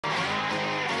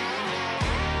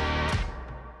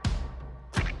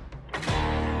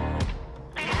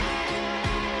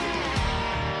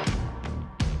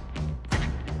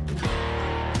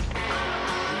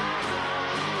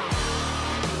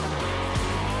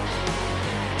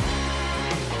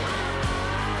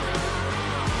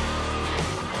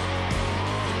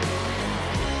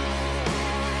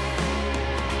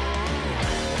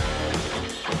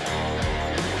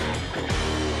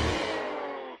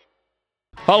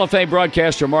Hall of Fame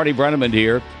broadcaster Marty Brenneman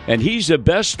here, and he's the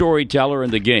best storyteller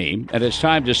in the game, and it's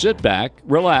time to sit back,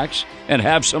 relax, and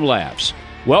have some laughs.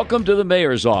 Welcome to the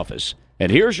Mayor's Office, and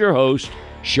here's your host,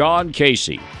 Sean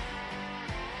Casey.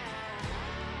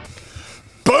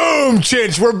 Boom,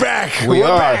 Chinch, we're back. We're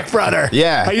back, brother.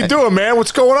 Yeah. How you doing, man?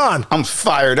 What's going on? I'm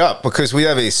fired up because we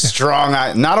have a strong,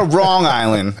 not a wrong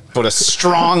island, but a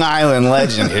strong island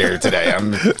legend here today.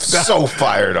 I'm so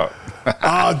fired up.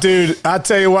 Oh, dude, I'll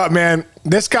tell you what, man.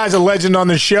 This guy's a legend on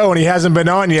the show, and he hasn't been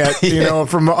on yet, you know,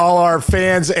 from all our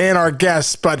fans and our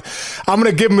guests. But I'm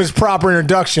going to give him his proper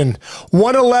introduction.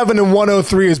 111 and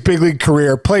 103 his big league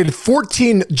career. Played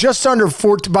 14, just under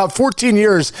about 14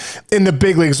 years in the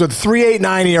big leagues with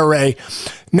 3.89 ERA.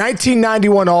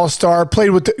 1991 All-Star.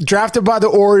 Drafted by the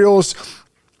Orioles.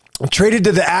 Traded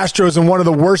to the Astros in one of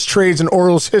the worst trades in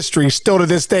Orioles history, still to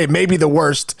this day, maybe the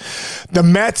worst. The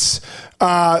Mets,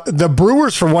 the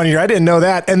Brewers for 1 year, I didn't know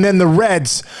that, and then the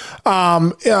Reds.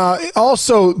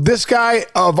 Also, this guy,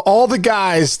 of all the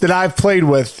guys that I've played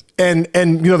with, and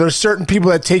you know, there's certain people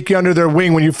that take you under their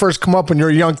wing when you first come up when you're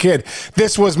a young kid.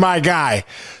 This was my guy.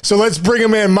 So let's bring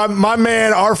him in. My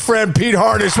man, our friend, Pete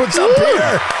Harnisch. What's up,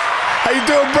 Peter? How you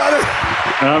doing, brother?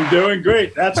 I'm doing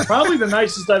great. That's probably the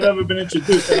nicest I've ever been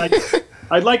introduced. And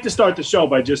I'd like to start the show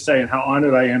by just saying how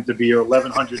honored I am to be your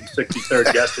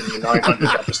 1163rd guest in your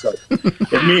 900th episode.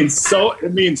 It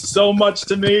means so much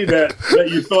to me that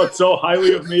you thought so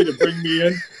highly of me to bring me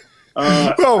in.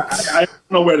 I don't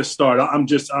know where to start. I'm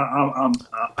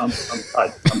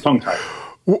tongue-tied.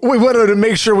 We wanted to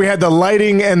make sure we had the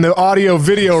lighting and the audio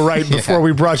video right before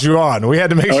we brought you on. We had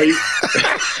to make sure.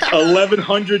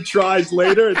 1,100 tries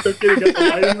later, it took you to get the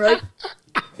lighting right.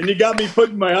 And you got me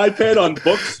putting my iPad on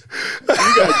books. You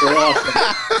guys are awesome.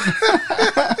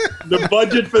 The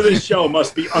budget for this show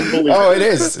must be unbelievable. Oh, it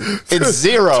is. It's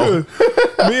zero.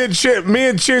 Me and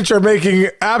Chinch are making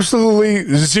absolutely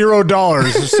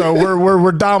 $0. So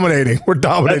we're dominating. We're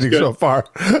dominating so far.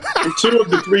 And 2 of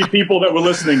the 3 people that were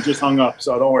listening just hung up,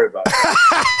 so don't worry about it.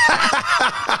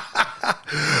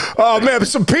 Oh man!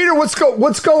 So Peter, what's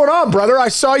going on, brother? I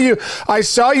saw you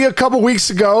a couple weeks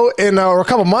ago or a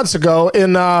couple months ago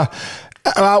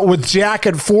out with Jack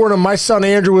at Fordham. My son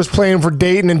Andrew was playing for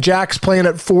Dayton, and Jack's playing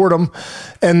at Fordham.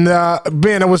 And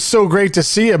man, it was so great to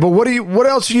see you. But what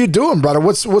else are you doing, brother?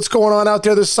 What's going on out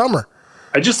there this summer?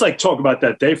 I just like talk about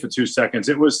that day for 2 seconds.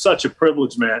 It was such a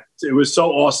privilege, man. It was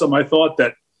so awesome. I thought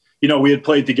that, you know, we had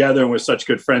played together and we're such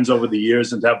good friends over the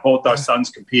years, and to have both our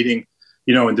sons competing,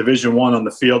 you know, in Division I on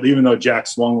the field, even though Jack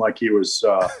swung like he was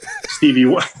Stevie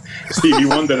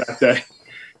Wonder that day.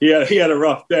 He had a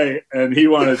rough day, and he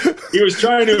was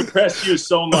trying to impress you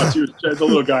so much. He was the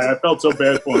little guy. I felt so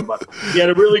bad for him, but he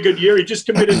had a really good year. He just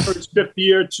committed for his 5th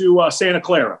year to Santa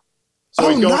Clara. So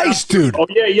he's going nice, dude. Oh,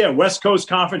 yeah. West Coast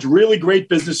Conference, really great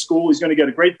business school. He's going to get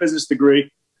a great business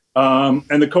degree.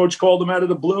 And the coach called him out of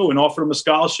the blue and offered him a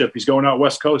scholarship. He's going out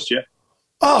West Coast, yeah.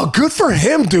 Oh, good for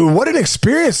him, dude. What an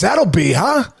experience that'll be,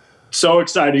 huh? So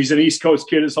excited. He's an East Coast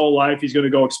kid his whole life. He's going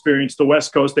to go experience the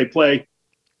West Coast. They play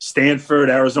Stanford,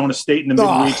 Arizona State in the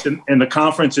midweek, and the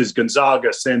conference is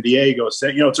Gonzaga, San Diego.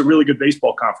 You know, it's a really good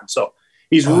baseball conference. So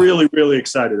he's really, really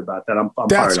excited about that. I'm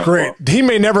That's great. He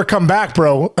may never come back,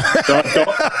 bro.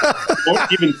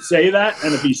 Don't even say that.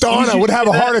 And if he Donna would have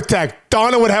a heart attack.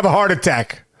 Donna would have a heart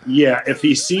attack. Yeah, if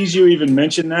he sees you even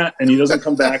mention that and he doesn't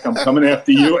come back, I'm coming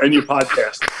after you and your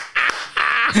podcast.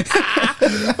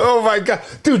 Oh, my God.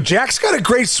 Dude, Jack's got a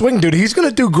great swing, dude. He's going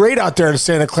to do great out there in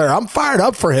Santa Clara. I'm fired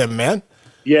up for him, man.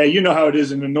 Yeah, you know how it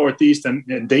is in the Northeast and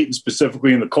Dayton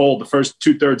specifically in the cold. The first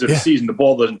 2/3 of the season, the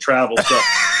ball doesn't travel. So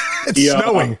it's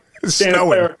snowing. It's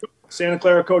snowing. Santa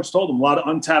Clara coach told him a lot of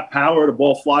untapped power. The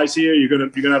ball flies here. You're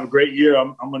gonna have a great year.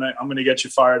 I'm gonna get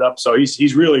you fired up. So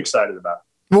he's really excited about it.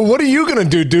 Well, what are you going to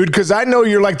do, dude? Because I know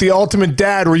you're like the ultimate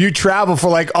dad where you travel for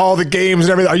like all the games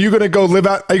and everything. Are you going to go live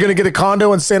out? Are you going to get a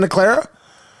condo in Santa Clara?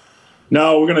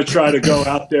 No, we're going to try to go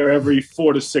out there every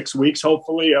 4 to 6 weeks,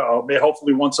 hopefully.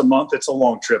 Hopefully once a month. It's a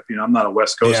long trip. You know, I'm not a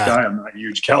West Coast guy. I'm not a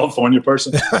huge California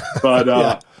person. But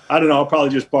I don't know. I'll probably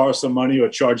just borrow some money or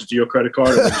charge it to your credit card.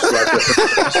 And just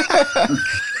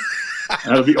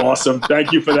that'll be awesome.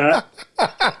 Thank you for that.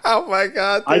 Oh my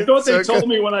God! I thought they told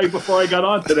me before I got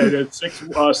on today that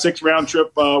 6 round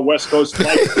trip West Coast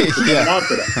flight.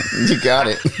 You got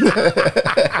it.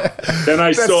 Then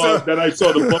I saw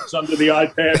the books under the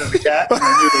iPad and the cat, and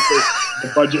I knew that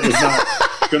the budget was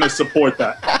not going to support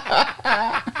that.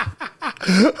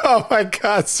 Oh my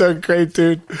God! So great,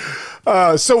 dude.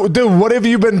 So, dude, what have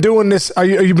you been doing? Have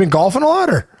you been golfing a lot,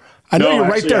 or? I know you're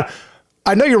right there.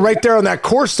 I know you're right there on that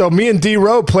course, though. Me and D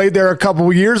Rowe played there a couple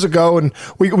of years ago, and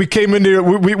we came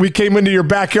into your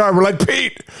backyard. We're like,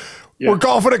 Pete, we're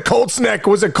golfing at Colts Neck.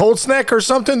 Was it Colts Neck or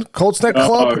something? Colts Neck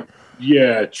Club?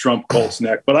 Yeah, Trump Colts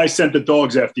Neck. But I sent the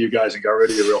dogs after you guys and got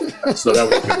rid of you real fast, so that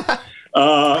was good.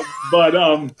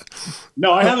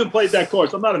 No, I haven't played that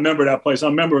course. I'm not a member of that place.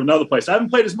 I'm a member of another place. I haven't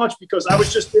played as much because I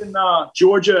was just in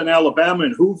Georgia and Alabama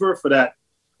and Hoover for that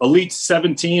Elite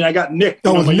 17. I got Nick.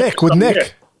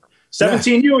 Nick.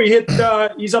 17U, he hit.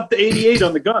 He's up to 88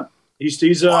 on the gun. He's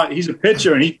a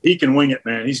pitcher and he can wing it,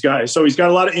 man. He's got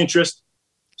a lot of interest.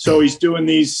 So he's doing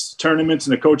these tournaments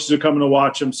and the coaches are coming to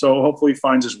watch him. So hopefully he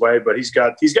finds his way. But he's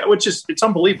got it's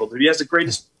unbelievable, dude. He has the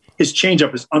greatest. His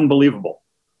changeup is unbelievable.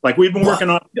 Like we've been working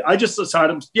on. I just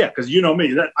decided, because you know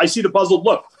me. I see the puzzled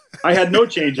look. I had no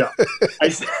changeup.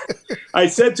 I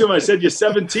said to him, you're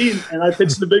 17 and I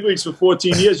pitched in the big leagues for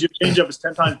 14 years. Your changeup is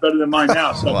 10 times better than mine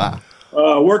now. So. Wow.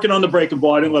 Working on the breaking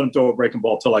ball. I didn't let him throw a breaking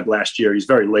ball till like last year. He's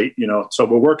very late, so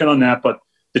we're working on that. But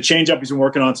the changeup he's been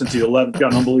working on since he's 11. He's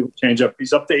got an unbelievable changeup.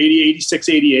 He's up to 80, 86,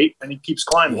 88, and he keeps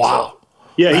climbing. Wow. So,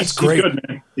 yeah, he's good,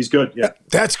 man. He's good, yeah.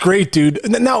 That's great, dude.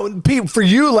 Now, Pete, for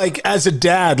you, like as a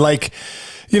dad, like,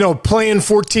 playing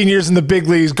 14 years in the big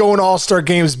leagues, going to all-star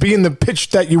games, being the pitcher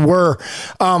that you were,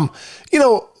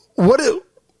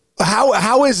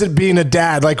 How is it being a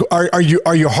dad? Like, are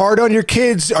you hard on your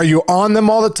kids? Are you on them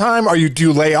all the time? Do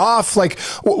you lay off? Like,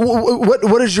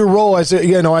 what is your role as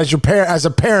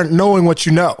a parent, knowing what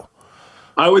you know?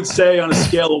 I would say on a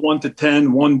scale of 1 to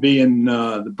 10, 1 being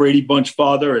the Brady Bunch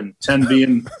father and 10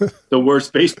 being the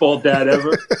worst baseball dad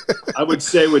ever. I would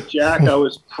say with Jack, I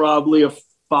was probably a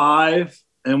 5,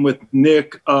 and with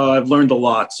Nick, I've learned a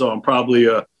lot, so I'm probably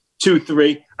a 2,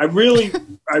 3. I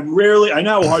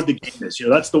know how hard the game is.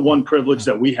 That's the one privilege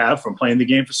that we have from playing the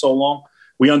game for so long.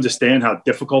 We understand how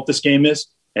difficult this game is,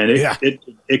 and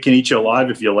it can eat you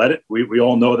alive if you let it. We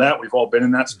all know that. We've all been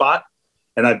in that spot,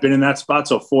 and I've been in that spot.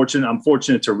 So I'm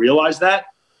fortunate to realize that.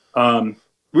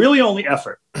 Really only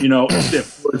effort,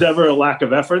 if there's ever a lack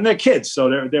of effort, and they're kids, so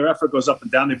their effort goes up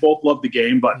and down. They both love the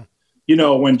game, but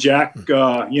when Jack,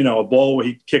 a ball where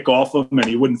he'd kick off him and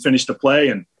he wouldn't finish the play,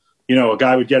 and a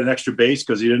guy would get an extra base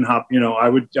because he didn't hop. I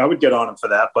would get on him for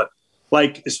that. But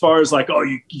like as far as like,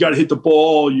 you got to hit the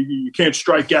ball, you can't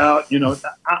strike out.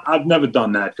 I've never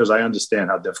done that because I understand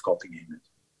how difficult the game is.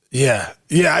 Yeah.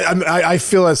 I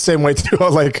feel that same way too.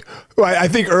 Like I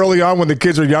think early on when the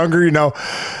kids were younger,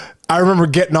 I remember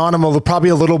getting on them probably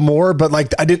a little more, but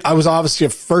like I was obviously a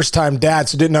first time dad,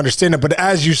 so didn't understand it. But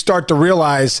as you start to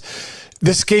realize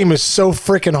this game is so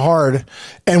freaking hard.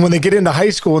 And when they get into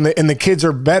high school and the kids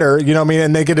are better,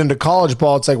 and they get into college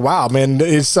ball, it's like, wow, man,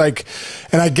 it's like,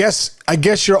 and I guess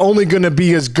you're only going to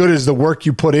be as good as the work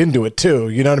you put into it too.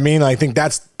 You know what I mean? I think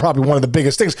that's probably one of the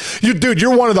biggest things.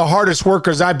 You're one of the hardest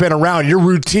workers I've been around. Your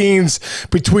routines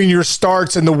between your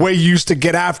starts and the way you used to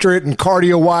get after it and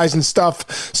cardio wise and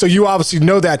stuff. So you obviously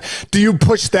know that. Do you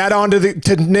push that on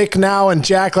to Nick now and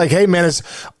Jack? Like, hey man, it's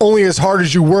only as hard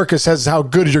as you work as how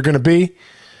good you're going to be.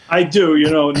 I do.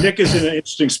 Nick is in an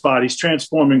interesting spot. He's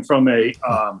transforming from a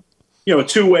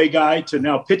two-way guy to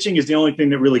now pitching is the only thing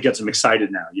that really gets him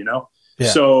excited now, Yeah.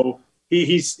 So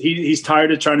he's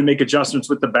tired of trying to make adjustments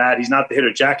with the bat. He's not the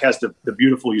hitter. Jack has the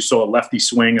beautiful, you saw a lefty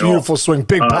swing. Beautiful swing,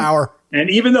 big power. And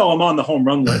even though I'm on the home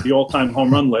run list, the all-time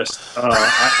home run list,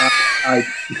 I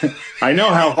know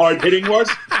how hard hitting was.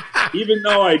 Even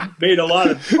though I made a lot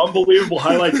of unbelievable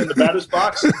highlights in the batter's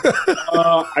box,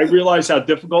 I realized how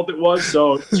difficult it was.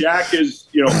 So Jack is,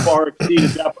 far exceeded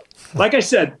that. But like I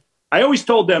said, I always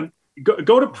told them,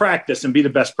 go to practice and be the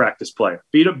best practice player.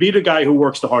 Be the guy who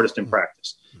works the hardest in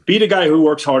practice. Be the guy who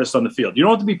works hardest on the field. You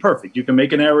don't have to be perfect. You can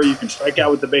make an error. You can strike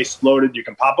out with the bases loaded. You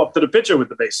can pop up to the pitcher with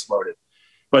the bases loaded.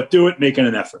 But do it making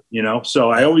an effort, So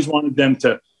I always wanted them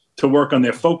to work on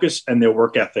their focus and their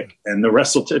work ethic, and the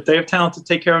rest will, if they have talent, to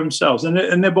take care of themselves.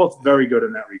 And they're both very good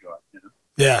in that regard.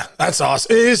 Yeah, that's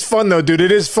awesome. It is fun though, dude.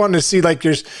 It is fun to see like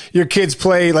your kids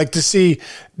play, like to see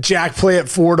Jack play at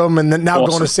Fordham and then now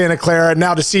going to Santa Clara, and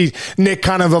now to see Nick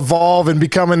kind of evolve and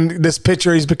becoming this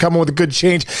pitcher he's becoming with a good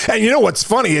change. And what's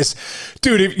funny is,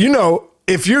 dude,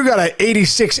 if you got an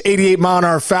 86, 88 mile an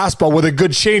hour fastball with a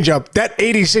good changeup, that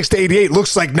 86 to 88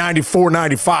 looks like 94,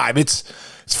 95. It's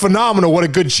phenomenal what a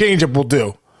good changeup will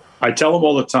do. I tell him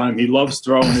all the time, he loves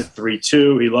throwing it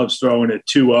 3-2. He loves throwing it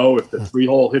 2-0 if the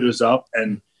 3-hole hitter's up.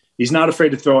 And he's not afraid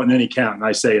to throw it in any count. And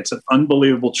I say it's an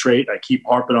unbelievable trait. I keep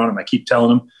harping on him. I keep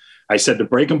telling him. I said the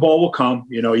breaking ball will come.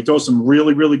 He throws some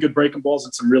really, really good breaking balls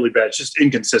and some really bad. It's just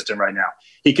inconsistent right now.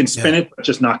 He can spin it, but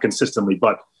just not consistently.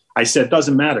 But I said,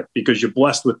 doesn't matter because you're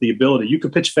blessed with the ability. You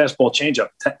can pitch fastball changeup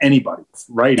to anybody,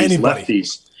 righties,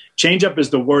 lefties. changeup is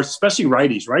the worst, especially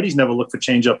righties. Righties never look for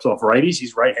changeups off righties.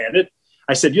 He's right-handed.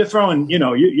 I said, you're throwing,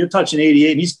 you're touching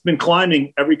 88, and he's been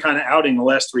climbing every kind of outing the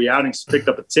last 3 outings, picked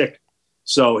up a tick.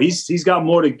 So he's got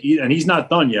more to, and he's not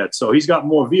done yet. So he's got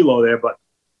more velo there, but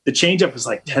the changeup is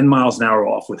like 10 miles an hour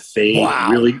off with fade.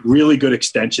 Wow. Really, really good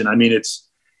extension. I mean,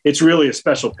 it's really a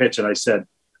special pitch. And I said,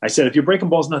 if your breaking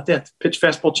ball's not there, pitch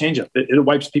fastball changeup. It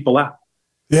wipes people out.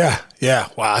 Yeah.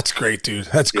 Wow, that's great, dude.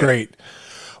 That's great.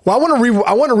 Well, I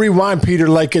want to rewind, Peter,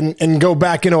 and go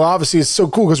back. Obviously it's so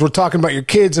cool because we're talking about your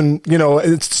kids, and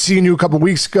it's seeing you a couple of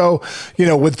weeks ago,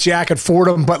 with Jack at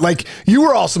Fordham. But you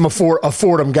were also a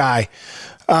Fordham guy,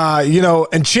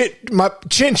 and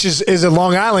Chinch is a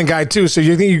Long Island guy too. So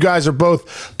you think you guys are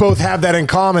both have that in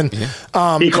common?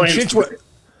 Yeah. He claims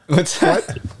what's that?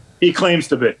 What? He claims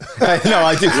to be. No,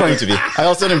 I do claim to be. I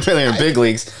also didn't play in the big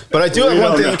leagues, but I do have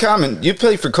one thing in common. You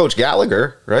played for Coach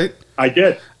Gallagher, right? I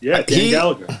did. Yeah,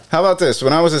 Gallagher. How about this?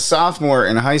 When I was a sophomore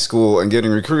in high school and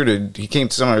getting recruited, he came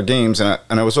to some of our games, and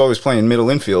I was always playing middle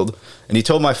infield. And he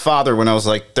told my father when I was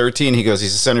like 13, he goes,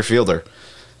 he's a center fielder.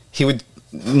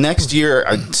 Next year,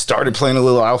 I started playing a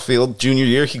little outfield. Junior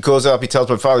year, he goes up, he tells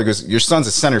my father, he goes, your son's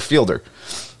a center fielder.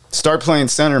 Start playing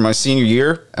center my senior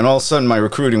year, and all of a sudden my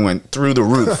recruiting went through the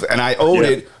roof. And I owed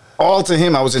it all to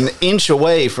him. I was an inch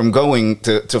away from going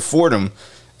to Fordham.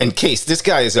 And Case, this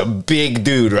guy is a big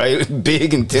dude, right?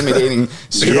 Big, intimidating,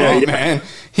 strong man.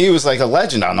 He was like a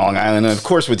legend on Long Island. And of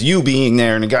course, with you being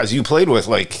there and the guys you played with,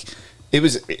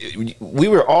 we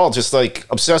were all just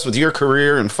obsessed with your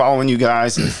career and following you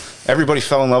guys. And everybody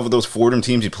fell in love with those Fordham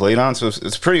teams you played on. So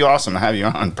it's pretty awesome to have you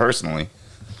on personally.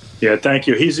 Yeah, thank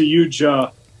you. He's a huge,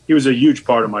 he was a huge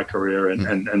part of my career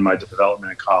and my development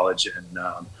in college. And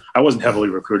I wasn't heavily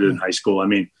recruited in high school. I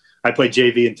mean, I played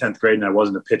JV in 10th grade and I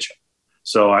wasn't a pitcher.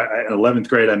 So in 11th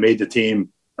grade, I made the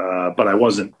team, but I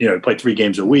wasn't, I played 3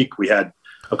 games a week. We had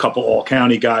a couple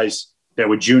all-county guys that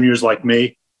were juniors like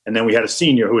me. And then we had a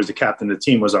senior who was the captain of the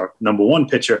team, was our #1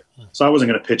 pitcher. So I wasn't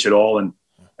going to pitch at all. And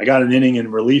I got an inning in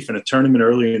relief in a tournament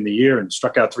early in the year and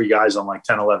struck out 3 guys on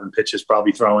 10, 11 pitches,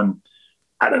 probably throwing,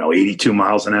 82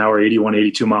 miles an hour, 81,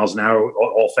 82 miles an hour,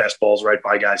 all fastballs right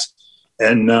by guys.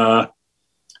 And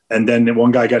then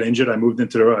one guy got injured. I moved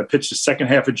I pitched the second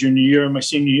half of junior year and my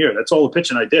senior year. That's all the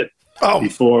pitching I did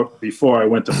before I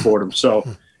went to Fordham. So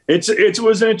it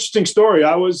was an interesting story.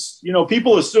 I was,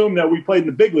 people assume that we played in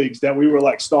the big leagues, that we were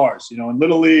like stars. In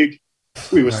Little League,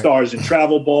 we were stars in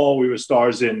travel ball. We were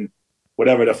stars in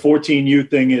whatever the 14U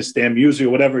thing is, damn music or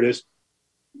whatever it is.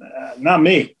 Not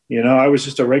me. I was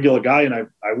just a regular guy, and I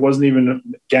wasn't even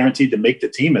guaranteed to make the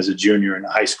team as a junior in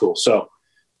high school. So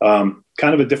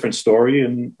kind of a different story,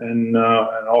 and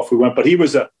off we went. But he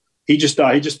just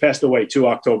passed away 2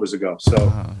 Octobers ago.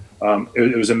 So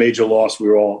it was a major loss. We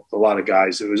were all a lot of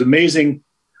guys. It was amazing.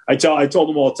 I told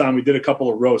him all the time. We did a couple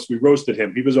of roasts. We roasted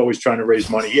him. He was always trying to raise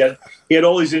money. He had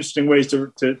all these interesting ways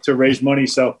to raise money.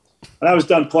 So when I was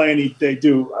done playing, they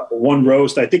do one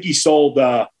roast. I think he sold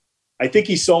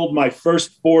my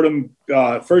first Fordham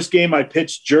first game I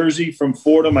pitched jersey from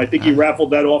Fordham. I think he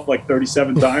raffled that off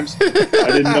 37 times.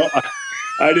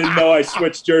 I didn't know I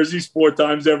switched jerseys 4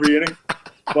 times every inning.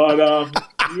 But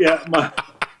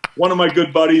one of my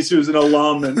good buddies who's an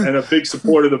alum and a big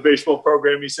supporter of the baseball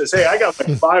program, he says, "Hey, I got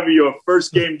 5 of your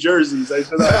first game jerseys." I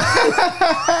said,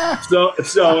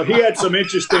 so he had some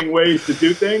interesting ways to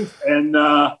do things, and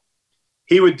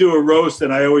he would do a roast,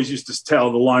 and I always used to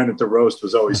tell the line at the roast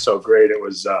was always so great. It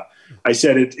was, I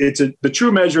said, the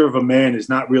true measure of a man is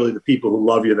not really the people who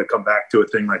love you that come back to a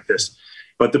thing like this,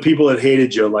 but the people that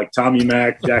hated you, like Tommy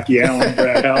Mack, Jackie Allen,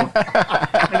 Brad Allen.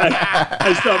 And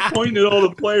I stopped pointing at all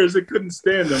the players that couldn't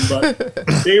stand him, but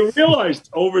they realized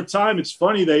over time, it's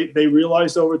funny, they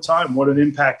realized over time what an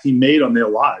impact he made on their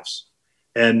lives.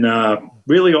 And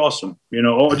really awesome,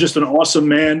 just an awesome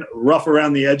man, rough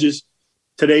around the edges.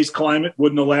 Today's climate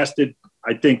wouldn't have lasted,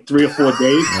 I think, 3 or 4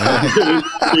 days.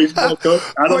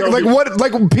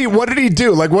 Pete, what did he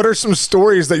do? What are some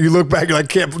stories that you look back and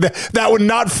that would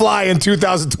not fly in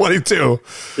 2022?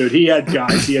 Dude, he had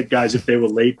guys, if they were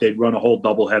late, they'd run a whole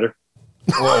doubleheader.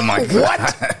 Oh my God.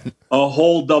 What? A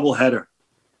whole doubleheader.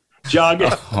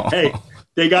 Jogging. Hey,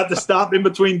 they got to stop in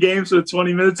between games for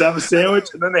 20 minutes, have a sandwich,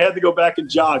 and then they had to go back and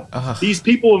jog. These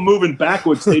people were moving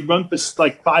backwards. They'd run for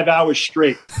 5 hours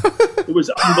straight. It was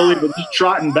unbelievable. Just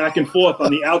trotting back and forth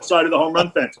on the outside of the home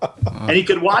run fence. And he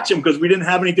could watch them because we didn't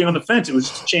have anything on the fence. It was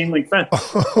just a chain link fence.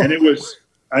 And it was,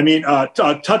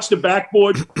 touch the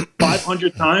backboard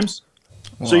 500 times.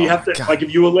 So you have to,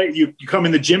 if you were late, you come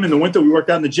in the gym in the winter, we worked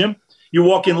out in the gym. You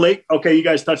walk in late, okay, you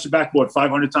guys touch the backboard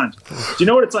 500 times. Do you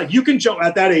know what it's like? You can jump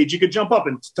at that age. You could jump up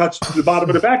and touch the bottom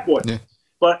of the backboard. Yeah.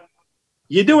 But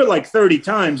You do it like 30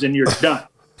 times and you're done.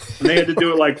 And they had to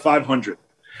do it like 500.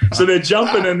 So they're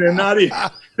jumping and they're not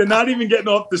even getting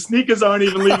off. The sneakers aren't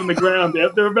even leaving the ground.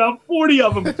 There are about 40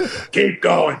 of them. Keep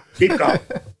going.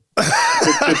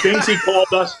 The things he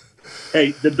called us.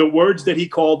 Hey, the words that he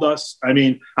called us. I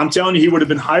mean, I'm telling you, he would have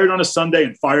been hired on a Sunday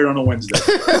and fired on a Wednesday.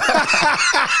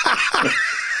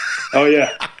 Oh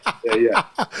yeah.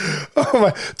 Oh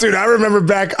my, dude, I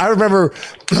remember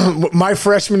my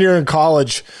freshman year in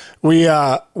college. We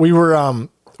were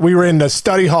in the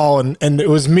study hall, and it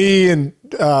was me and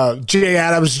Jay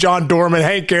Adams, John Dorman,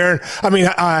 Hank Aaron. I mean,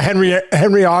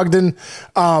 Henry Ogden,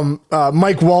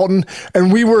 Mike Walton,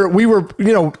 and we were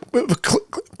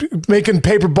making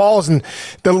paper balls, and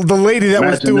the lady that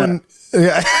was doing.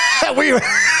 Yeah,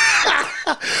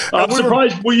 I'm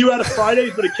surprised. Were you at a Friday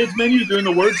for the kids menu doing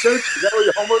the word search? Is that what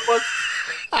your homework was?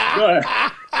 Go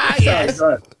ahead. Yes. Go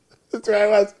ahead. That's right, it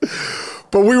was.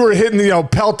 But we were hitting,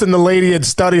 pelting the lady at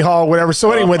study hall, whatever.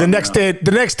 So anyway, the next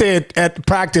day at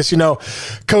practice,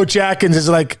 Coach Atkins is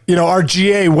like, our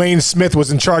GA, Wayne Smith, was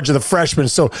in charge of the freshmen.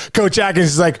 So Coach Atkins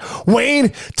is like,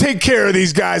 Wayne, take care of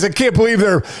these guys. I can't believe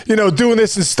they're, doing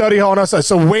this in study hall and us.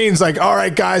 So Wayne's like, all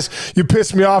right, guys, you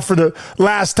pissed me off for the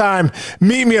last time.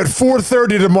 Meet me at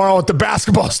 4:30 tomorrow at the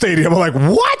basketball stadium. I'm like,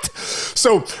 what?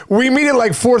 So we meet at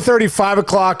like 4:30, 5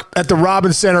 o'clock at the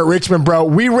Robins Center at Richmond, bro.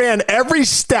 We ran every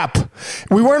step.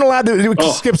 We weren't allowed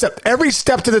to skip step. Every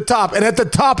step to the top, and at the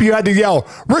top you had to yell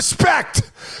respect.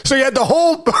 So you had the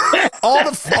whole all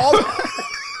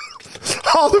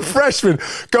the freshmen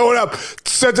going up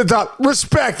at the top,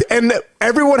 respect, and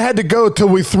everyone had to go till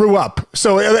we threw up.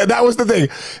 So that was the thing.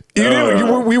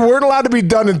 We weren't allowed to be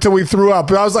done until we threw up.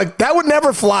 And I was like, that would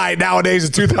never fly nowadays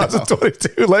in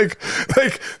 2022. Like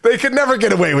they could never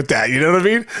get away with that. You know what I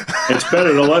mean? It's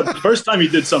better. The first time you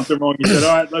did something wrong, you said,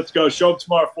 all right, let's go. Show up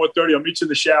tomorrow at 4:30. I'll meet you in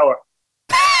the shower.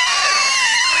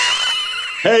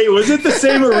 Hey, was it the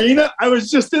same arena? I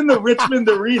was just in the Richmond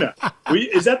arena.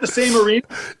 Is that the same arena?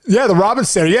 Yeah, the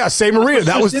Robins Center. Yeah, same arena.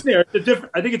 That was in there.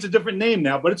 I think it's a different name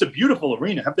now, but it's a beautiful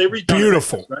arena. Have they redone it?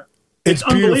 Beautiful. Right? It's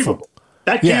unbelievable. Beautiful.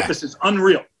 That campus is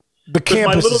unreal. The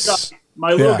campus.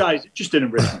 My little guy is interested in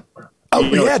Richmond.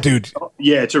 Yeah, dude.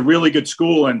 Yeah, it's a really good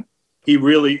school, and he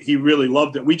really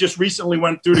loved it. We just recently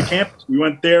went through the campus. We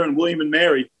went there in William and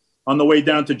Mary. On the way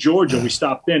down to Georgia, we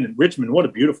stopped in Richmond. What a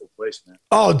beautiful place, man.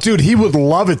 Oh, dude, he would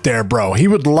love it there, bro. He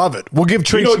would love it. We'll give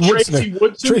Tracy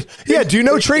Woodson. Yeah, do you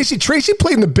know Tracy? Tracy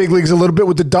played in the big leagues a little bit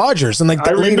with the Dodgers in the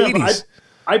late 80s.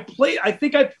 I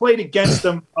think I played against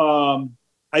them.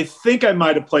 I think I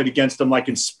might have played against them like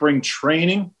in spring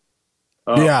training.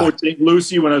 Fort St.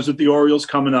 Lucie when I was with the Orioles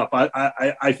coming up.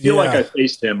 I feel like I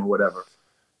faced him or whatever.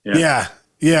 Yeah.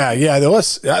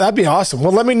 That'd be awesome.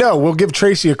 Well, let me know. We'll give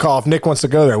Tracy a call if Nick wants to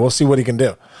go there. We'll see what he can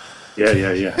do. Yeah.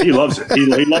 He loves it.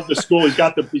 He loved the school. He's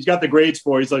got the grades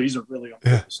for it. He's a really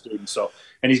good student. So,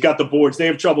 and he's got the boards. They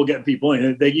have trouble getting people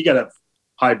in. You got to have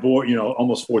high board,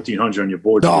 almost 1,400 on your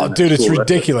board. Oh, dude, it's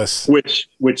ridiculous. Which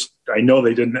I know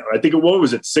they didn't. I think what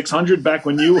was it, 600 back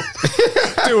when you?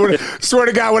 Dude, swear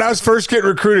to God, when I was first getting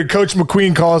recruited, Coach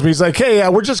McQueen calls me. He's like, "Hey,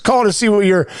 we're just calling to see what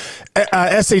your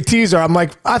SATs are." I'm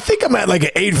like, "I think I'm at like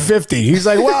an 850." He's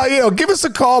like, "Well, give us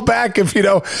a call back if you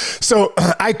know." So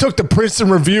I took the Princeton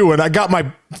Review and I got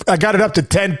it up to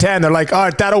 1010. They're like, "All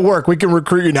right, that'll work. We can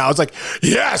recruit you now." I was like,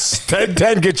 "Yes,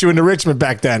 1010 get you into Richmond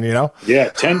back then." Yeah,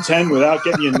 1010 without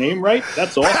getting your name right.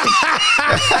 That's awesome.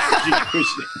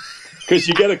 Because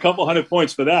you get a couple hundred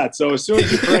points for that. So as soon as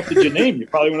you corrected your name, you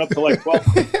probably went up to like 12.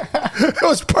 It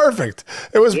was perfect.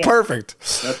 Perfect.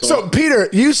 That's so, awesome. Peter,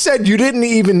 you said you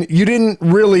didn't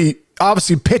really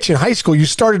obviously pitch in high school. You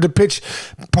started to pitch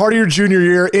part of your junior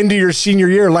year into your senior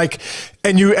year,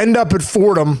 and you end up at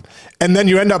Fordham, and then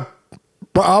you end up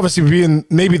obviously being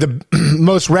maybe the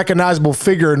most recognizable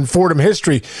figure in Fordham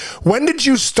history. When did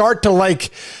you start to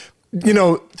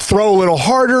throw a little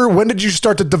harder? When did you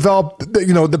start to develop,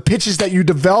 the pitches that you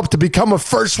developed to become a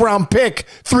first-round pick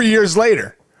 3 years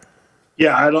later?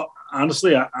 Yeah,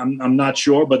 I'm not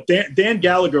sure, but Dan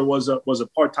Gallagher was a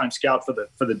part-time scout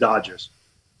for the Dodgers.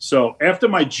 So after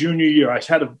my junior year, I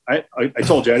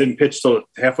told you I didn't pitch till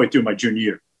halfway through my junior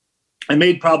year. I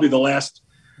probably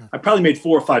made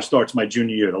 4 or 5 starts my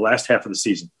junior year, the last half of the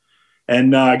season.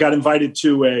 And I got invited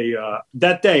to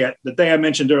the day I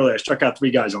mentioned earlier, I struck out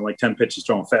 3 guys on like 10 pitches,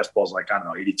 throwing fastballs like, I don't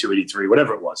know, 82, 83,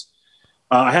 whatever it was.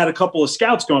 I had a couple of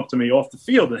scouts come up to me off the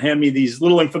field and hand me these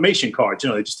little information cards.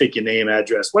 They just take your name,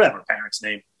 address, whatever, parent's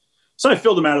name. So I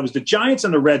filled them out. It was the Giants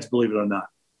and the Reds, believe it or not.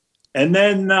 And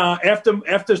then after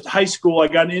high school, I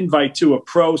got an invite to a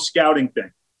pro scouting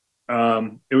thing.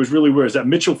 It was really weird. It was at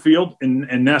Mitchell Field in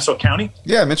Nassau County.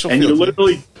 Yeah, Mitchell Field. And you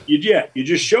literally, you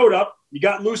just showed up. you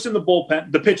got loose in the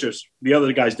bullpen. The pitchers, the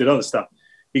other guys did other stuff.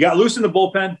 You got loose in the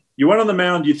bullpen. You went on the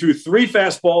mound. You threw 3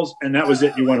 fastballs, and that was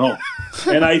it. You went home.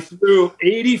 And I threw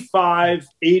 85,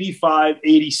 85,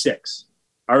 86.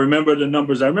 I remember the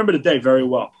numbers. I remember the day very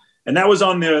well. And that was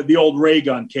on the old ray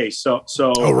gun case. So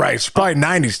oh, right. It's probably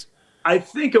 90s. I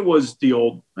think it was the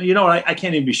old, I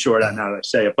can't even be sure of that now that I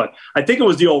say it, but I think it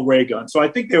was the old ray gun. So I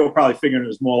think they were probably figuring it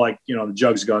was more like, the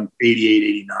Jugs gun, 88,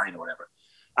 89 or whatever.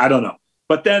 I don't know.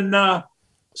 But then,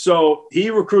 so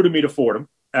he recruited me to Fordham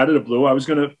out of the blue. I was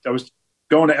going to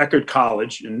Eckerd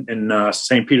College in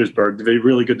St. Petersburg, a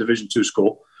really good Division II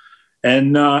school.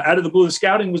 And out of the blue, the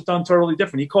scouting was done totally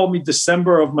different. He called me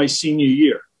December of my senior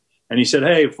year. And he said,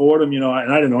 hey, Fordham, and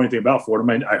I didn't know anything about Fordham.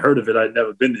 I heard of it. I'd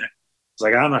never been there. It's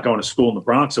like, I'm not going to school in the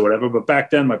Bronx or whatever. But back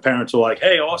then, my parents were like,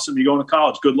 hey, awesome, you're going to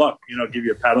college. Good luck. Give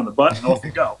you a pat on the butt and off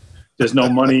you go. There's no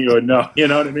money or no, you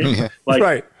know what I mean? Like,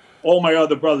 right. All my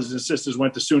other brothers and sisters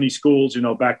went to SUNY schools.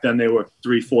 Back then they were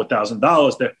 $3,000,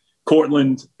 $4,000. They're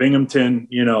Cortland, Binghamton,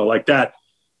 like that,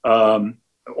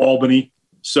 Albany.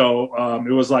 So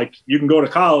it was like, you can go to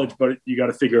college, but you got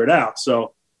to figure it out.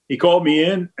 So he called me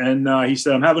in and he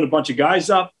said, I'm having a bunch of guys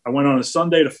up. I went on a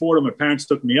Sunday to Fordham. My parents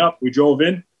took me up. We drove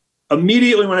in.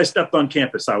 Immediately when I stepped on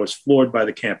campus, I was floored by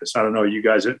the campus. I don't know, you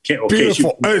guys can't.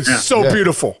 Beautiful. It's so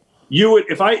beautiful. You would,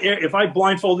 if I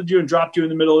blindfolded you and dropped you in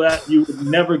the middle of that, you would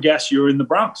never guess you were in the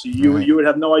Bronx. You would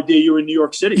have no idea you were in New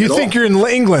York City. You think you're in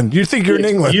England. You think you're in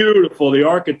England. Beautiful. The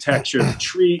architecture, the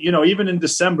tree, even in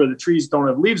December, the trees don't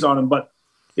have leaves on them, but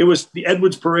it was the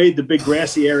Edwards Parade, the big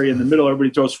grassy area in the middle. Everybody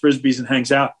throws Frisbees and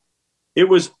hangs out. It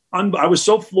was, I was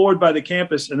so floored by the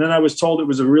campus. And then I was told it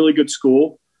was a really good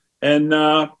school. And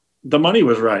the money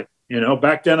was right.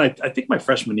 Back then, I think my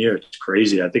freshman year, it's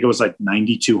crazy. I think it was like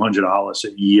 $9,200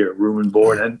 a year, room and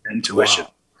board and tuition.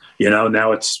 Wow.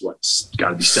 Now it's got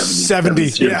to be 70.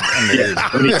 70, yeah.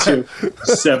 72,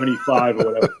 75 or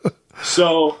whatever.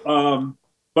 So,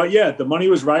 but yeah, the money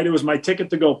was right. It was my ticket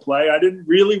to go play. I didn't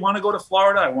really want to go to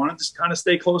Florida. I wanted to kind of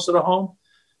stay closer to home.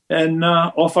 And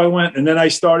off I went. And then I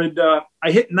started,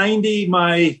 I hit 90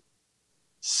 my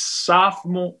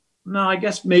sophomore, no, I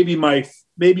guess maybe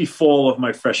fall of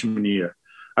my freshman year.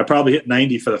 I probably hit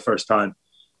 90 for the first time.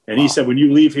 And he said, when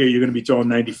you leave here, you're going to be throwing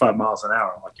 95 miles an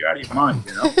hour. I'm like, you're out of your mind,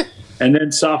 And then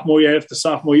after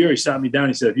sophomore year, he sat me down.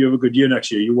 He said, if you have a good year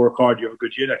next year, you work hard, you have a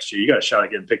good year next year, you got a shot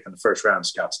at getting picked in the first round,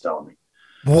 scouts telling me.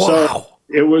 Wow. So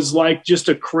it was like just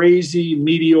a crazy,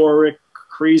 meteoric,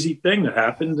 crazy thing that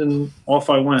happened, and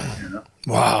off I went,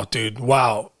 Wow, dude.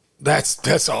 Wow.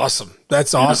 That's awesome.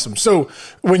 That's awesome. So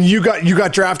when you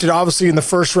got drafted, obviously in the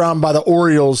first round by the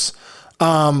Orioles,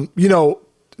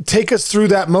 take us through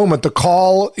that moment, the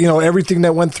call, everything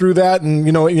that went through that, and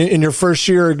in your first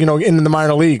year, in the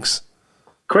minor leagues.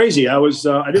 Crazy. I was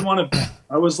I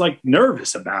was like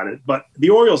nervous about it, but the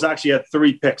Orioles actually had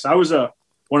 3 picks. I was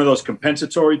one of those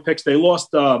compensatory picks. They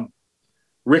lost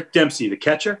Rick Dempsey, the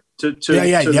catcher, to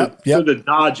the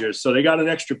Dodgers, so they got an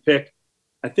extra pick.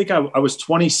 I think I was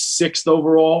 26th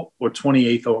overall or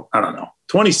 28th. I don't know.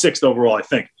 26th overall, I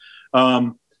think.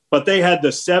 But they had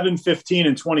the 7, 15,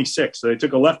 and 26. So they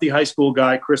took a lefty high school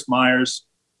guy, Chris Myers.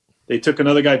 They took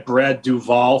another guy, Brad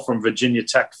Duval from Virginia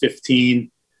Tech,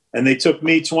 15. And they took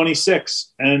me,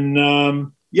 26. And,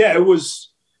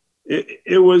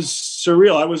 it was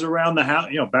surreal. I was around the house.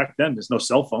 Back then, there's no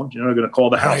cell phones. You're not going to call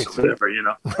the house or whatever,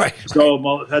 Right. So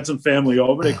I had some family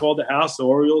over. They called the house. The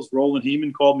Orioles, Roland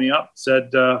Heeman called me up,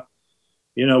 said,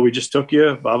 we just took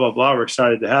you, blah, blah, blah. We're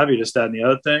excited to have you, this, that, and the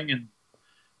other thing.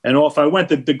 And off I went.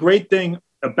 The great thing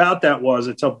about that was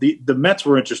the Mets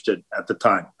were interested at the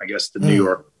time, I guess, the New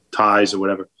York ties or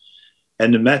whatever.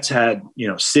 And the Mets had,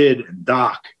 Sid and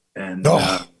Doc. And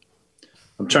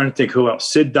I'm trying to think who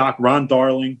else. Sid, Doc, Ron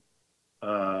Darling.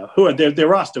 Who had their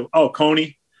roster? Oh,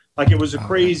 Coney. Like, it was a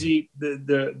crazy.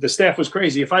 The staff was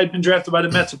crazy. If I had been drafted by the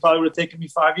Mets, it probably would have taken me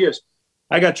 5 years.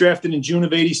 I got drafted in June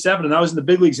of '87, and I was in the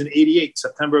big leagues in '88,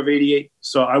 September of '88.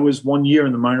 So I was 1 year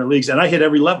in the minor leagues, and I hit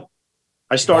every level.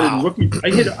 I started in rookie.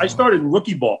 I started in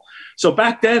rookie ball. So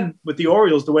back then with the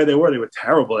Orioles, the way they were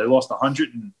terrible. They lost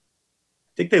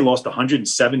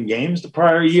 107 games the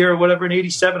prior year or whatever in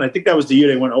 '87. I think that was the year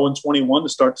they went 0-21 to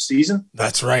start the season.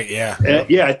 That's right. Yeah.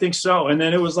 Yeah, I think so. And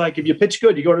then it was like, if you pitch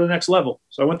good, you go to the next level.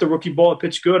 So I went to rookie ball,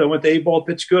 pitched good. I went to A ball,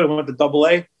 pitched good. I went to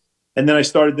AA. And then I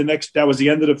started that was the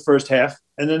end of the first half.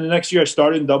 And then the next year I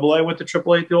started in AA. I went to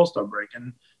AAA at the All-Star break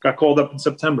and got called up in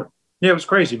September. Yeah, it was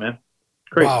crazy, man.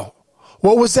 Crazy. Wow.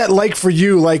 What was that like for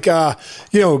you? Like,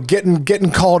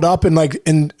 getting called up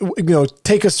and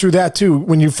take us through that too.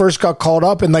 When you first got called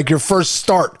up and your first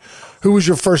start, who was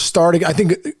your first starting? I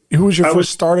think who was your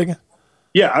first starting?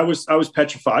 Yeah, I was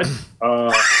petrified.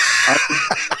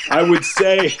 I would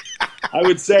say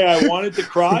I wanted to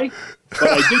cry, but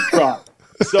I did cry.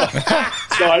 So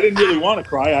I didn't really want to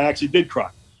cry. I actually did cry.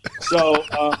 So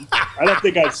I don't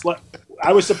think I slept.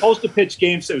 I was supposed to pitch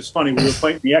games. It was funny. We were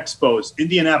playing the Expos,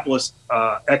 Indianapolis.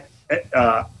 I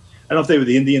don't know if they were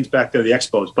the Indians back there, the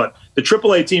Expos, but the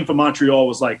AAA team for Montreal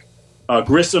was like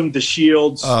Grissom,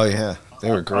 DeShields. Oh yeah, they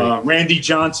were great. Randy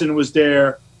Johnson was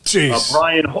there. Jeez.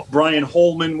 Brian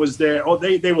Holman was there. Oh,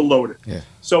 they were loaded. Yeah.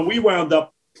 So we wound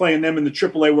up playing them in the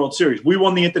AAA World Series. We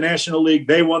won the International League.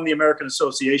 They won the American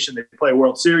Association. They play a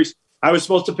World Series. I was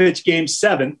supposed to pitch Game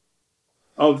 7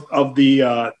 of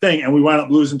the thing, and we wound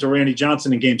up losing to Randy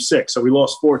Johnson in Game 6. So we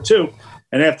lost 4-2.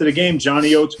 And after the game,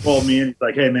 Johnny Oates called me and he's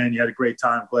like, "Hey, man, you had a great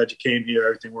time. Glad you came here.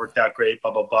 Everything worked out great,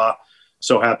 blah, blah, blah.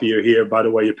 So happy you're here. By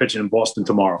the way, you're pitching in Boston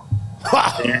tomorrow."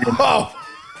 And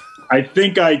I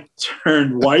think I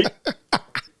turned white.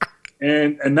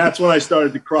 And that's when I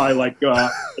started to cry. Like, I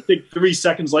think 3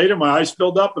 seconds later, my eyes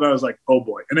filled up, and I was like, "Oh,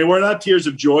 boy." And they were not tears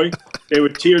of joy. They were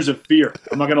tears of fear.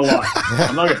 I'm not going to lie.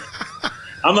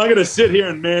 I'm not gonna sit here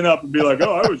and man up and be like,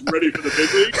 "Oh, I was ready for the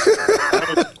big league."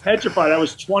 I was petrified. I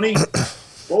was 20.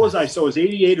 What was I? So it was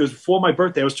 88. It was before my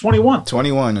birthday. I was 21.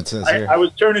 21, it says here. I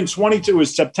was turning 22. It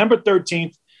was September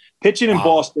 13th, pitching in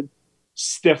Boston.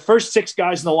 The first 6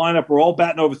 guys in the lineup were all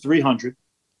batting over 300.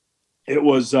 It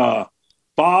was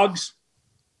Boggs,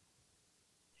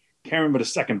 can't remember the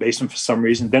second baseman for some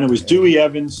reason. Then it was Dewey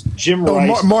Evans, Jim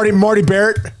Rice. Marty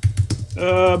Barrett?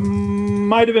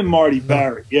 Might have been Marty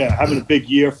Barrett. Yeah, having a big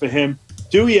year for him.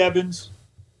 Dewey Evans,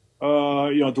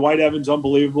 Dwight Evans,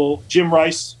 unbelievable. Jim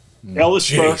Rice, Ellis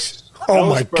Burks. Oh,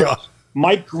 my God.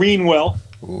 Mike Greenwell.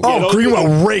 Oh,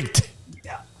 Greenwell raked.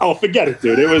 Oh, forget it,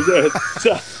 dude. It was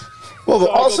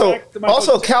well, so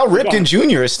also Cal Ripken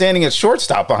Jr. is standing at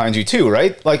shortstop behind you too,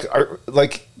 right?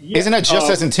 Isn't that just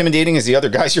as intimidating as the other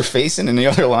guys you're facing in the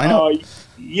other lineup?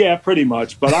 Yeah, pretty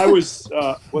much. But I was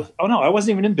I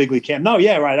wasn't even in big league camp. No,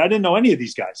 yeah, right. I didn't know any of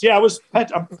these guys. Yeah, I was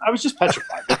just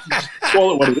petrified. Just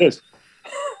call it what it is.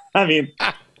 I mean,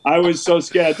 I was so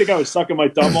scared. I think I was sucking my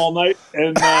thumb all night,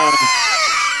 and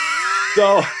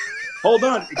so. Hold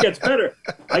on, it gets better.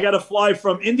 I got to fly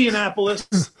from Indianapolis,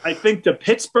 I think, to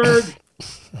Pittsburgh,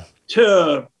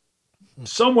 to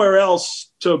somewhere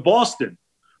else, to Boston.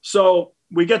 So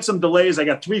we get some delays. I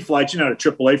got 3 flights. You know how the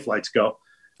AAA flights go.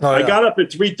 Oh, yeah. I got up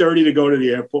at 3:30 to go to the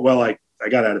airport. Well, I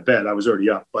got out of bed. I was already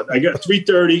up. But I got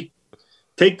 3:30,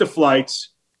 take the flights,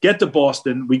 get to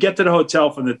Boston. We get to the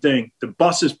hotel from the thing. The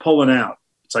bus is pulling out.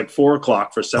 It's like 4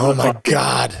 o'clock for 7 o'clock. Oh, my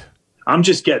God. I'm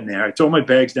just getting there. I throw my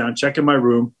bags down, check in my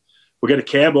room. We got a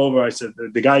cab over. I said,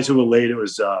 the guys who were late, it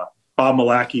was Bob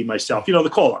Malachy, myself, the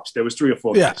call-ups. There was 3 or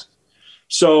 4 guys.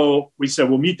 So we said,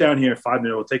 we'll meet down here in 5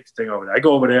 minutes. We'll take the thing over there. I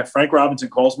go over there. Frank Robinson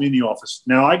calls me in the office.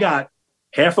 Now, I got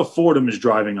half of Fordham is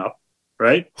driving up,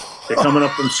 right? They're coming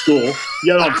up from school.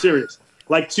 Yeah, no, I'm serious.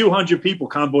 Like 200 people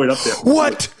convoyed up there.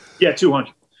 What? Yeah,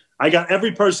 200. I got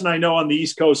every person I know on the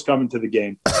East Coast coming to the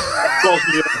game. He calls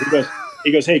me.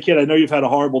 He goes, "Hey, kid, I know you've had a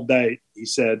horrible day." He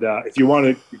said, if you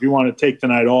want to take the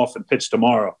night off and pitch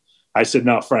tomorrow. I said,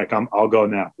 "No, Frank, I'll go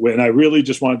now." And I really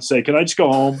just wanted to say, "Can I just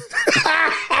go home?"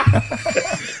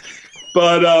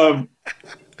 But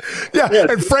yeah,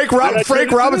 and Frank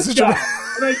Robinson. And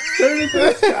I turned into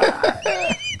this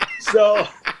guy. So,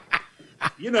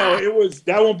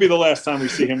 that won't be the last time we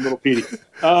see him, little Petey.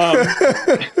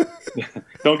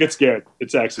 Don't get scared.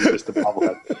 It's actually just a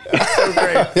bobblehead. So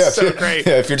great. Yeah, so great.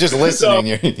 Yeah, if you're just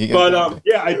listening.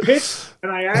 I pitched,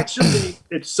 and I actually,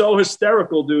 it's so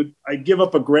hysterical, dude. I give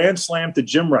up a grand slam to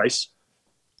Jim Rice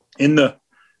in the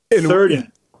third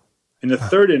inning. In the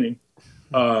third inning,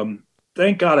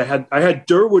 thank God I had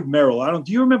Durwood Merrill.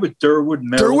 Do you remember Durwood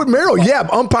Merrill? Durwood Merrill, yeah,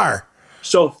 umpire.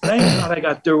 So thank God I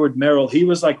got Durwood Merrill. He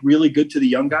was like really good to the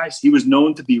young guys. He was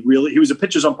known to be he was a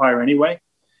pitcher's umpire anyway.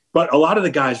 But a lot of the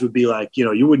guys would be like,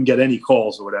 you wouldn't get any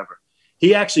calls or whatever.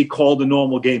 He actually called a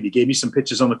normal game. He gave me some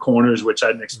pitches on the corners, which I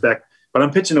didn't expect. But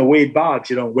I'm pitching a Wade Boggs.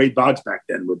 Wade Boggs back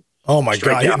then would. Oh my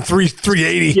God, hitting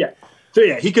 380. Yeah. So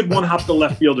yeah, he could one-hop the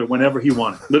left fielder whenever he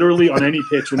wanted. Literally on any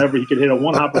pitch, whenever he could hit a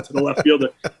one-hopper to the left fielder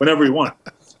whenever he wanted.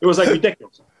 It was like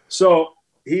ridiculous. So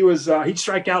he was he'd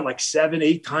strike out like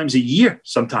 7-8 times a year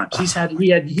sometimes.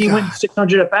 He went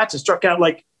 600 at bats and struck out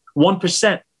like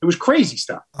 1%. It was crazy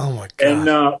stuff. Oh my God.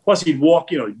 And plus he'd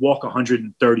walk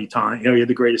 130 times. He had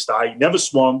the greatest eye. He never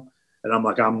swung. And I'm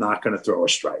like, I'm not going to throw a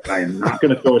strike. I am not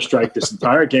going to throw a strike this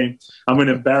entire game. I'm going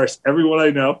to embarrass everyone I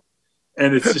know.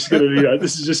 And it's just going to be,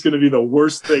 this is just going to be the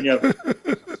worst thing ever.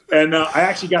 And I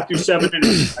actually got through 7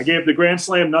 innings. I gave the grand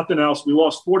slam, nothing else. We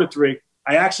lost 4-3.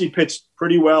 I actually pitched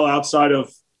pretty well outside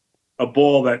of a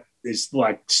ball that is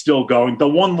like still going. The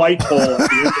one light pole at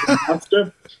the end of the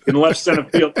monster in left center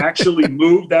field actually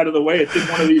moved out of the way. It did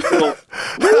one of these little.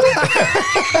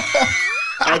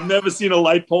 I've never seen a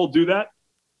light pole do that.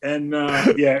 And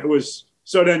yeah, it was.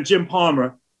 So then Jim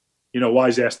Palmer, you know,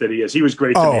 wise ass that he is, he was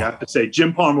great to me. I have to say,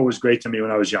 Jim Palmer was great to me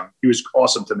when I was young. He was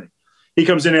awesome to me. He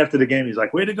comes in after the game. He's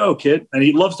like, "Way to go, kid!" And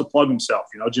he loves to plug himself.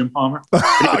 You know, Jim Palmer.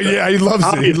 Oh yeah, he loves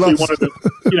it. He loves one of the,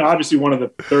 you know, obviously one of the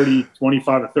 30,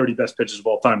 25, or 30 best pitchers of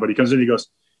all time. But he comes in, he goes,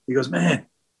 "Man,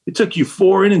 it took you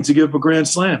 4 innings to give up a grand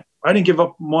slam. I didn't give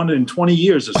up one in 20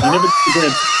 years. So you never did a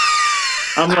grand."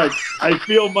 I'm like, I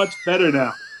feel much better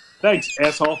now. Thanks,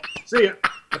 asshole. See ya.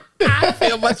 I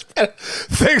feel much better.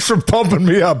 Thanks for pumping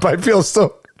me up. I feel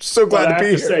so glad to be here. I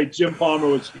have to say, Jim Palmer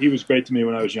was great to me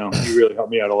when I was young. He really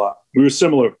helped me out a lot. We were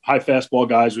similar, high fastball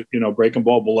guys with, you know, breaking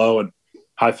ball below and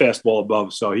high fastball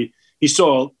above. So he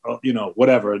saw, you know,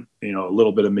 whatever, you know, a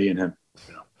little bit of me in him.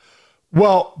 You know.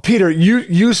 Well, Peter,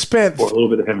 you spent or a little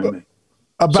bit of him in me.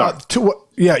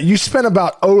 You spent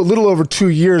about a little over 2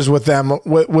 years with them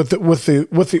with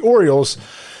the Orioles.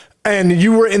 And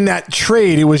you were in that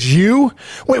trade. It was you.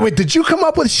 Wait. Did you come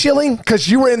up with Schilling? Because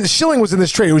Schilling was in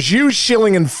this trade. It was you,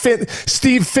 Schilling, and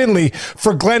Steve Finley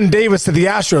for Glenn Davis to the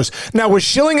Astros. Now, was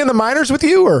Schilling in the minors with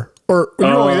you, or you were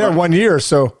only there 1 year?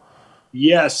 So,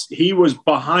 yes, he was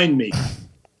behind me.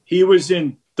 He was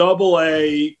in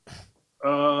Double-A.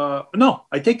 No,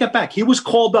 I take that back. He was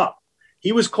called up.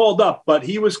 But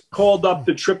he was called up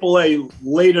to Triple-A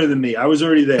later than me. I was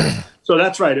already there. So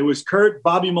that's right. It was Kurt,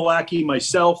 Bobby Malachy,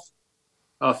 myself.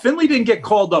 Finley didn't get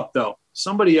called up, though.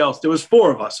 Somebody else. There was 4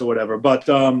 of us or whatever. But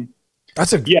dude,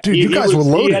 you guys were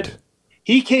loaded.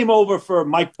 He came over for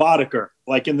Mike Boddicker,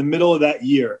 like in the middle of that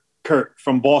year. Kurt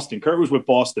from Boston. Kurt was with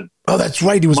Boston. Oh, that's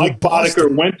right. He was Mike with Boston.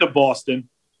 Boddicker went to Boston,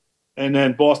 and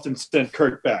then Boston sent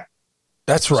Kurt back.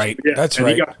 That's right. So, yeah, that's and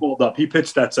right. He got called up. He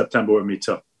pitched that September with me,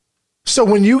 too. So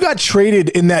when you got traded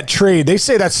in that trade, they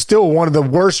say that's still one of the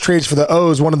worst trades for the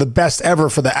O's, one of the best ever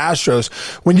for the Astros.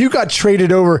 When you got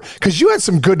traded over, because you had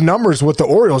some good numbers with the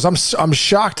Orioles, I'm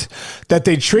shocked that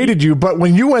they traded you. But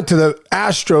when you went to the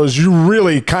Astros, you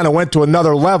really kind of went to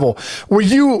another level.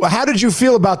 How did you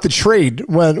feel about the trade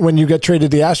when you got traded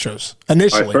to the Astros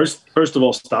initially? All right, first of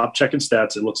all, stop checking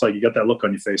stats. It looks like you got that look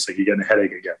on your face, like you're getting a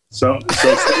headache again. So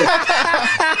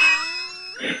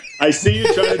I see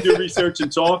you trying to do research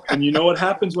and talk, and you know what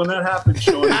happens when that happens,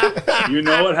 Shorty. You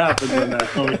know what happens when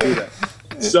we do that.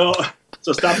 So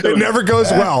stop doing it. It never goes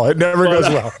well. It never goes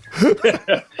well.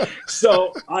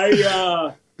 So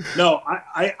my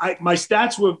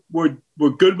stats were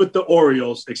good with the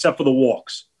Orioles, except for the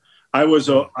walks. I was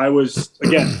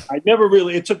again,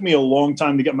 it took me a long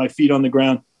time to get my feet on the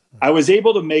ground. I was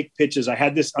able to make pitches. I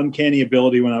had this uncanny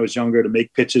ability when I was younger to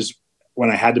make pitches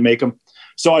when I had to make them.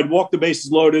 So I'd walk the bases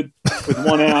loaded with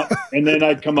 1 out, and then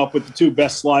I'd come up with the 2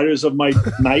 best sliders of my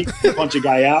night and punch a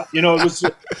guy out. You know, it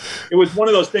was one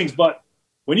of those things. But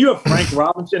when you have Frank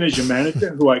Robinson as your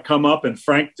manager, who I come up and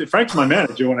Frank's my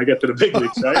manager when I get to the big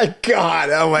leagues, right? My God,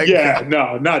 oh my God. Yeah,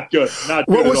 no, not good. Not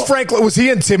good. What was Frank? Was he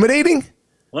intimidating?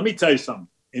 Let me tell you something.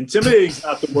 Intimidating's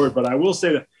not the word, but I will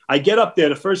say that I get up there.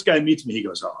 The first guy meets me. He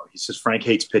goes, he says, Frank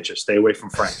hates pitchers. Stay away from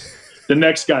Frank. The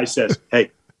next guy says,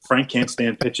 hey, Frank can't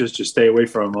stand pitchers. Just stay away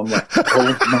from him. I'm like,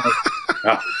 oh my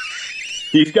God.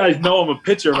 These guys know I'm a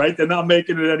pitcher, right? They're not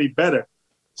making it any better.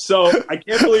 So I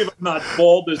can't believe I'm not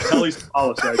bald as Telly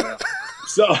Savalas right now.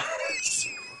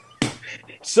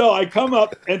 So I come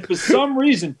up, and for some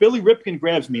reason, Billy Ripken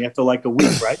grabs me after like a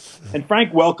week, right? And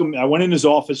Frank welcomed me. I went in his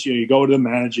office. You go to the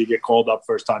manager, you get called up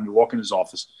first time. You walk in his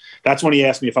office. That's when he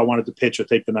asked me if I wanted to pitch or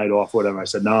take the night off or whatever. I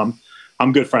said, no,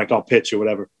 I'm good, Frank. I'll pitch or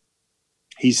whatever.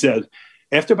 He said,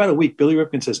 after about a week, Billy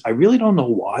Ripken says, I really don't know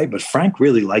why, but Frank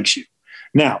really likes you.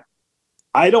 Now,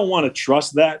 I don't want to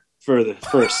trust that for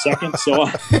a second. So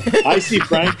I see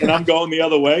Frank, and I'm going the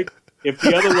other way. If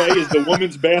the other way is the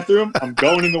women's bathroom, I'm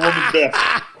going in the women's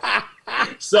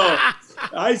bathroom. So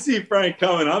I see Frank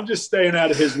coming. I'm just staying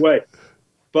out of his way.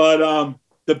 But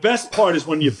the best part is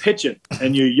when you're pitching,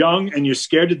 and you're young, and you're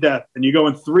scared to death, and you're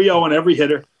going 3-0 on every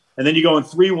hitter, and then you're going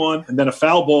 3-1, and then a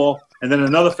foul ball, and then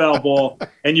another foul ball,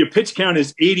 and your pitch count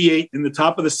is 88 in the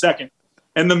top of the second.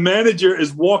 And the manager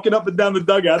is walking up and down the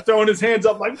dugout, throwing his hands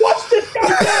up like, what's this guy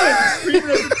doing? Screaming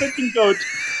at the pitching coach.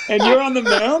 And you're on the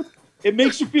mound. It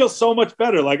makes you feel so much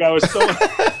better. Like I was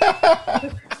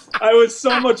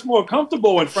so much more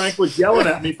comfortable when Frank was yelling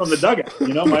at me from the dugout,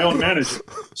 my own manager.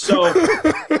 So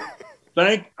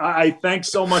I thank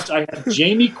so much. I had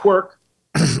Jamie Quirk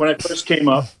when I first came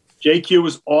up. JQ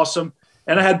was awesome.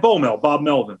 And I had Bob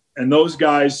Melvin. And those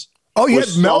guys. Oh, you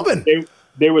had Melvin.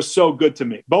 They were so good to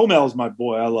me. Bo Mel's my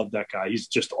boy. I love that guy. He's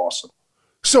just awesome.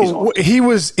 So awesome. he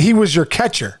was your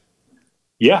catcher.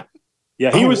 Yeah.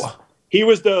 Yeah. He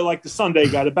was the Sunday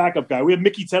guy, the backup guy. We had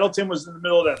Mickey Tettleton was in the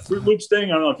middle of that Fruit Loops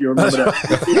thing. I don't know if you remember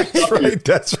that.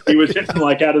 That's right. He was hitting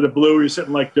like out of the blue. He was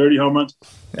hitting like 30 home runs.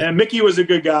 And Mickey was a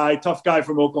good guy, tough guy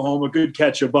from Oklahoma, good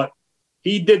catcher. But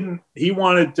he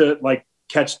wanted to like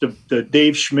catch the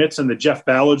Dave Schmitz and the Jeff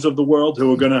Ballards of the world who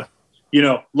were going to,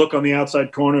 look on the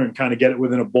outside corner and kind of get it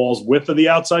within a ball's width of the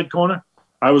outside corner.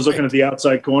 I was looking at the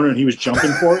outside corner and he was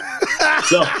jumping for it.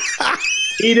 So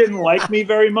he didn't like me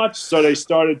very much. So they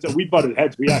we butted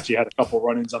heads. We actually had a couple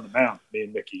run-ins on the mound, me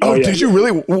and Mickey. Oh, yeah, did you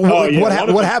really? What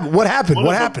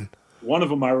happened? One of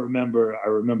them I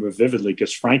remember vividly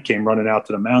because Frank came running out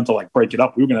to the mound to like break it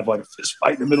up. We were going to have like a fist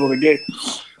fight in the middle of the game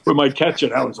with my catcher.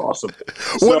 That was awesome.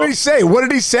 What did he say?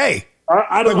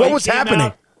 I don't know. What was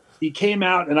happening? He came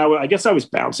out, and I guess I was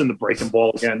bouncing the breaking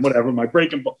ball again, whatever, my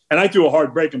breaking ball. And I threw a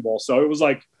hard breaking ball, so it was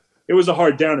a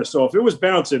hard downer. So if it was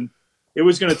bouncing, it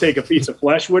was going to take a piece of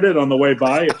flesh with it on the way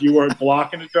by if you weren't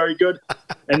blocking it very good.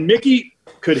 And Mickey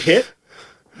could hit,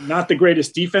 not the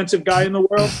greatest defensive guy in the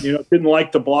world, didn't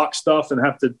like to block stuff and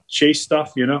have to chase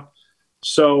stuff,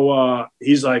 So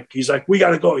he's like, we got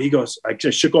to go. He goes, I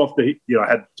just shook off I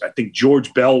think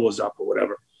George Bell was up or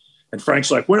whatever. And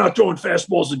Frank's like, we're not throwing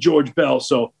fastballs to George Bell.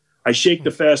 So I shake the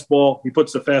fastball. He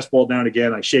puts the fastball down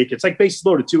again. I shake it. It's like bases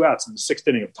loaded, 2 outs in the 6th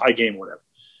inning of tie game, whatever.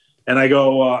 And I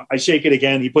go, I shake it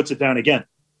again. He puts it down again.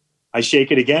 I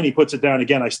shake it again. He puts it down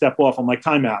again. I step off. I'm like,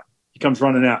 timeout. He comes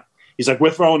running out. He's like,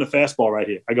 we're throwing the fastball right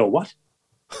here. I go, what?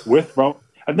 We're throwing?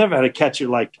 I've never had a catcher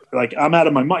like I'm out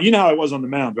of my mind. You know how I was on the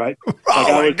mound, right?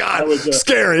 My God.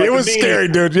 Scary. Like it was scary,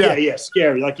 dude. Yeah,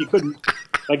 scary. Like you couldn't.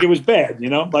 Like it was bad,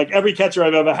 Like every catcher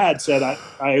I've ever had said,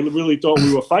 I really thought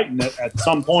we were fighting at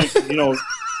some point,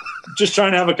 just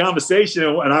trying to have a conversation,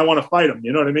 and I want to fight him.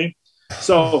 You know what I mean?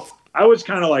 So I was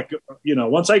kind of like,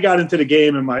 once I got into the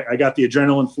game and I got the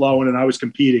adrenaline flowing and I was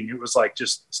competing, it was like,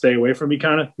 just stay away from me,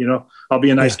 kind of. I'll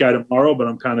be a nice guy tomorrow, but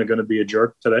I'm kind of going to be a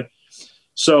jerk today.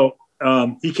 So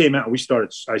he came out and we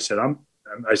started. I said, I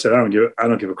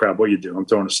don't give a crap what you do. I'm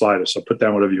throwing a slider, so put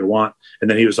down whatever you want. And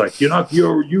then he was like, you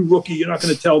rookie, you're not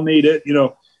going to tell me that,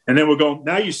 And then we're going,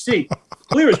 now you see,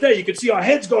 clear as day, you could see our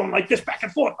heads going like this back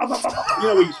and forth.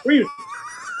 We screaming.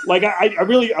 Like I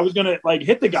was going to like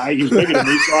hit the guy. He was bigger than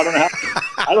me, so I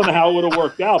don't know how it would have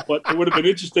worked out, but it would have been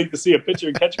interesting to see a pitcher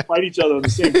and catcher fight each other on the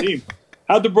same team.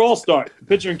 How'd the brawl start? The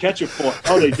pitcher and catcher fought.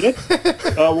 Oh, they did?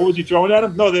 What was he throwing at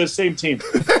him? No, they're the same team.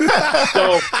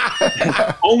 So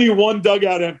only one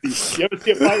dugout empty. You ever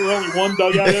see a fight where only one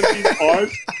dugout empty?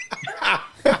 Ours.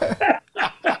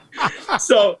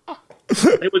 So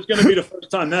it was going to be the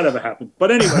first time that ever happened.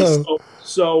 But anyway,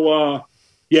 so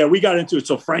we got into it.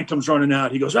 So Frank comes running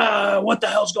out. He goes, what the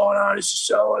hell's going on? This is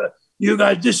so, you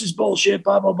guys, this is bullshit,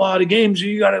 blah, blah, blah. The games,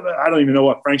 you got to, I don't even know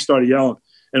what. Frank started yelling.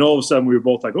 And all of a sudden, we were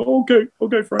both like, "Oh, okay,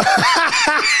 Frank."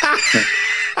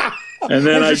 And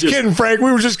then I just kidding, Frank. We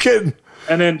were just kidding.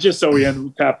 And then just so we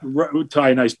tie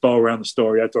a nice bow around the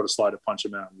story, I throw the slider, punch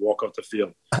him out, and walk off the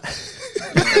field.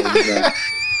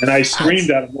 And I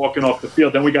screamed at him walking off the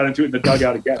field. Then we got into it in the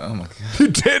dugout again. Oh my God! You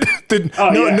did?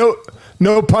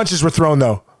 No punches were thrown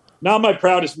though. Not my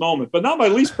proudest moment, but not my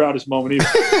least proudest moment either.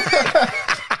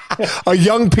 A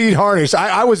young Pete Harnisch.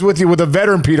 I was with you with a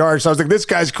veteran Pete Harnisch. I was like, this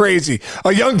guy's crazy.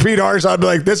 A young Pete Harnisch, I'd be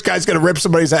like, this guy's going to rip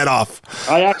somebody's head off.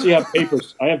 I actually have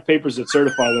papers. I have papers that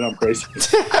certify that I'm crazy.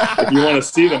 If you want to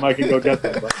see them, I can go get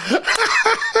them.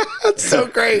 That's so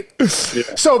great. Yeah.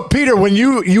 So, Peter, when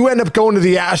you end up going to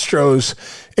the Astros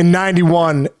in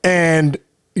 '91, and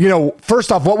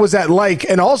first off, what was that like?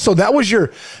 And also, that was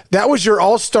your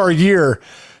All-Star year.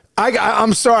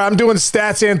 I'm sorry, I'm doing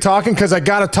stats and talking because I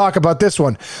got to talk about this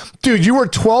one. Dude, you were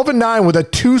 12-9 with a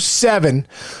 2.7,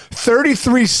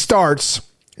 33 starts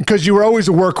because you were always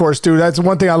a workhorse, dude. That's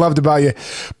one thing I loved about you.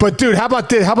 But, dude, how about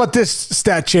this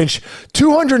stat, Chinch?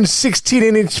 216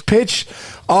 innings pitched,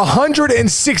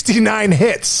 169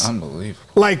 hits. Unbelievable.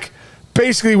 Like,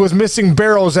 basically was missing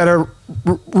barrels at a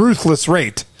ruthless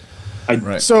rate. I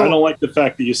don't like the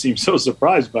fact that you seem so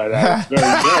surprised by that. It's very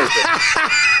embarrassing.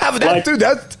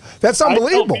 That's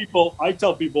unbelievable. I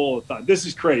tell people all the time, this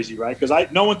is crazy, right?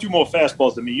 Because no one threw more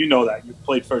fastballs than me. You know that. You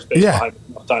played first base behind me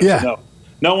enough times to know.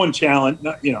 No one challenged,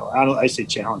 I say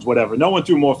challenge, whatever. No one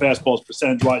threw more fastballs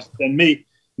percentage-wise than me,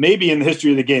 maybe in the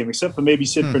history of the game, except for maybe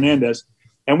Sid Fernandez.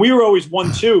 And we were always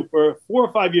 1-2 for a 4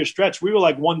 or 5 year stretch. We were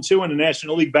like 1-2 in the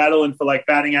National League battling for like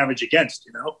batting average against,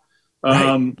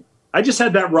 Right. I just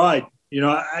had that ride.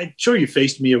 I'm sure you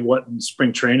faced me in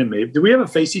spring training, maybe. Did we ever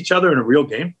face each other in a real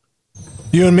game?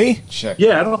 You and me? Check.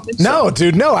 Yeah, I don't think so. No,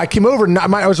 dude, no. I came over.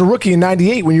 I was a rookie in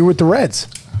 '98 when you were with the Reds.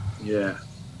 Yeah.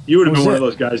 You would have been one of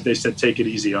those guys they said take it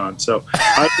easy on. So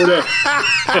I would have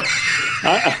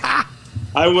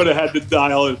I would have had to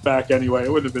dial it back anyway.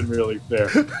 It wouldn't have been really fair.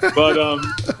 But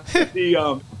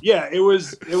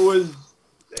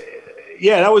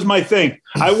that was my thing.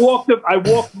 I walked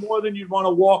more than you'd want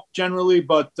to walk generally,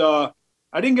 but I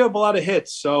didn't give up a lot of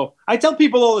hits. So I tell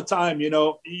people all the time, you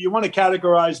want to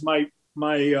categorize my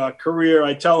career.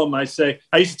 I tell them, I used to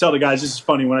tell the guys, this is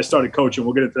funny, when I started coaching,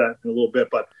 we'll get into that in a little bit,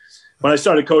 but when I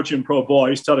started coaching pro ball, I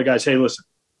used to tell the guys, hey, listen,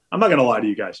 I'm not going to lie to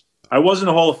you guys. I wasn't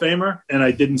a Hall of Famer and I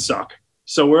didn't suck.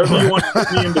 So wherever you want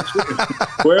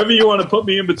to put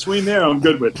me in between, there, I'm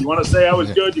good with. You want to say I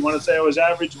was good? You want to say I was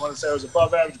average? You want to say I was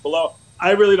above average, below?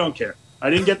 I really don't care. I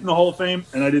didn't get in the Hall of Fame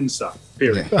and I didn't suck.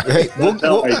 Period. Hey,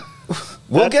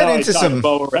 we'll get into some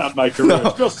bow around my career.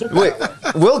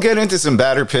 We'll get into some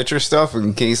batter pitcher stuff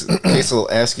in case will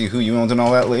ask you who you owned and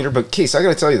all that later. But Case, I got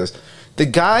to tell you this: the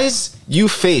guys you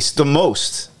faced the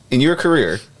most in your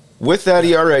career with that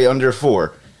ERA under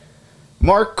 4.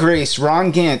 Mark Grace,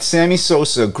 Ron Gant, Sammy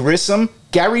Sosa, Grissom,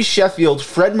 Gary Sheffield,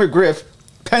 Fred McGriff,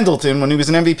 Pendleton when he was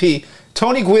an MVP,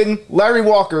 Tony Gwynn, Larry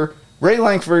Walker, Ray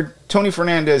Langford, Tony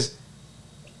Fernandez,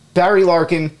 Barry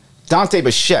Larkin, Dante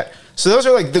Bichette. So those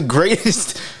are like the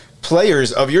greatest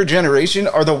players of your generation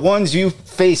are the ones you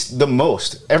faced the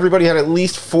most. Everybody had at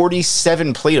least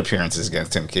 47 plate appearances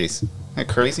against him, Case. Isn't that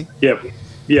crazy? Yeah.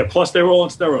 Plus they were all on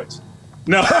steroids.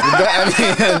 No, no. Congrats,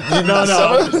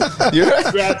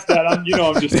 that. I'm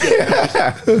just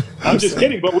kidding. I'm just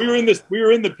kidding. But we were in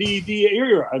the PED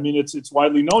era. I mean, it's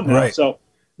widely known now. Right. So,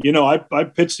 I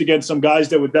pitched against some guys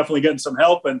that were definitely getting some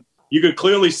help, and you could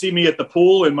clearly see me at the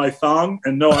pool in my thong,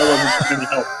 and no, I wasn't getting any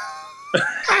help.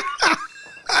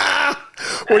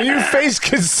 When you faced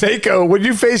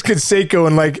Canseco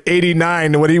in like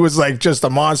 '89, when he was like just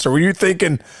a monster, were you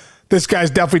thinking this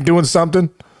guy's definitely doing something?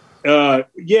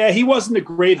 Yeah, he wasn't a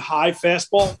great high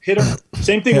fastball hitter.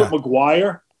 Same thing with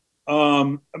McGuire.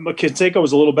 Canseco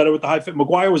was a little better with the high fit.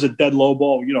 McGuire was a dead low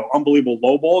ball, unbelievable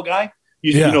low ball guy.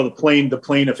 The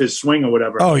plane of his swing or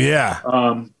whatever. Oh yeah.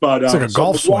 But it's like a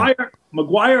golf swing.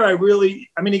 McGuire,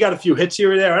 he got a few hits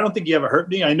here or there. I don't think he ever hurt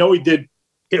me. I know he did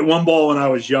hit one ball when I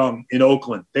was young in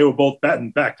Oakland. They were both batting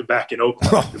back to back in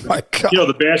Oakland. Oh my God.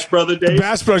 The Bash Brother days. The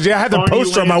Bash Brothers. Yeah, I had the Carney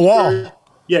poster on my wall.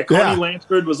 Yeah, Carney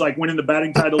Lansford was like winning the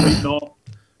batting title leading all.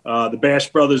 The Bash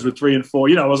Brothers were 3 and 4.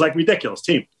 It was like ridiculous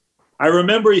team. I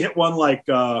remember he hit one like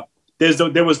there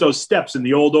was those steps in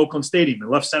the old Oakland Stadium in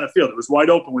left center field. It was wide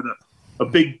open with a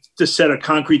big set of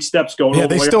concrete steps going. Yeah,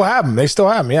 they still have them.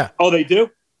 Yeah. Oh, they do.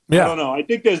 Yeah. I don't know. I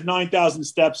think there's 9,000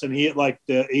 steps, and he hit like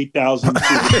the 8,000.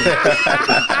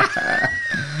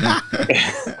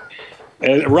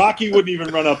 And Rocky wouldn't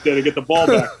even run up there to get the ball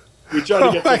back. We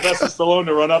tried to get Sylvester Stallone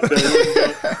to run up there.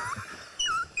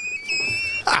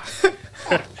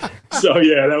 So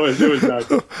yeah, it was nice.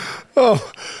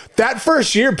 Oh, that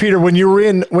first year, Peter, when you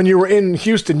were in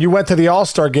Houston, you went to the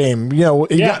All-Star game. Got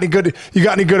any good?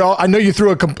 I know you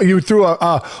threw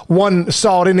a one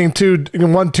solid inning,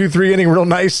 1, 2, 3 inning, real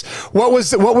nice. What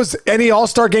was any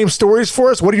All-Star game stories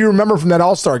for us? What do you remember from that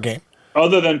All-Star game?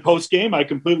 Other than post game, I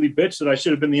completely bitched that I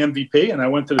should have been the MVP, and I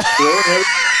went to the store.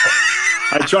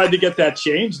 I tried to get that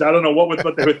changed. I don't know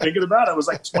what they were thinking about. I was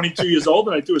like 22 years old,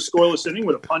 and I threw a scoreless inning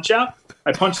with a punch-out.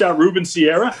 I punched out Ruben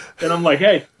Sierra, and I'm like,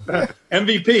 hey,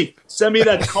 MVP, send me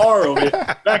that car over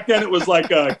here. Back then, it was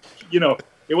like it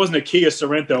wasn't a Kia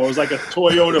Sorento. It was like a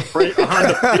Honda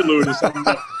Prelude or something.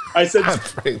 I said,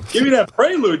 give me that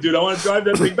Prelude, dude. I want to drive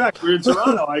that thing back. We're in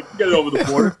Toronto. I can get it over the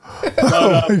border.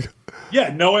 But,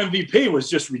 yeah, no MVP was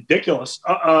just ridiculous.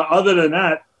 Other than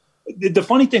that, the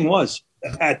funny thing was,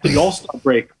 at the All-Star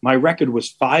break, my record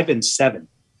was 5-7.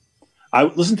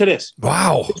 Listen to this.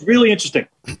 Wow, it's really interesting.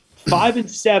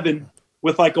 5-7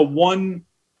 with like a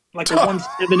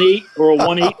 1.78 or a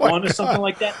 1.81 or something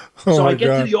like that. So I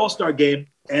get to the All-Star game,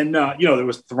 and there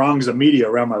was throngs of media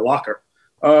around my locker.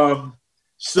 So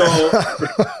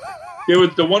there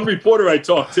was the one reporter I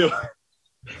talked to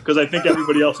because I think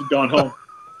everybody else had gone home.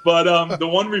 But the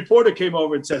one reporter came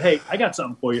over and said, "Hey, I got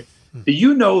something for you. Do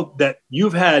you know that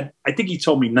you've had, I think he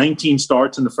told me 19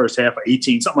 starts in the first half, or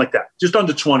 18, something like that, just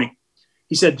under 20.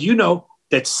 He said, do you know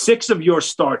that 6 of your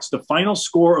starts, the final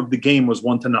score of the game was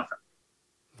 1-0?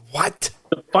 What?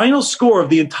 The final score of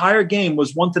the entire game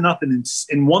was 1-0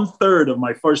 in 1/3 of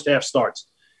my first half starts.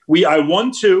 I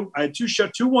won 2. I had 2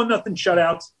 1-0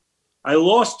 shutouts. I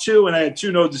lost 2, and I had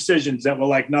 2 no decisions that were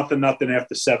like nothing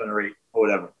after 7 or 8 or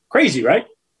whatever. Crazy, right?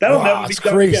 That'll never be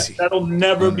done again. That'll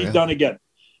never be done again.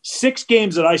 6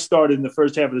 games that I started in the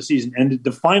first half of the season, and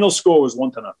the final score was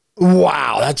 1-0.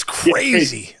 Wow, that's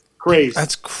crazy. Crazy.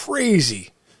 That's crazy.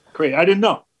 I didn't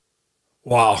know.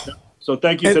 Wow. So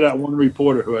thank you to that one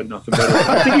reporter who had nothing better.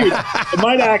 I think it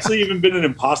might have actually even been an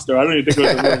imposter. I don't even think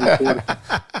it was a real reporter.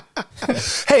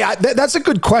 Hey, that's a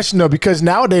good question though, because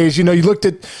nowadays, you looked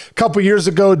at a couple years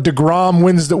ago, DeGrom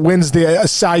wins the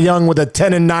Cy Young with a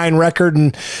 10-9 record,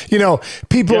 and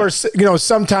people are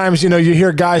sometimes you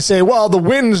hear guys say, well, the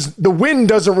win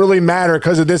doesn't really matter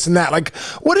because of this and that. Like,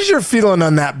 what is your feeling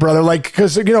on that, brother? Like,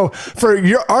 because for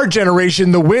our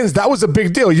generation, the wins, that was a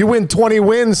big deal. You win 20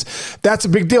 wins, that's a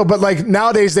big deal. But like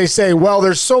nowadays, they say, well,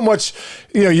 there's so much,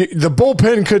 the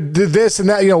bullpen could do this and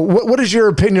that. What is your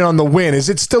opinion on the win? Is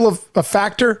it still a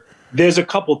factor? There's a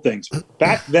couple things.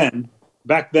 Back then,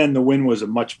 the win was a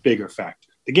much bigger factor.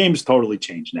 The game's totally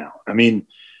changed now. I mean,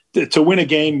 to win a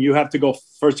game, you have to go.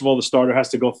 First of all, the starter has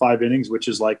to go 5 innings, which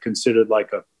is like considered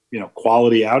like a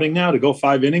quality outing now to go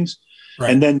 5 innings.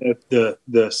 Right. And then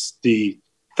the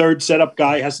third setup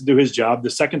guy has to do his job. The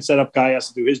second setup guy has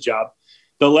to do his job.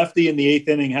 The lefty in the 8th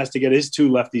inning has to get his 2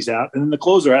 lefties out, and then the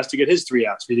closer has to get his 3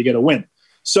 outs for you to get a win.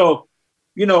 So,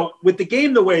 with the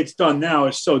game the way it's done now,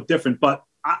 it's so different. But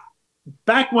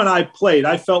back when I played,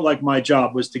 I felt like my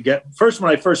job was to get –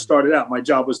 when I first started out, my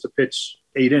job was to pitch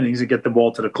 8 innings and get the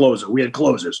ball to the closer. We had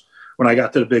closers when I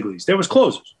got to the big leagues. There was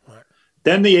closers. Right.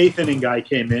 Then the 8th inning guy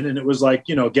came in, and it was like,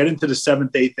 get into the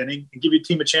 7th, 8th inning and give your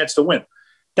team a chance to win.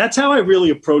 That's how I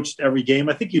really approached every game.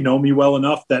 I think you know me well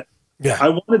enough that I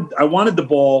wanted the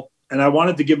ball, and I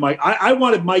wanted to give I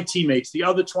wanted my teammates, the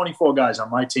other 24 guys on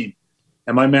my team,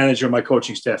 and my manager and my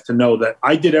coaching staff to know that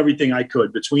I did everything I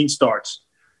could between starts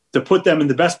to put them in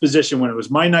the best position when it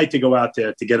was my night to go out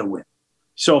there to get a win.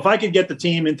 So if I could get the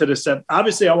team into the set,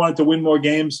 obviously I wanted to win more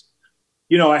games.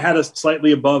 I had a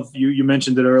slightly above, you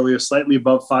mentioned it earlier, slightly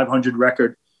above 500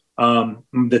 record.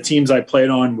 The teams I played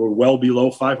on were well below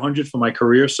 500 for my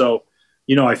career. So,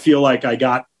 I feel like I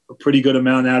got a pretty good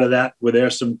amount out of that. Where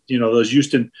there's some,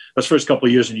 those first couple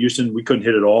of years in Houston, we couldn't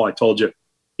hit it all. I told you,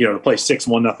 to play 6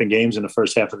 1-0 games in the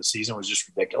first half of the season was just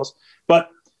ridiculous. But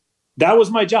that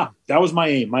was my job. That was my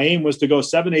aim. My aim was to go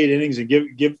 7, 8 innings and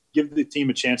give the team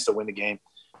a chance to win the game.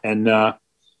 And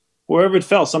wherever it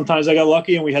fell, sometimes I got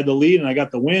lucky and we had the lead and I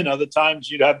got the win. Other times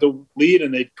you'd have the lead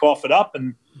and they'd cough it up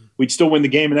and we'd still win the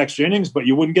game in extra innings, but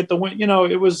you wouldn't get the win.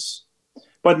 It was.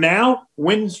 But now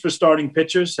wins for starting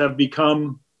pitchers have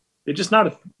become. They're just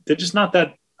not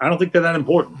that. I don't think they're that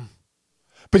important.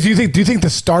 But do you think the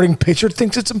starting pitcher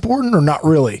thinks it's important or not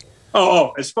really?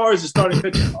 Oh, as far as the starting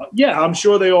pitcher, yeah, I'm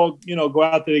sure they all, go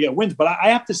out there to get wins. But I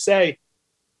have to say,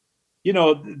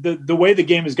 the way the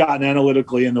game has gotten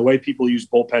analytically and the way people use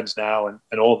bullpens now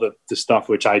and all the stuff,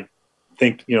 which I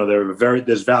think,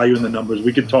 there's value in the numbers.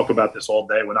 We could talk about this all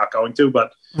day. We're not going to,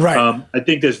 but right. I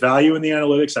think there's value in the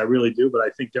analytics. I really do. But I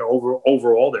think they're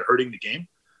overall, they're hurting the game.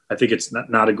 I think it's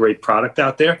not a great product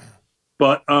out there.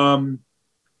 But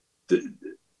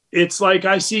it's like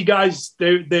I see guys,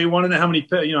 they want to know how many,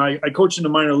 I coached in the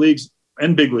minor leagues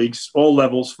and big leagues, all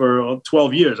levels for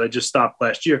 12 years. I just stopped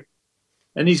last year.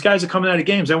 And these guys are coming out of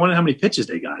games. I want to know how many pitches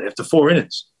they got after 4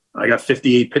 innings. I got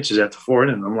 58 pitches after 4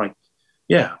 innings. I'm like,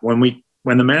 yeah, when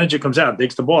the manager comes out and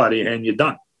takes the ball out of your hand, you're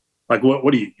done. Like,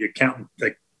 what are you counting?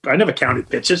 Like, I never counted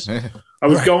pitches. I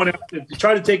was going out to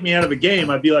try to take me out of a game.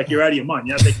 I'd be like, you're out of your mind.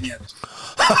 You're not taking me out.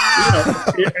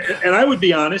 And I would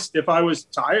be honest, if I was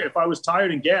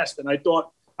tired and gassed and I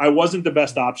thought I wasn't the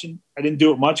best option, I didn't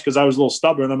do it much because I was a little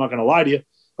stubborn. I'm not going to lie to you,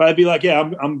 but I'd be like, yeah,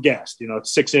 I'm gassed.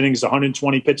 It's 6 innings,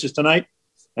 120 pitches tonight.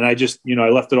 And I just, I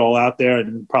left it all out there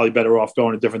and probably better off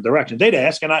going a different direction. They'd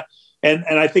ask. And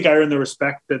I think I earned the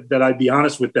respect that I'd be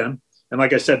honest with them. And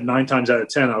like I said, 9 times out of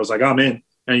 10, I was like, I'm in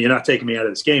and you're not taking me out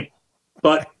of this game.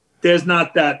 But there's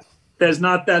not that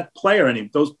player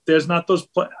anymore. There's not those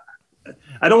players.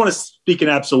 I don't want to speak in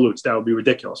absolutes. That would be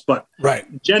ridiculous. But right.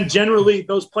 Generally,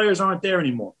 those players aren't there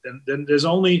anymore. Then there's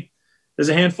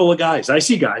a handful of guys. I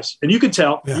see guys, and you can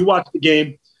tell. Yeah. You watch the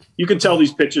game, you can tell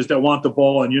these pitchers that want the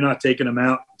ball, and you're not taking them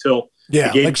out until the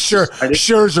game. Like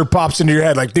Scherzer pops into your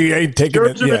head. Like, they ain't taking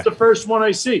it. Scherzer is the first one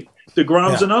I see.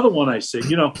 DeGrom's another one I see.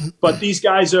 But these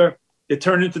guys they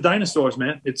turn into dinosaurs,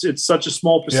 man. It's such a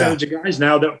small percentage of guys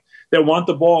now that want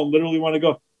the ball and literally want to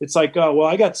go. It's like, well,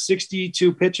 I got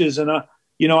 62 pitches and,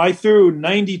 I threw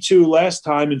 92 last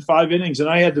time in 5 innings and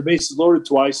I had the bases loaded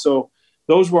twice. So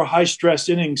those were high stress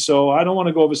innings. So I don't want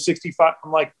to go over 65.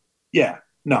 I'm like, yeah,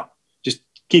 no, just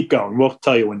keep going. We'll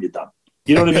tell you when you're done.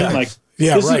 You know what I mean? Like,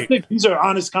 this is the thing. These are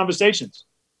honest conversations.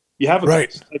 You have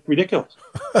it's like ridiculous.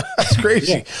 That's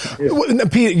crazy. Yeah.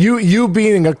 Pete, you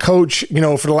being a coach,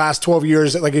 for the last 12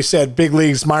 years, like you said, big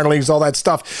leagues, minor leagues, all that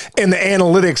stuff, and the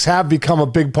analytics have become a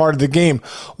big part of the game.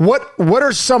 What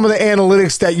are some of the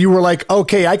analytics that you were like,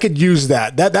 okay, I could use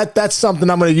that? That's something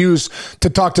I'm going to use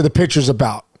to talk to the pitchers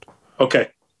about? Okay.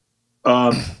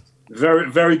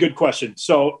 Very, very good question.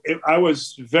 So I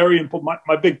was very important.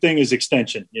 My big thing is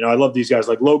extension. You know, I love these guys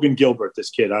like Logan Gilbert, this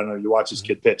kid. I don't know. You watch this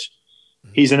kid pitch.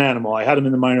 He's an animal. I had him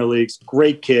in the minor leagues.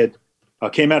 Great kid.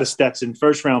 Came out of Stetson,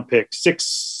 first round pick,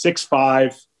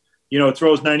 6'5", you know,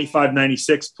 throws 95,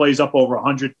 96, plays up over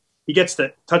 100. He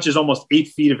touches almost 8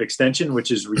 feet of extension,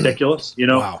 which is ridiculous. You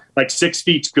know, wow. Like 6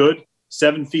 feet's good.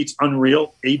 7 feet's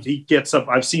unreal. 8 feet gets up.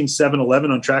 I've seen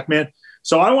 7'11" on TrackMan.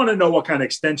 So I want to know what kind of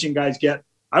extension guys get.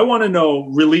 I want to know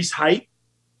release height,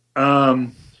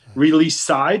 release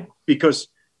side, because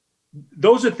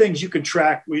those are things you can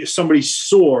track. If somebody's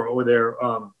sore or their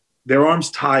arm's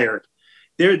tired,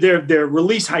 their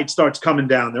release height starts coming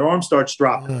down. Their arm starts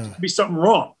dropping. There could be something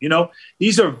wrong. You know,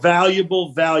 these are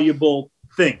valuable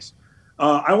things.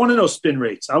 I want to know spin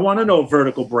rates. I want to know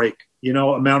vertical break. You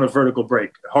know, amount of vertical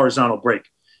break, horizontal break,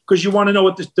 because you want to know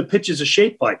what the pitches are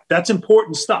shaped like. That's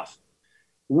important stuff.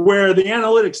 Where the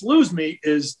analytics lose me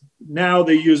is now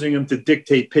they're using them to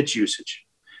dictate pitch usage.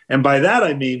 And by that,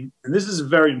 I mean, and this is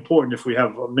very important if we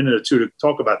have a minute or two to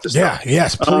talk about this. Yeah,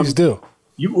 yes, please do.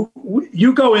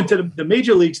 You go into the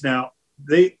major leagues now,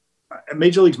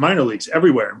 major leagues, minor leagues,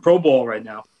 everywhere, and pro ball right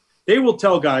now, they will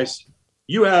tell guys,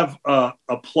 you have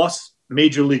a plus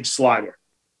major league slider.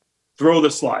 Throw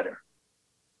the slider.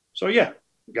 So, yeah.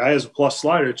 The guy has a plus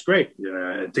slider. It's great.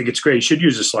 I think it's great. He should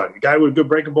use a slider. The guy with a good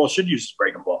breaking ball should use his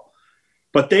breaking ball.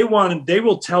 But they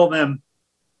will tell them,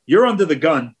 you're under the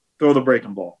gun, throw the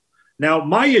breaking ball. Now,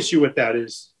 my issue with that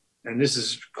is, and this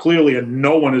is clearly, and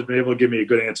no one has been able to give me a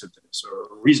good answer to this or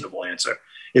a reasonable answer,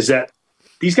 is that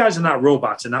these guys are not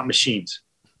robots and not machines.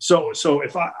 So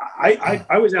if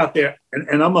I was out there,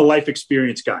 and I'm a life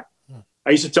experience guy. I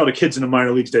used to tell the kids in the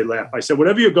minor leagues, they laugh. I said,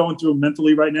 whatever you're going through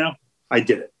mentally right now, I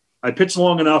did it. I pitched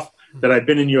long enough that I've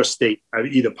been in your state. I've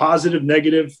either positive,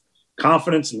 negative,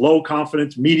 confidence, low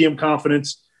confidence, medium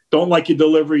confidence, don't like your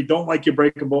delivery, don't like your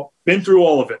breaking ball. Been through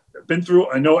all of it.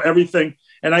 I know everything.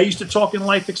 And I used to talk in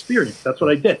life experience. That's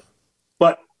what I did.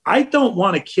 But I don't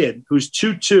want a kid who's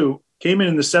 2-2, came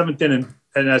in the 7th inning,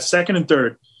 and at second and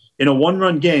third in a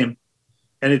one-run game,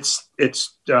 and it's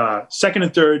second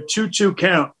and third, 2-2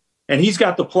 count, and he's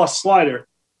got the plus slider,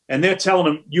 and they're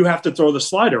telling him, you have to throw the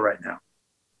slider right now.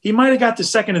 He might have got to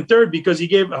second and third because he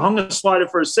hung a slider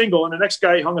for a single, and the next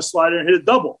guy hung a slider and hit a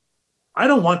double. I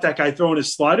don't want that guy throwing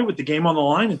his slider with the game on the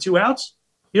line and 2 outs.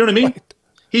 You know what I mean? Right.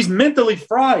 He's mentally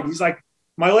fried. He's like,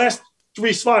 my last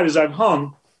 3 sliders I've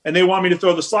hung, and they want me to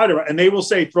throw the slider, and they will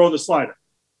say throw the slider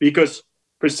because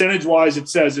percentage-wise it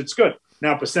says it's good.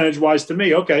 Now, percentage-wise to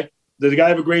me, okay, does the guy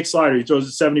have a great slider? He throws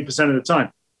it 70% of the time.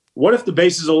 What if the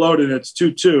bases are loaded and it's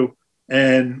 2-2,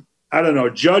 and I don't know,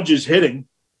 Judge is hitting,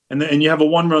 and you have a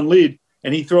 1-run lead,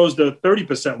 and he throws the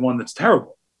 30% one that's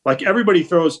terrible. Like everybody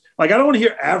throws, like I don't want to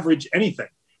hear average anything.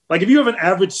 Like if you have an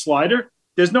average slider,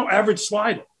 there's no average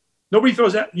slider. Nobody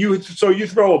throws that. So you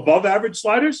throw above average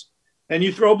sliders and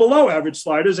you throw below average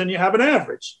sliders and you have an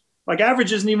average. Like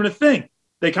average isn't even a thing.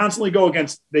 They constantly go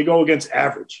against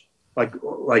average.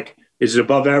 Like is it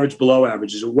above average, below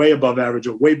average? Is it way above average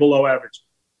or way below average?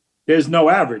 There's no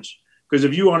average. Because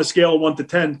if you on a scale of 1 to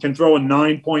 10 can throw a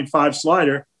 9.5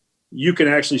 slider, you can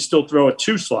actually still throw a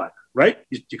 2 slider, right?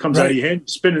 It comes out of your hand,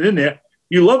 spin it in there.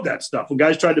 You love that stuff. When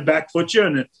guys tried to back foot you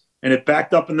and it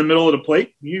backed up in the middle of the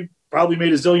plate, you probably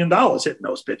made $1 zillion hitting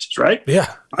those pitches, right?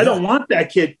 Yeah. I don't want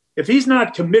that kid. If he's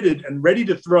not committed and ready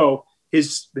to throw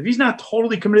if he's not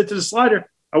totally committed to the slider,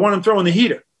 I want him throwing the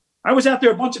heater. I was out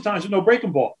there a bunch of times with no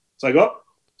breaking ball. It's like, oh,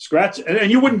 scratch.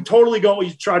 And you wouldn't totally go,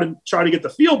 you try to get the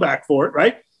feel back for it,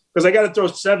 right? Because I got to throw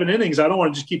 7 innings. I don't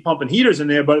want to just keep pumping heaters in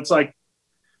there, but it's like,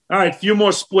 all right, a few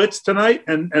more splits tonight,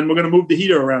 and we're going to move the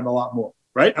heater around a lot more,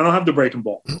 right? I don't have the breaking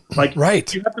ball. Like,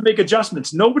 right. You have to make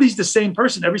adjustments. Nobody's the same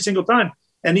person every single time.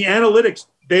 And the analytics,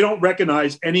 they don't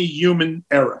recognize any human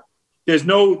error. There's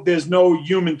no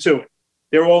human to it.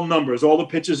 They're all numbers. All the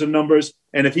pitches are numbers.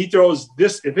 And if he throws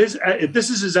this, if this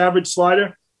is his average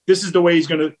slider, this is the way he's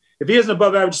going to. If he has an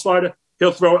above average slider,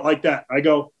 he'll throw it like that. I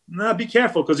go, nah, be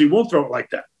careful because he won't throw it like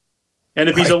that. And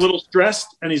if he's a little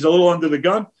stressed and he's a little under the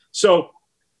gun, so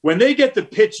when they get the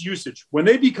pitch usage, when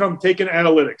they become taking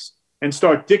analytics and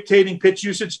start dictating pitch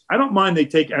usage, I don't mind they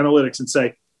take analytics and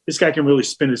say, this guy can really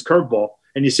spin his curveball.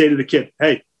 And you say to the kid,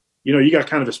 hey, you got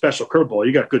kind of a special curveball.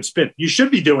 You got good spin. You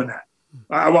should be doing that.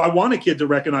 I want a kid to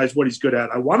recognize what he's good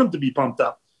at. I want him to be pumped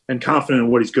up and confident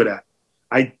in what he's good at.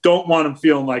 I don't want him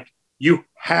feeling like you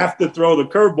have to throw the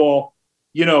curveball,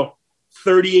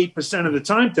 38% of the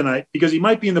time tonight because he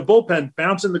might be in the bullpen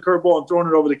bouncing the curveball and throwing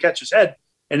it over the catcher's head.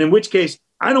 And in which case,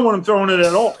 I don't want him throwing it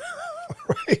at all.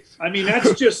 Right. I mean,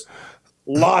 that's just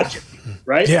logic,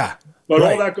 right? Yeah. But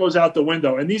Right. all that goes out the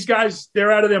window. And these guys,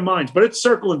 they're out of their minds. But it's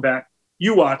circling back.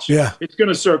 You watch. Yeah. It's going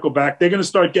to circle back. They're going to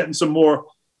start getting some more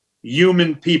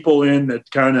human people in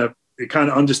that kind of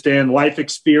understand life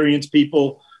experience,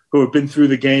 people who have been through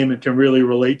the game and can really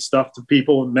relate stuff to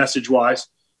people message-wise.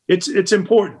 It's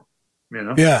important, you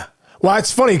know? Yeah. Well,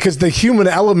 it's funny because the human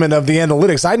element of the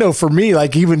analytics, I know for me,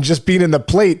 like even just being in the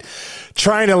plate,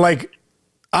 trying to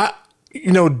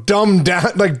dumb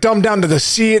down to the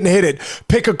see it and hit it,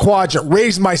 pick a quadrant,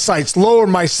 raise my sights, lower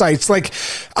my sights. Like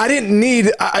I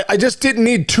just didn't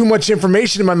need too much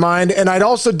information in my mind. And I'd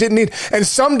also didn't need, and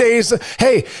some days,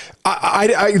 hey,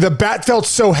 the bat felt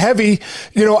so heavy,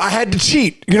 I had to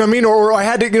cheat, you know what I mean? Or I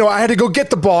had to go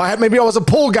get the ball. Maybe I was a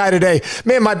pull guy today.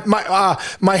 Man,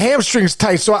 my hamstring's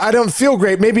tight, so I don't feel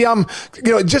great. Maybe I'm,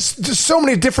 just so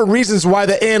many different reasons why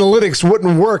the analytics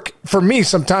wouldn't work for me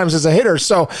sometimes as a hitter.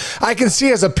 So I can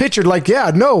see as a pitcher, like,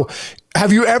 yeah, no.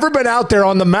 Have you ever been out there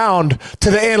on the mound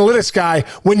to the analytics guy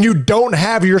when you don't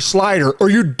have your slider or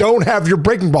you don't have your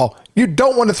breaking ball? You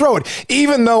don't want to throw it,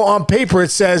 even though on paper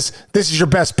it says this is your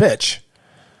best pitch.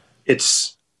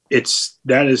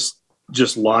 That is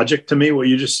just logic to me.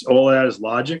 All that is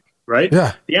logic, right?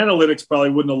 Yeah. The analytics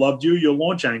probably wouldn't have loved you. Your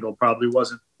launch angle probably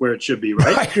wasn't where it should be,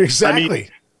 right? Right, exactly. I mean,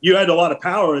 you had a lot of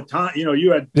power at time.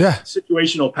 You had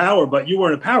situational power, but you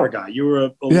weren't a power guy. You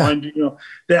were a line.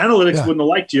 The analytics wouldn't have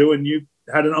liked you, and you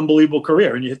had an unbelievable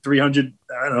career, and you hit 300.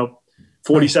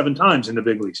 47 times in the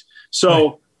big leagues.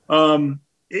 So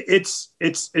it's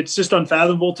just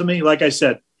unfathomable to me. Like I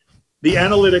said, the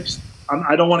analytics.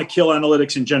 I don't want to kill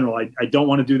analytics in general. I don't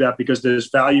want to do that because there's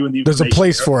value in the information. There's a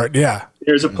place for it. Yeah,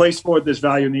 there's a place for it. There's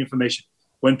value in the information.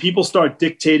 When people start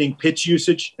dictating pitch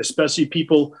usage, especially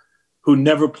people who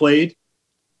never played,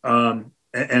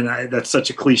 that's such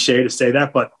a cliche to say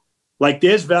that, but like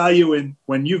there's value in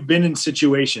when you've been in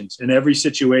situations, in every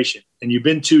situation, and you've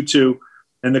been 2-2,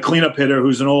 and the cleanup hitter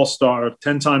who's an all-star,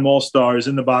 10-time all-star is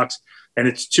in the box, and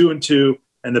it's 2-2,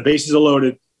 and the bases are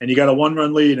loaded, and you got a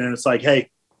 1-run lead, and it's like,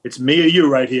 hey, it's me or you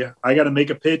right here. I got to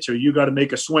make a pitch or you got to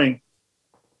make a swing.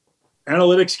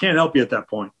 Analytics can't help you at that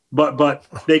point, but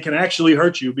they can actually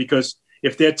hurt you because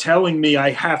if they're telling me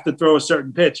I have to throw a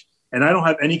certain pitch, and I don't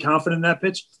have any confidence in that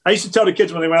pitch. I used to tell the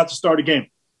kids when they went out to start a game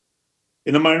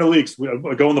in the minor leagues,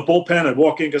 I'd go in the bullpen, I'd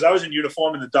walk in because I was in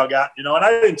uniform in the dugout, and I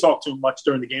didn't talk to them much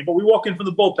during the game, but we walk in from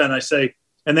the bullpen, I say,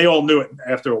 and they all knew it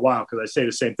after a while because I say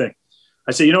the same thing.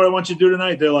 I say, you know what I want you to do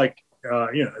tonight? They're like,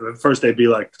 at first they'd be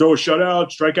like, throw a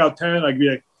shutout, strike out 10. I'd be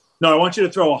like, no, I want you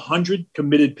to throw 100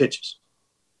 committed pitches.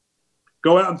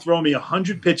 Go out and throw me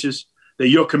 100 pitches that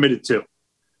you're committed to,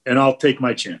 and I'll take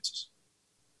my chances.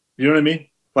 You know what I mean?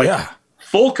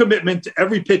 Full commitment to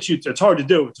every pitch. It's hard to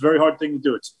do. It's a very hard thing to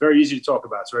do. It's very easy to talk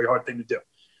about. It's a very hard thing to do.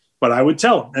 But I would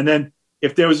tell them. And then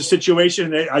if there was a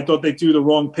situation, I thought they threw the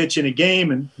wrong pitch in a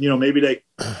game and, maybe they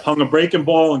hung a breaking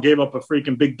ball and gave up a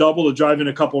freaking big double to drive in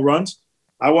a couple runs.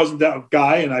 I wasn't that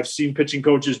guy, and I've seen pitching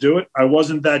coaches do it. I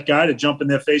wasn't that guy to jump in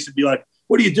their face and be like,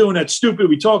 what are you doing? That's stupid.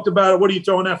 We talked about it. What are you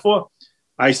throwing that for?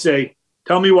 I say,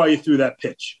 tell me why you threw that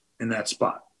pitch in that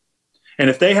spot. And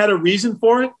if they had a reason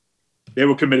for it, they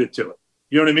were committed to it.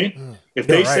 You know what I mean? If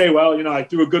they say, well, I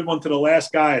threw a good one to the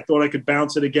last guy. I thought I could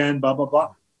bounce it again, blah, blah,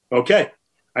 blah. Okay.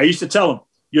 I used to tell them,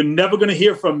 you're never going to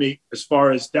hear from me as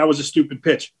far as that was a stupid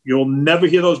pitch. You'll never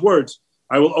hear those words.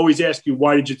 I will always ask you,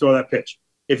 why did you throw that pitch?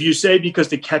 If you say because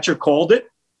the catcher called it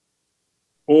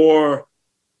or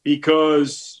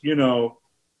because, I don't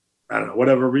know,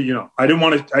 whatever, I didn't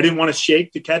want to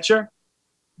shake the catcher,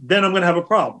 then I'm going to have a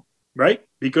problem, right?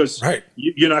 Because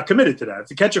you're not committed to that. If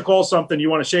the catcher calls something, you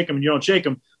want to shake him and you don't shake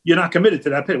him, you're not committed to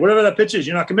that pitch. Whatever that pitch is,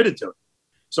 you're not committed to it.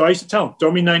 So I used to tell him,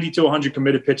 throw me 90 to 100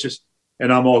 committed pitches,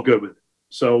 and I'm all good with it.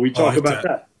 So we talk about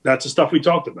that. That's the stuff we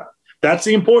talked about. That's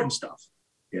the important stuff.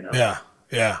 Yeah.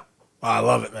 I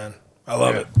love it, man. I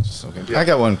love it. So good. I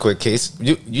got one quick case.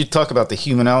 You talk about the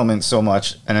human element so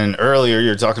much, and then earlier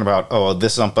you're talking about,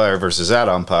 this umpire versus that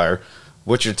umpire.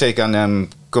 What's your take on them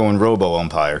going robo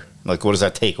umpire? Like, what does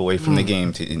that take away from the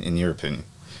game, in your opinion?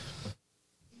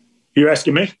 You're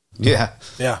asking me? Yeah.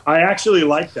 I actually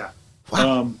like that.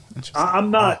 Wow.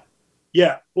 I'm not.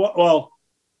 Yeah. Well,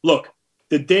 look,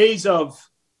 the days of,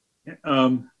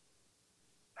 how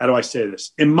do I say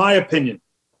this? In my opinion,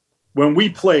 when we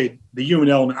played the human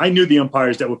element, I knew the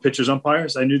umpires that were pitchers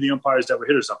umpires. I knew the umpires that were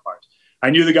hitters umpires. I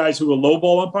knew the guys who were low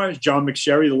ball umpires. John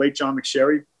McSherry, the late John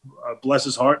McSherry, bless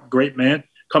his heart, great man,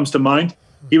 comes to mind.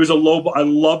 He was a low ball. I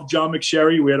loved John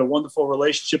McSherry. We had a wonderful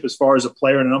relationship as far as a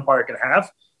player and an umpire could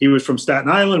have. He was from Staten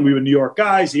Island. We were New York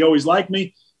guys. He always liked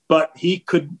me, but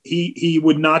he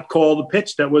would not call the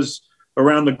pitch that was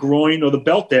around the groin or the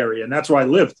belt area, and that's where I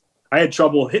lived. I had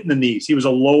trouble hitting the knees. He was a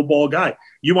low ball guy.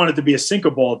 You wanted to be a sinker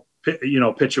ball,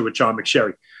 pitcher with John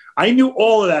McSherry. I knew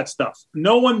all of that stuff.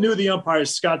 No one knew the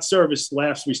umpires. Scott Service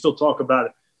laughs. We still talk about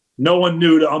it. No one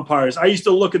knew the umpires. I used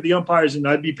to look at the umpires, and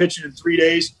I'd be pitching in 3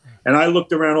 days, and I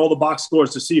looked around all the box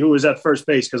scores to see who was at first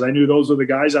base because I knew those were the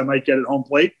guys I might get at home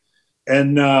plate.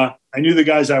 And I knew the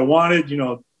guys I wanted.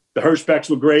 The Hirschbecks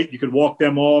were great. You could walk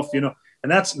them off, and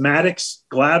that's Maddox,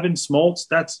 Glavine, Smoltz.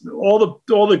 That's all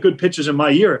the good pitchers in my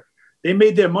year. They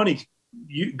made their money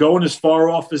going as far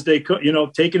off as they could,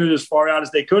 taking it as far out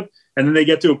as they could. And then they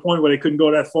get to a point where they couldn't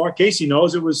go that far. Casey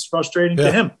knows it was frustrating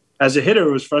to him. As a hitter,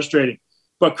 it was frustrating.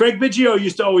 But Craig Biggio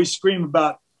used to always scream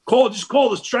about, just call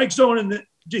the strike zone. And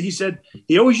he said,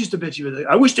 he always used to bitch. He was like,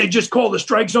 I wish they'd just call the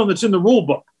strike zone that's in the rule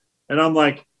book. And I'm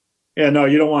like, yeah, no,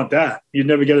 you don't want that. You'd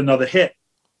never get another hit.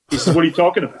 He said, what are you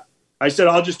talking about? I said,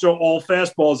 I'll just throw all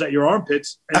fastballs at your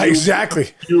armpits. And exactly.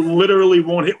 You literally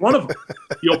won't hit one of them.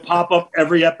 You'll pop up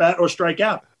every at-bat or strike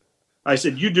out. I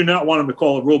said, you do not want him to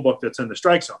call a rule book that's in the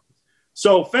strike zone.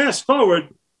 So fast forward,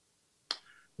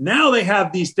 now they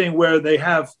have these things where they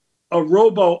have a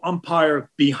robo umpire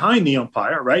behind the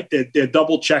umpire, right? They're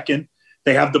double checking.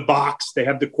 They have the box. They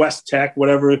have the Quest Tech,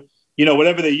 whatever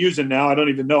they're using now. I don't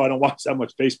even know. I don't watch that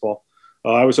much baseball.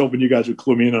 I was hoping you guys would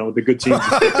clue me in on what the good teams.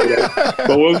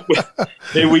 But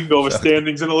maybe we can go over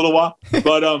standings in a little while.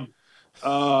 But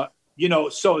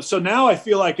so now I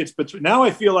feel like it's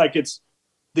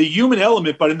the human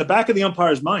element, but in the back of the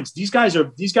umpires' minds, these guys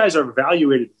are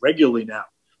evaluated regularly now.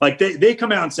 Like they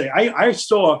come out and say, I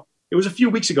saw it was a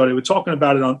few weeks ago. They were talking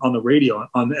about it on the radio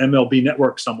on the MLB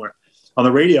network somewhere on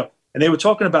the radio, and they were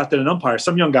talking about that an umpire,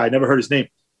 some young guy, I never heard his name.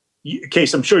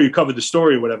 Case, I'm sure you covered the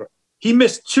story or whatever. He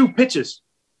missed 2 pitches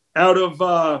out of,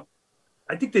 I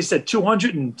think they said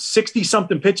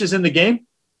 260-something pitches in the game.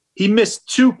 He missed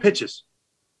 2 pitches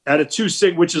out of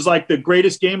 2-6, which is like the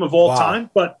greatest game of all time.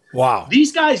 But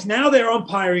these guys, now they're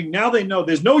umpiring. Now they know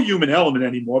there's no human element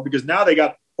anymore because now they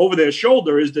got over their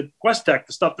shoulder is the Quest Tech,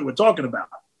 the stuff that we're talking about.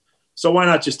 So why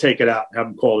not just take it out and have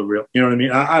them call it real? You know what I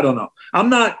mean? I don't know. I'm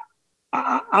not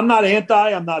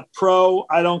anti. I'm not pro.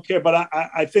 I don't care. But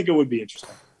I think it would be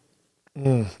interesting.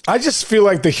 I just feel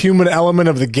like the human element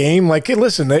of the game. Like, hey,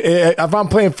 listen, if I'm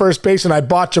playing first base and I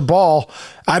botch a ball,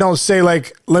 I don't say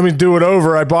like, let me do it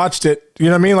over. I botched it. You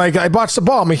know what I mean? Like, I botched the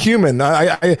ball. I'm a human.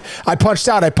 I punched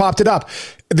out. I popped it up.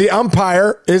 The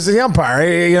umpire is the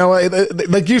umpire.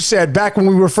 Like you said, back when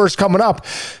we were first coming up,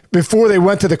 before they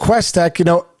went to the Quest Tech,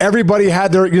 everybody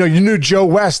had their, you knew Joe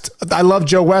West. I love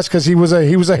Joe West because he was a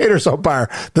hitter's umpire.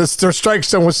 Their strike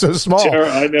zone was so small. Sure,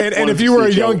 and if you were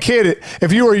a young kid,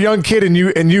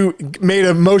 and you made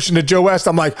a motion to Joe West,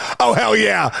 I'm like, oh hell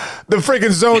yeah, the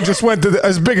freaking zone just went to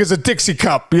as big as a Dixie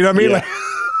cup. You know what I mean? Yeah. Like,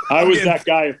 I was that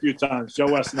guy a few times.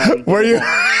 Joe West and I. Were you?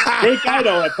 Great guy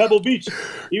though at Pebble Beach.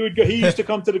 He used to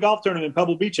come to the golf tournament in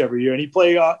Pebble Beach every year, and he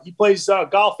plays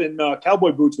golf in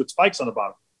cowboy boots with spikes on the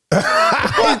bottom.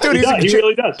 Dude, he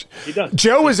really does. He does.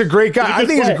 Joe is a great guy. I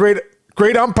think he's a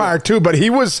great umpire too. But he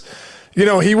was,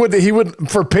 he would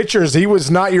for pitchers. He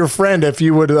was not your friend if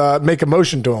you would make a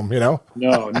motion to him. No.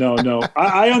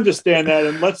 I understand that,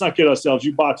 and let's not kid ourselves.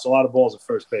 You boxed a lot of balls at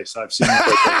first base. I've seen.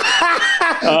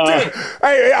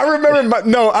 I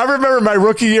remember my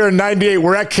rookie year in '98.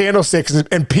 We're at Candlesticks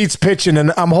and Pete's pitching,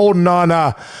 and I'm holding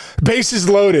on bases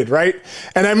loaded, right?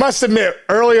 And I must admit,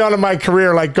 early on in my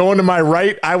career, like going to my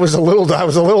right, I was a little nervous. I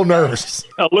was a little nervous.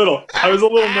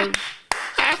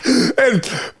 And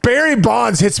Barry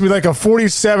Bonds hits me like a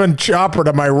 47 chopper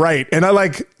to my right, and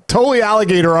I totally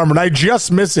alligator arm, and I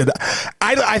just miss it.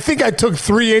 I think I took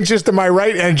 3 inches to my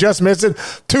right and just missed it.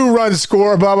 2-run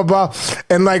score, blah blah blah.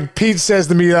 And like Pete says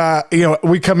to me,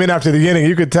 we come in after the inning.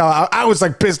 You could tell I was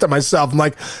like pissed at myself. I'm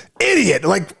like, idiot!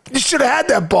 Like, you should have had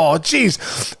that ball.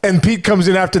 Jeez. And Pete comes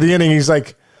in after the inning. He's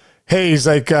like, hey, you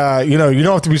don't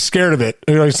have to be scared of it.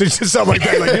 He says something like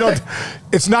that. Like,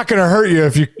 it's not going to hurt you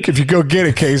if you go get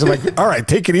it, Case. I'm like, all right,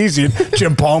 take it easy,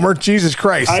 Jim Palmer. Jesus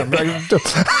Christ. I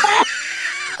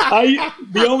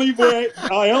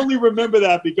only remember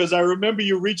that because I remember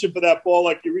you reaching for that ball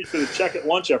like you reach for the check at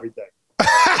lunch every day.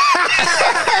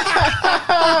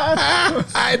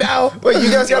 I know. Well, you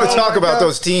guys got to talk about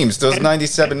those teams, those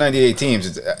 97, 98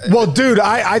 teams. Well, dude,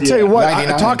 I tell you what,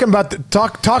 talking about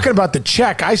the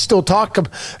check, I still talk, to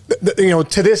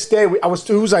this day.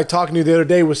 Who was I talking to the other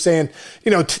day was saying,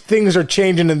 things are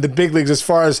changing in the big leagues as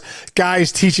far as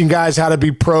guys teaching guys how to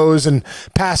be pros and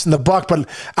passing the buck. But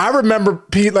I remember,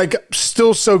 Pete,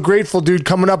 still so grateful, dude,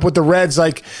 coming up with the Reds,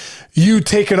 you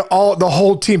taking the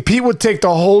whole team. Pete would take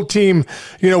the whole team.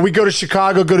 We go to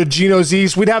Chicago, go to Geno's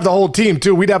East. We'd have the whole team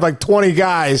too. We'd have 20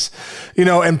 guys,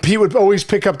 and Pete would always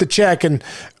pick up the check. And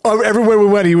everywhere we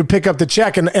went, he would pick up the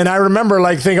check. And I remember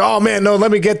like thinking, oh man, no,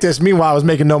 let me get this. Meanwhile, I was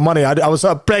making no money. I was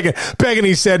up begging.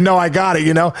 He said, no, I got it,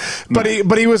 you know? But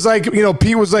he was like, you know,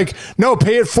 Pete was like, no,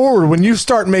 pay it forward. When you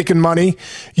start making money,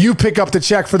 you pick up the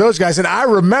check for those guys. And I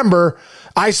remember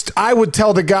I would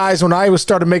tell the guys when I was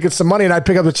started making some money and I'd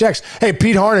pick up the checks, hey,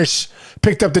 Pete Harnisch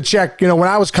picked up the check, you know, when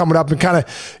I was coming up and kind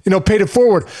of, you know, paid it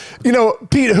forward. You know,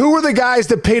 Pete, who were the guys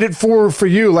that paid it forward for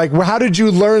you? Like, how did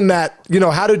you learn that? You know,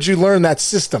 how did you learn that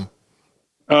system?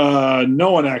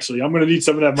 No one, actually. I'm going to need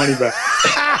some of that money back.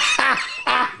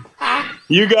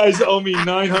 You guys owe me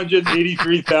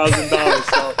 $983,000.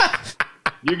 So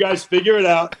you guys figure it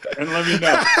out and let me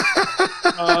know.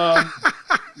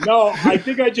 No, I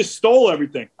think I just stole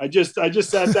everything. I just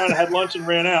sat down and had lunch and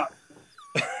ran out.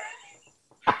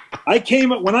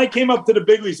 When I came up to the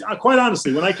big leagues, quite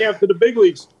honestly, when I came up to the big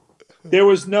leagues, there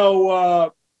was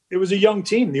no, it was a young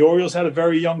team. The Orioles had a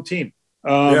very young team.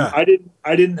 I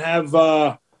didn't have,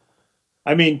 I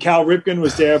mean, Cal Ripken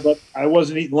was there, but I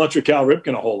wasn't eating lunch with Cal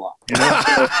Ripken a whole lot. You know?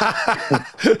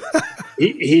 So,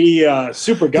 he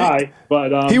super guy,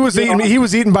 but he was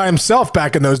eating by himself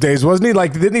back in those days, wasn't he?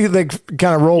 Like, didn't he like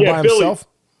kind of roll by himself?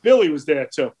 Billy was there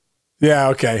too. Yeah,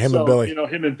 okay, him and Billy. You know,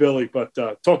 him and Billy, but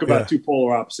talk about two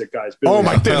polar opposite guys. Billy, oh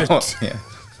my goodness!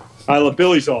 I love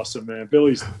Billy's awesome, man.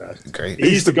 Billy's the best. Great.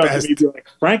 He used to come to me and be like,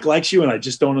 Frank likes you, and I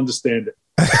just don't understand it.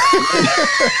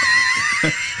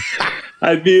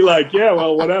 I'd be like, yeah,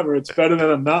 well, whatever. It's better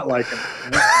than I'm not liking it.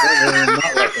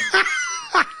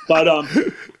 But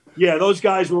yeah, those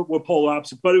guys were polar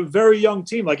opposite, but a very young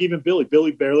team. Like even Billy.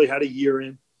 Billy barely had a year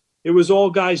in. It was all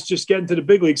guys just getting to the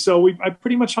big league. So I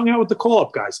pretty much hung out with the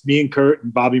call-up guys. Me and Kurt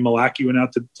and Bobby Malachy went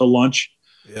out to lunch.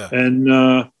 Yeah. And,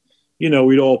 you know,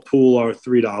 we'd all pool our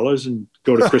 $3 and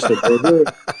go to Crystal Burger,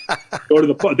 go to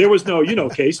the pub. There was no, you know,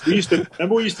 case. We used to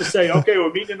say, okay,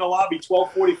 we're meeting in the lobby,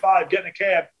 12:45, get in a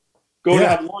cab, go to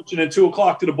have lunch, and then 2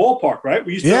 o'clock to the ballpark, right?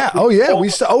 We used to we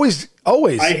used to always.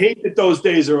 I hate that those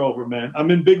days are over, man. I'm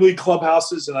in big league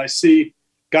clubhouses, and I see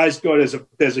guys go,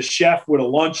 there's a chef with a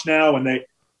lunch now, and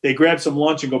they grab some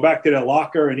lunch and go back to their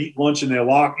locker and eat lunch in their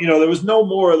locker. You know, there was no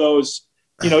more of those.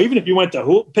 You know, even if you went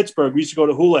to Pittsburgh, we used to go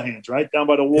to Houlihan's, right down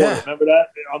by the water. Yeah. Remember that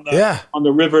on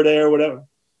the river there, or whatever.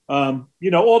 You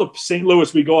know, all the St.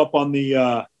 Louis, we go up on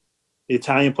the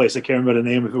Italian place. I can't remember the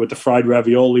name of it with the fried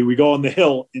ravioli. We go on the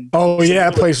hill.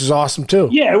 That place was awesome too.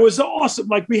 Yeah, it was awesome.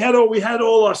 Like we had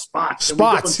all our spots.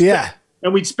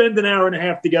 And we'd spend an hour and a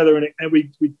half together, and we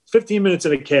 15 minutes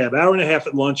in a cab, hour and a half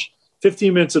at lunch.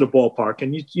 15 minutes at a ballpark,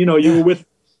 and you were with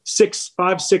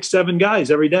 5, 6, 7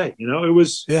 guys every day. You know, it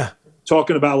was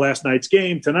talking about last night's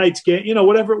game, tonight's game, you know,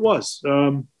 whatever it was.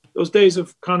 Those days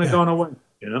have kind of gone away.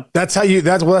 You know, that's how you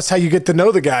get to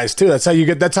know the guys too. That's how you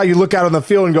look out on the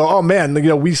field and go, oh man, you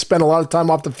know, we spent a lot of time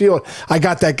off the field. I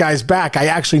got that guy's back. I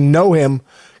actually know him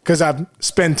because I've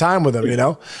spent time with him, you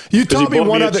know. You told me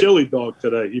one other chili dog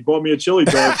today. He bought me a chili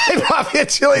dog. He bought me a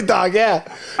chili dog, yeah.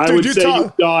 I would say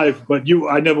you dive, but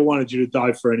I never wanted you to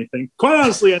dive for anything. Quite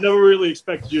honestly, I never really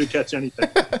expected you to catch anything.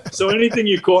 So anything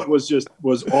you caught was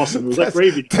awesome. It was like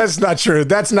gravy. That's not true.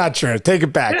 That's not true. Take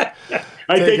it back.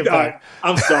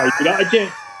 I'm sorry, dude.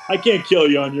 I can't kill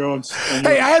you on your own.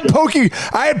 Hey, I had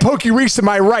Pokey Reese to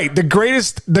my right, the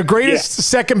greatest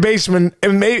second baseman,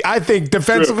 and I think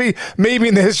defensively, maybe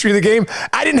in the history of the game.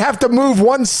 I didn't have to move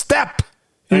one step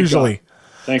usually.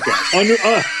 Thank God.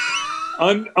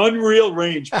 Unreal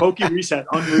range. Pokey Reese had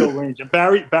unreal range, and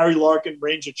Barry Larkin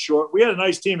range at short. We had a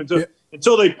nice team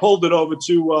until they pulled it over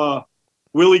to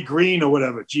Willie Green or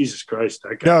whatever. Jesus Christ,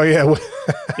 that guy. Oh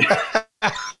yeah.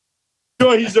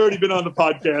 Sure, he's already been on the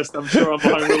podcast. I'm sure I'm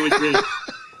behind Willie Green.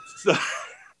 So,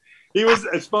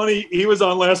 it's funny. He was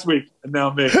on last week, and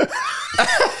now me.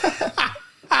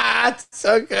 It's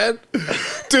so good,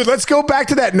 dude. Let's go back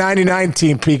to that '99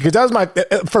 team, Pete, because that was my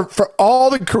for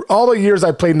all the years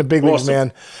I played in the big leagues,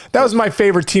 man. That was my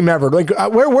favorite team ever. Like,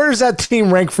 where does that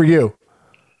team rank for you?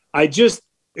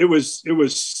 It was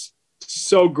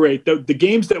so great. The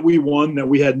games that we won that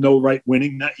we had no right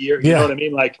winning that year. You know what I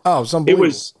mean? Like, it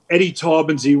was Eddie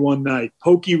Taubensee one night,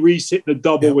 Pokey Reese hitting a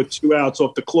double with 2 outs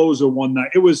off the closer one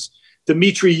night. It was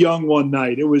Dimitri Young one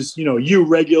night. It was, you know, you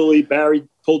regularly, Barry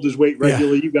pulled his weight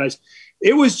regularly, you guys.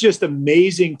 It was just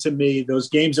amazing to me, those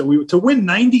games that to win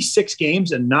 96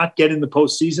 games and not get in the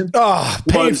postseason. Oh,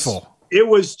 painful. It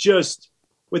was just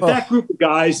with that group of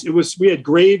guys, we had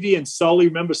Gravy and Sully.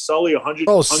 Remember Sully 100?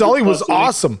 Oh, Sully was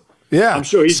awesome. Yeah, I'm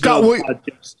sure he's Scott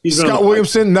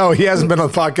Williamson. No, he hasn't been on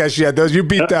the podcast yet. You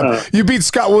beat them. You beat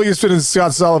Scott Williamson and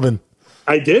Scott Sullivan.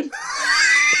 I did.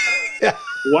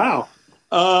 Wow.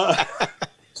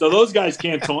 So those guys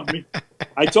can't taunt me.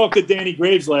 I talked to Danny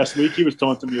Graves last week. He was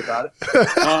talking to me about it.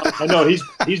 I know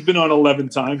he's been on 11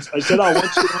 times. I said, "Oh,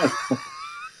 once you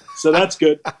so that's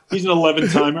good. He's an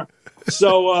 11-timer.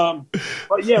 So,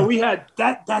 but yeah, we had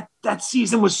that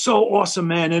season was so awesome,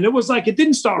 man. And it was like, it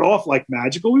didn't start off like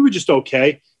magical. We were just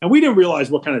okay. And we didn't realize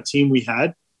what kind of team we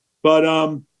had. But,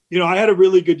 you know, I had a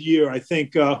really good year. I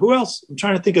think, who else? I'm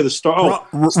trying to think of the star. Oh,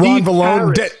 Ron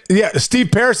Vallone.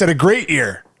 Steve Paris had a great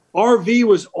year. RV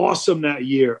was awesome that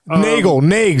year.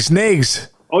 Nags.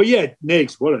 Oh, yeah,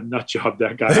 Nags. What a nut job,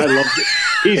 that guy. I loved it.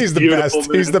 He's the best.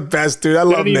 Man. He's the best, dude. I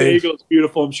love Nags. Nagel's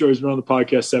beautiful. I'm sure he's been on the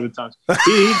podcast 7 times.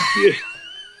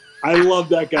 I love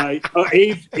that guy.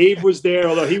 Abe was there,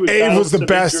 although he was. Abe was the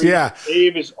best. Injuries. Yeah.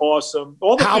 Abe is awesome.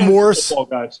 All the football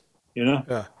guys, you know.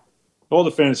 Yeah. All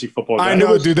the fantasy football guys. I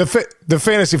know, dude. The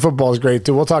fantasy football is great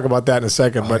too. We'll talk about that in a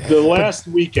second. But the last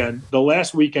weekend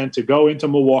to go into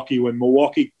Milwaukee when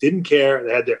Milwaukee didn't care,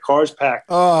 they had their cars packed.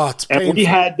 Oh, it's painful. And we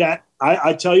had that.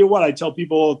 I tell you what, I tell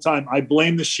people all the time. I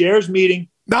blame the shares meeting.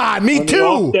 Me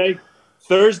too.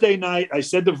 Thursday night, I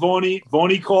said to Voney.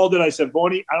 Voney called it. I said,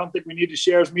 Voney, I don't think we need a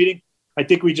shares meeting. I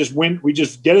think we just win. We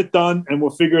just get it done, and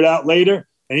we'll figure it out later.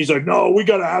 And he's like, no, we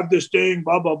got to have this thing,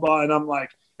 blah, blah, blah. And I'm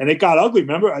like, and it got ugly.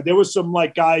 Remember, there was some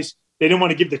like guys, they didn't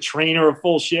want to give the trainer a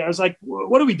full share. I was like,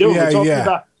 what are we doing? We're talking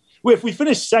about, if we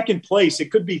finish second place,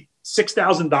 it could be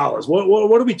 $6,000.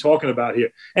 What are we talking about here?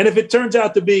 And if it turns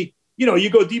out to be, you know, you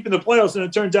go deep in the playoffs and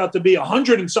it turns out to be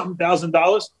 $100 and something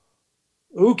 $1,000,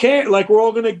 who cares? Like we're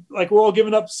all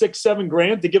giving up $6-7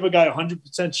 grand to give a guy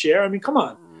 100% share. I mean, come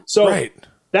on. So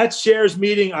that shares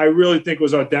meeting, I really think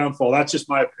was our downfall. That's just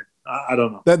my opinion. I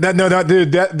don't know.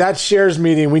 Dude, that shares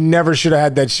meeting, we never should have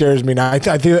had that shares meeting.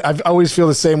 I always feel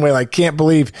the same way. Like, can't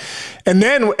believe. And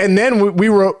then we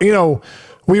were, you know,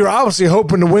 we were obviously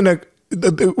hoping to win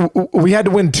we had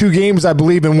to win 2 games, I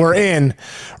believe, and we're in,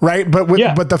 right?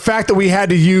 But the fact that we had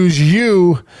to use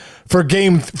you for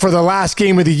the last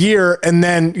game of the year, and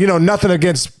then, you know, nothing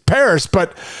against Paris,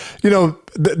 but, you know,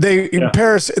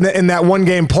 Paris in that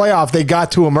 1-game playoff, they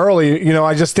got to him early. You know,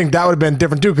 I just think that would have been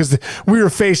different too, because we were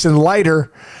facing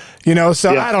lighter. You know,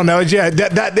 so I don't know. Yeah,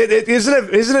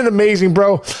 isn't it amazing,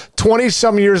 bro?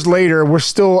 20-some years later, we're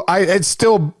still. That's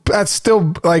still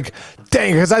like,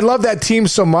 dang, because I love that team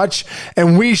so much,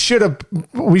 and we should have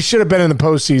been in the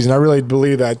postseason. I really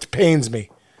believe that. It pains me.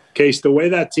 Case, the way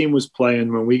that team was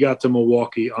playing when we got to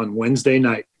Milwaukee on Wednesday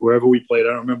night, wherever we played, I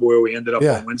don't remember where we ended up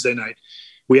on Wednesday night.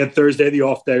 We had Thursday the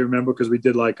off day, remember, because we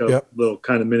did like a little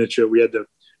kind of miniature. We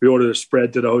ordered a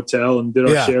spread to the hotel and did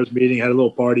our shares meeting, had a little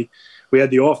party. We had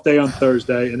the off day on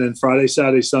Thursday, and then Friday,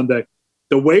 Saturday, Sunday.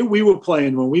 The way we were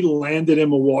playing when we landed in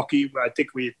Milwaukee, I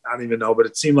don't even know, but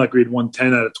it seemed like we had won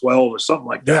 10 out of 12 or something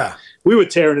like that. Yeah. We were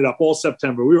tearing it up all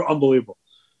September. We were unbelievable.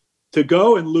 To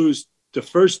go and lose the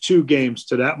first 2 games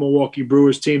to that Milwaukee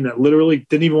Brewers team that literally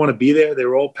didn't even want to be there, they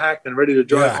were all packed and ready to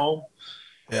drive home,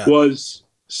 was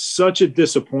such a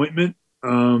disappointment.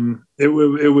 I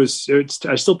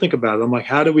still think about it. I'm like,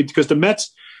 how do we, because the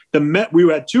Mets, we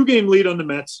had 2-game lead on the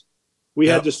Mets. We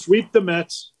had to sweep the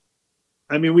Mets.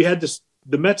 I mean,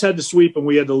 the Mets had to sweep, and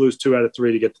we had to lose 2 out of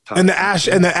 3 to get the top. And the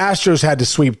Astros had to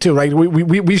sweep too, right?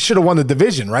 We should have won the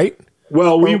division, right?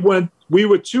 Well, we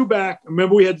were 2 back.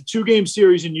 Remember, we had the 2-game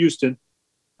series in Houston.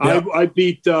 Yeah. I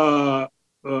beat. Look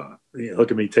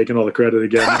at me taking all the credit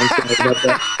again.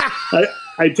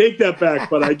 I take that back,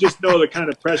 but I just know the kind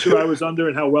of pressure I was under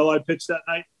and how well I pitched that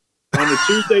night. On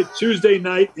the Tuesday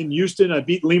night in Houston, I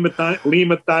beat Lima Time.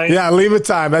 Yeah, Lima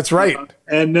Time. That's right.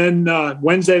 And then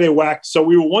Wednesday they whacked. So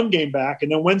we were 1 game back,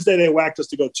 and then Wednesday they whacked us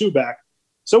to go 2 back.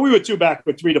 So we were 2 back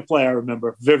with 3 to play. I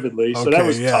remember vividly. So that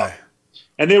was tough.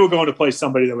 And they were going to play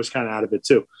somebody that was kind of out of it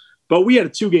too. But we had a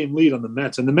 2-game lead on the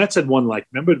Mets, and the Mets had won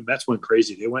remember the Mets went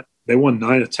crazy. They won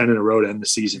 9 or 10 in a row to end the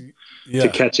season to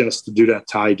catch us to do that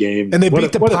tie game. And they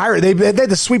beat the Pirates. They had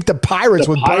to sweep the Pirates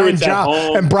with Brian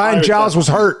Giles, and Brian Giles was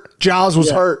hurt. Giles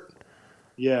was hurt.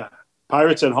 Yeah,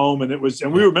 Pirates at home, and we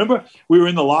remember we were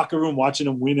in the locker room watching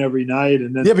them win every night,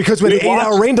 and then because we had an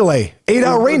 8-hour rain delay.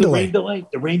 8-hour rain delay.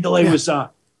 The rain delay was so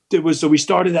we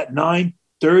started at 9:30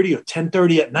 or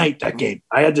 10:30 at night that game.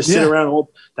 I had to sit around.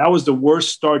 That was the worst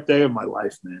start day of my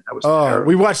life, man. That was terrible.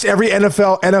 We watched every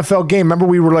NFL game. Remember,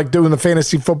 we were like doing the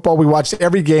fantasy football. We watched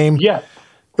every game. Yeah.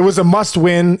 It was a must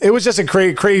win. It was just a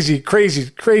crazy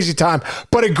time,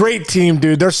 but a great team,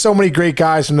 dude. There's so many great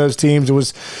guys from those teams. It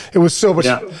was so much.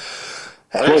 Yeah.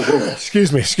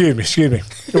 Excuse me.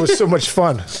 It was so much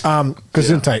fun.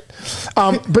 Gesundheit.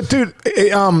 But dude,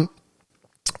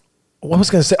 what was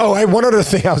I going to say? Oh, one other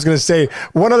thing I was going to say.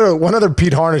 One other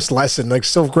Pete Harnisch lesson, like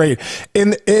so great.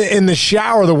 In the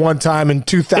shower the one time in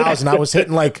 2000, I was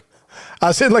hitting like I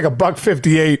was hitting like a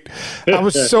 $158. I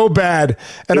was so bad,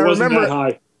 and I remember. That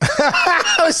high.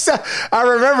 I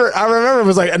remember it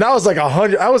was like, and I was like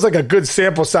 100. I was like a good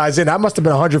sample size in. I must have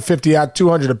been 150 out,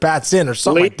 200 at bats in, or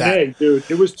something like that. Late May, dude.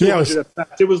 It was 200 at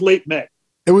bats. It was late May.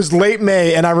 It was late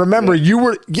May, and I remember you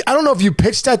were. I don't know if you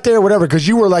pitched that day or whatever, because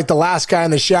you were like the last guy in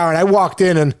the shower, and I walked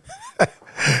in and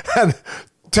and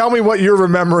tell me what your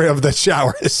memory of the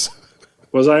shower is.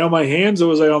 Was I on my hands or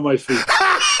was I on my feet?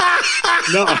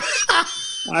 No.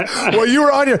 Well, you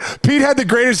were on your. Pete had the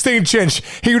greatest thing, Chinch.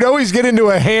 He would always get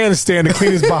into a handstand to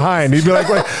clean his behind. He'd be like,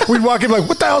 we'd walk in like,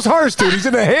 what the hell's Harness doing? He's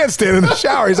in a handstand in the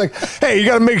shower. He's like, hey, you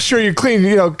got to make sure you clean,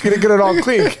 get it all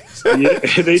clean. Yeah,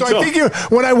 so I think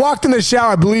when I walked in the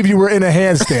shower, I believe you were in a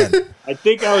handstand. I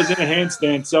think I was in a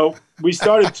handstand. So we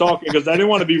started talking because I didn't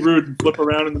want to be rude and flip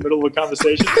around in the middle of a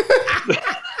conversation.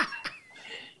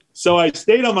 So I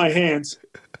stayed on my hands,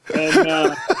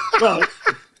 and well.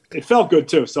 It felt good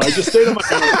too, so I just stayed on my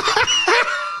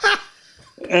hands.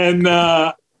 And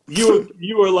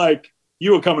you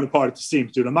were coming apart at the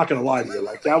seams, dude. I'm not gonna lie to you.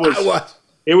 Like that was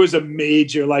it was a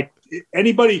major, like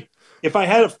anybody. If I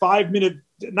had a 5 minute,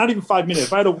 not even 5 minutes,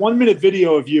 if I had a 1 minute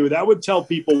video of you, that would tell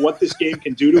people what this game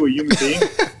can do to a human being.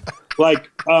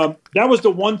 Like that was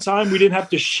the one time we didn't have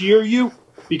to shear you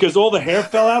because all the hair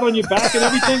fell out on your back and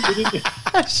everything.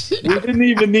 We didn't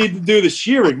even need to do the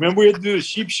shearing. Remember, we had to do the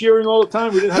sheep shearing all the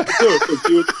time. We didn't have to do it because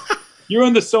you were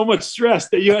under so much stress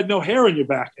that you had no hair on your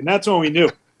back, and that's when we knew.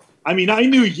 I mean, I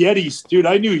knew Yetis, dude.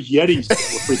 I knew Yetis.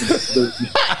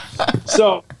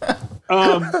 So,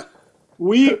 I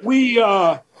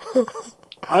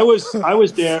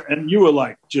was there, and you were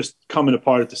like just coming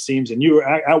apart at the seams, and you were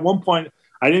at one point.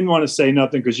 I didn't want to say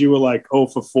nothing because you were like 0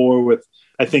 for 4 with.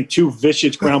 I think 2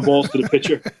 vicious ground balls to the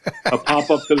pitcher, a pop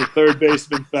up to the third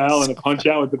baseman foul, and a punch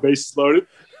out with the bases loaded.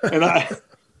 And I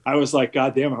was like,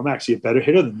 God damn, I'm actually a better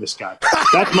hitter than this guy.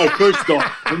 That's my first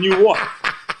thought.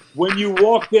 When you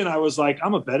walked in, I was like,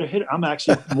 I'm a better hitter. I'm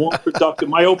actually more productive.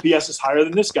 My OPS is higher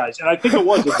than this guy's, and I think it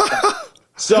was at the time.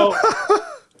 So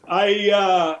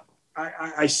I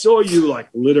saw you like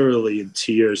literally in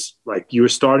tears, like you were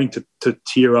starting to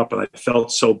tear up, and I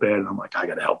felt so bad. And I'm like, I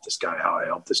got to help this guy. How I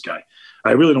help this guy?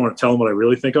 I really don't want to tell him what I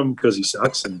really think of him because he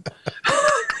sucks.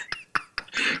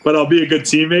 But I'll be a good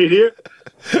teammate here.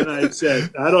 And I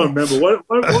said, I don't remember what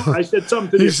I said.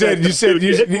 Something to you said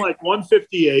you hit like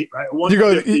 158, right?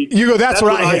 150. You go. That's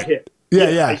what I hit.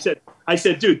 Yeah. I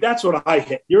said, dude, that's what I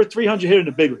hit. You're a 300 hitter in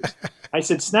the big leagues. I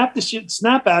said, snap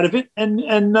out of it, and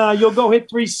you'll go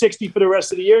hit 360 for the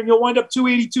rest of the year, and you'll wind up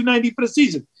 280, 290 for the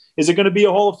season. Is it going to be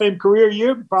a Hall of Fame career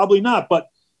year? Probably not, but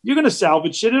you're going to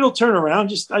salvage shit. It'll turn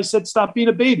around. I said, stop being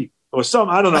a baby or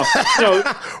something. I don't know.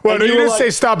 Well, no, you didn't say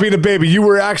stop being a baby. You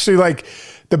were actually like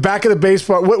the back of the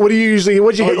baseball. What do you usually?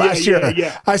 What'd you hit last year?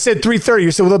 Yeah. I said 330. You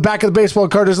said, well, the back of the baseball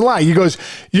card doesn't lie. He goes,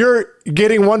 you're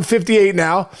getting 158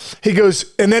 now. He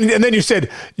goes, and then you said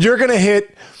you're going to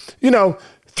hit,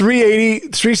 380,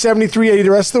 370, 380 the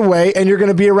rest of the way, and you're going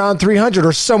to be around 300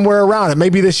 or somewhere around it.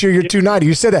 Maybe this year you're 290.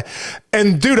 You said that.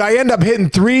 And, dude, I end up hitting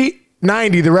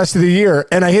 390 the rest of the year,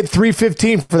 and I hit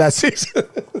 315 for that season.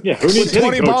 Yeah, who needs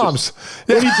 20 bombs.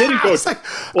 Who needs hitting coach?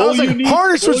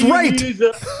 Harness was right.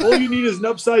 All you need is an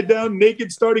upside-down,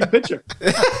 naked starting pitcher.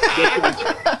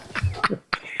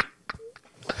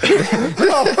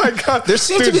 Oh my God! There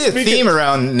seems to be a theme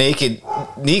around naked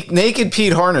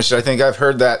Pete Harnisch. I think I've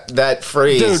heard that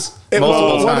phrase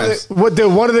multiple times.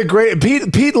 One of the great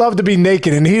Pete loved to be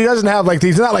naked, and he doesn't have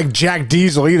he's not like Jack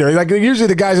Diesel either. Like usually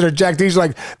the guys that are Jack Diesel,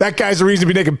 like that guy's the reason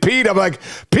to be naked. Pete, I'm like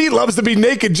Pete loves to be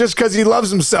naked just because he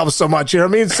loves himself so much. You know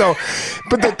what I mean? So,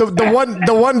 but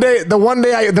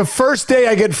the first day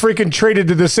I get freaking traded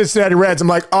to the Cincinnati Reds, I'm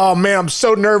like, oh man, I'm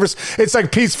so nervous. It's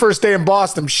like Pete's first day in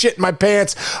Boston. I'm shitting my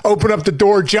pants. Open up the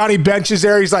door. Johnny Bench is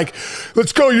there. He's like,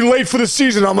 let's go. You're late for the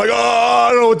season. I'm like, oh, I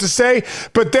don't know what to say.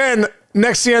 But then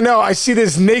next thing I know, I see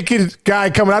this naked guy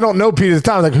coming. I don't know Pete at the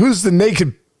time. I'm like, who's the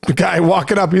naked guy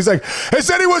walking up? He's like,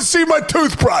 has anyone seen my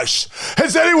toothbrush?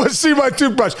 Has anyone seen my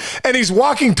toothbrush? And he's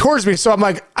walking towards me. So I'm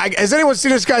like, has anyone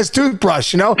seen this guy's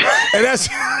toothbrush? And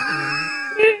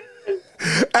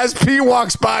as Pete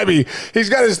walks by me, he's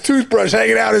got his toothbrush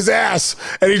hanging out his ass,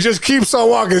 and he just keeps on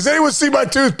walking. Has anyone seen my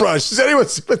toothbrush? Has anyone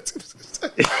seen my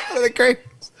toothbrush? Isn't that great?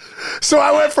 So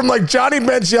I went from Johnny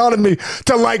Bench yelling at me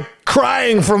to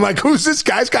crying from who's this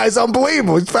guy? This guy's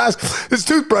unbelievable. He's fast. His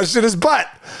toothbrush in his butt.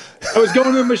 I was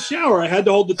going in the shower. I had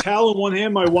to hold the towel in one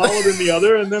hand, my wallet in the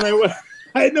other, and then I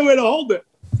had no way to hold it.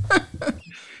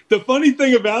 The funny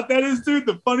thing about that is, dude,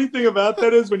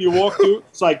 when you walk through,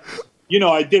 it's like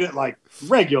I did it like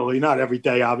regularly, not every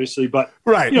day, obviously, but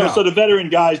right. So the veteran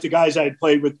guys, the guys I had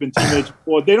played with, been teammates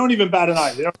before, they don't even bat an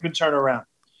eye. They don't even turn around.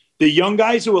 The young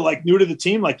guys who were like new to the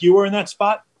team, like you were in that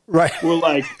spot, right, were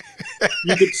like,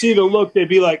 you could see the look. They'd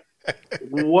be like,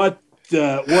 what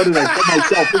did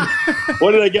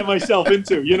I get myself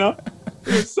into? It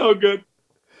was so good.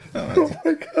 Oh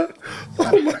my god!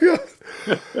 Oh my god!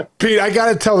 Pete, I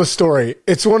got to tell the story.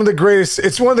 It's one of the greatest.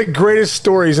 It's one of the greatest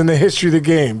stories in the history of the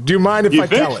game. Do you mind if I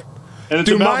tell it?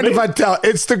 Do you mind if I tell it?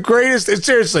 It's the greatest. It's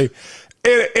seriously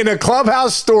in a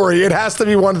clubhouse story. It has to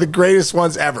be one of the greatest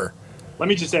ones ever. Let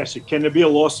me just ask you: can there be a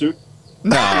lawsuit?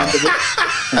 No,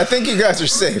 I think you guys are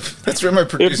safe. That's where my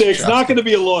producer. If there's not going to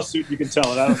be a lawsuit, you can tell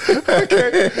it.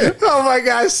 Okay. Oh my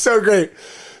gosh, so great.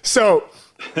 So.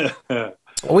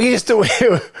 We used to,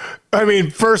 I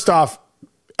mean, first off,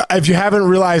 if you haven't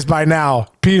realized by now,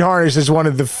 Pete Harnisch is one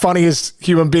of the funniest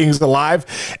human beings alive.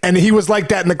 And he was like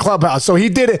that in the clubhouse. So he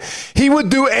did it. He would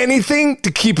do anything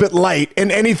to keep it light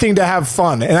and anything to have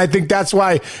fun. And I think that's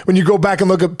why when you go back and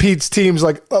look at Pete's teams,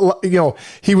 like,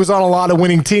 he was on a lot of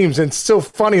winning teams. And it's so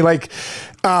funny. Like,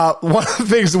 one of the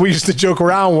things that we used to joke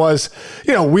around was,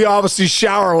 we obviously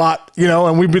shower a lot,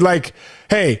 and we'd be like,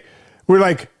 hey,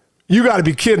 you got to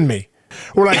be kidding me.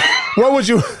 We're like, what would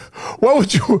you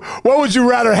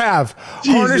rather have?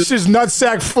 Harnisch's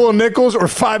nutsack full of nickels or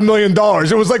 $5 million?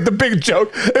 It was like the big joke.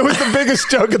 It was the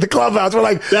biggest joke at the clubhouse. We're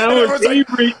like, that was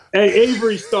Avery.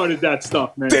 Avery started that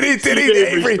stuff, man. Did he?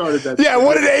 Avery started that. Yeah. Stuff.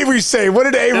 What did Avery say? What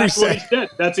did Avery say? What he said.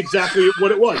 That's exactly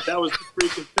what it was. That was the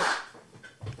freaking thing.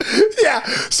 Yeah,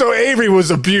 so Avery was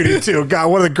a beauty too.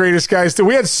 God, one of the greatest guys too.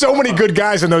 We had so many good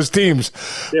guys in those teams,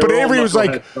 but Avery was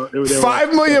like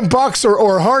 $5 million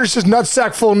or Harnisch's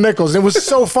nutsack full of nickels. It was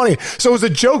so funny. So it was a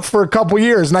joke for a couple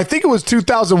years, and I think it was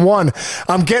 2001.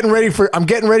 I'm getting ready for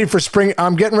spring.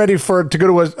 I'm getting ready to go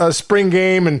to a spring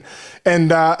game,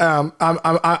 and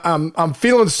I'm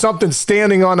feeling something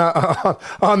standing on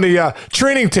the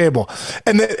training table,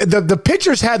 and the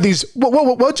pitchers had these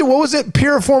what was it?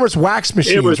 Piriformis wax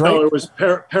machines. Right? No, it was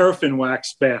paraffin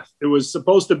wax bath. It was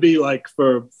supposed to be like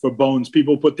for bones.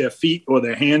 People put their feet or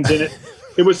their hands in it.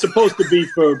 It was supposed to be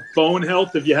for bone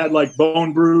health if you had like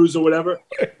bone bruise or whatever.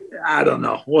 I don't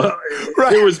know. Well,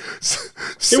 right. It was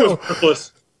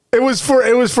worthless. It was for,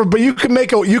 but you could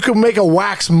make a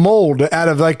wax mold out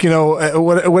of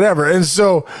whatever. And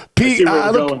so Pete,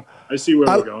 I see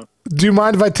where we're going. Do you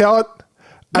mind if I tell it?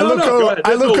 I look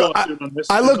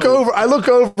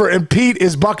over, and Pete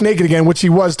is buck naked again, which he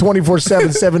was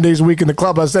 24/7, 7 days a week in the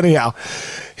clubhouse. Anyhow,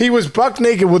 he was buck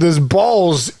naked with his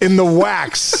balls in the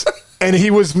wax, and and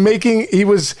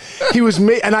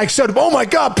I said, "Oh my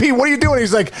God, Pete, what are you doing?"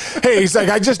 He's like,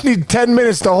 I just need 10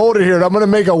 minutes to hold it here, and I'm going to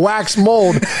make a wax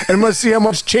mold, and I'm going to see how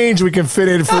much change we can fit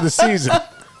in for the season.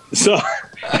 So,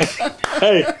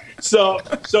 hey. So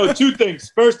two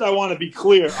things. First, I want to be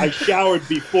clear. I showered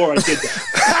before I did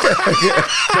that.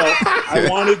 So I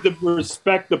wanted to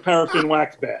respect the paraffin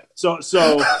wax bath. So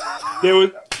there was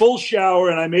full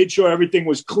shower, and I made sure everything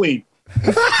was clean.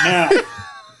 Now,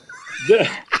 the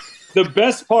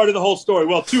best part of the whole story,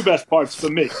 well, two best parts for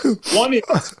me. One is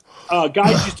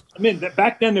guys used to come in.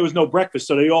 Back then, there was no breakfast,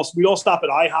 so we'd all stop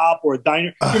at IHOP or a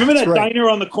diner. You remember that diner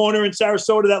on the corner in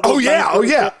Sarasota? Oh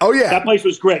yeah. That place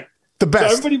was great. The best.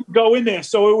 So everybody would go in there.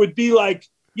 So it would be like,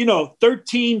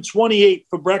 $13.28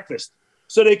 for breakfast.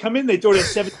 So they come in, they throw their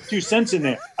 72 cents in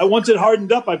there. Once it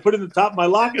hardened up, I put it in the top of my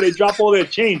locker. They drop all their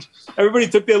change. Everybody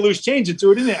took their loose change and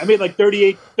threw it in there. I made like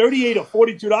 $38 or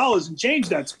 $42 in change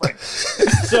that spring.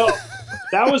 So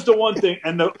that was the one thing.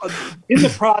 And in the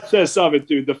process of it,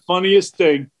 dude, the funniest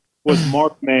thing was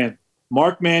Mark Mann.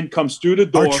 Mark Mann comes through the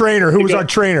door. Our trainer. Who was our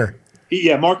trainer?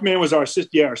 Mark Mann was our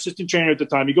assistant trainer at the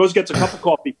time. He goes, gets a cup of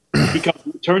coffee. He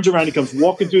turns around. He comes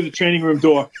walking through the training room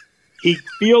door. He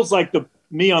feels like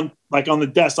me on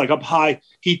the desk, like up high.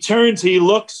 He turns, he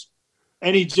looks,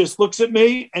 and he just looks at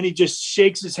me, and he just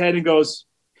shakes his head and goes,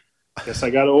 "Guess I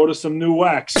got to order some new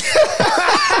wax." That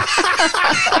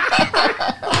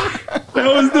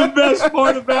was the best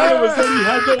part about it, was that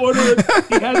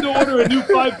he had to order a new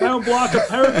 5-pound block of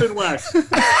paraffin wax.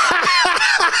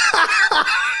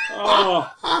 Oh,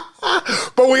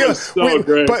 but we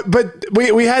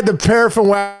had the paraffin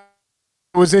wax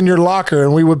was in your locker,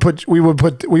 and you would be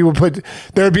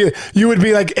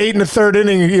like 8 1/3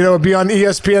 inning, it'd be on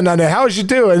ESPN on there. How'd you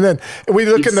do? And then we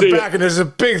look in the back, and there's a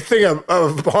big thing of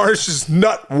Harnisch's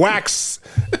nut wax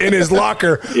in his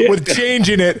locker with change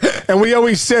in it. And we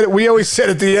always said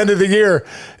at the end of the year,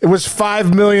 it was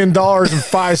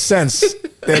 $5,000,005.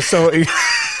 And so it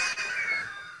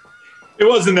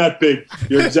wasn't that big.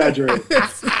 You're exaggerating.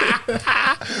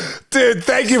 Dude,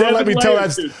 thank you for letting me tell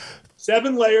that.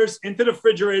 7 layers into the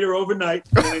refrigerator overnight,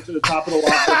 and then into the top of the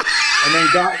locker, and then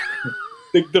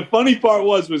the funny part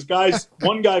was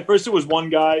one guy, first it was one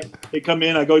guy, they come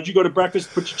in, I go, did you go to breakfast?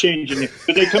 Put your change in there.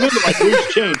 But they come in, they're like,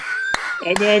 where's change?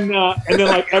 And then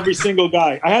like every single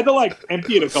guy, I had to like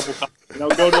empty it a couple times.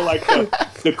 Go to like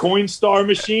the Coinstar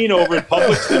machine over at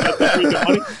Publix to get the freaking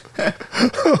money.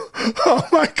 Oh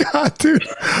my God, dude.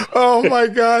 Oh my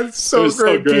God. So great,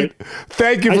 so great. Pete.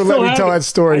 Thank you for letting me tell that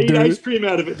story, dude. I eat ice cream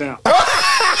out of it now.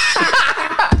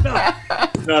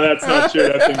 No, that's not true.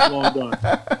 That thing's long gone.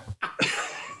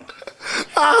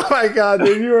 Oh my God,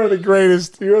 dude, you are the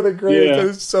greatest. You are the greatest. Yeah. That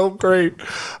is so great.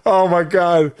 Oh my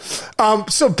God.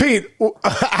 So Pete,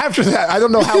 after that, I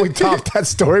don't know how we topped that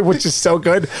story, which is so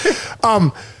good.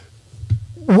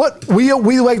 What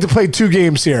we like to play 2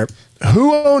 games here.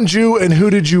 Who owned you and who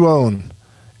did you own?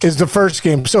 Is the first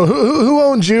game. So who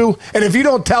owned you? And if you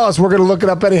don't tell us, we're gonna look it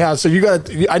up anyhow. So you got.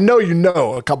 I know you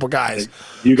know a couple guys.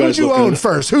 You guys Who'd you own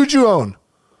first? Who'd you own?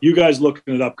 You guys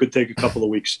looking it up could take a couple of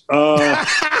weeks.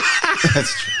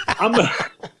 That's true.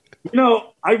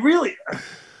 I really,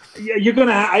 you're going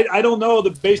to, I don't know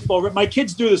the baseball. My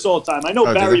kids do this all the time. I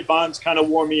know Barry Bonds kind of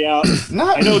wore me out.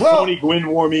 I know Tony Gwynn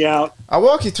wore me out. I'll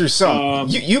walk you through some.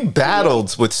 You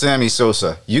battled with Sammy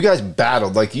Sosa. You guys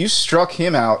battled. Like, you struck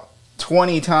him out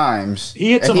 20 times.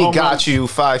 He hit some and he home got runs. you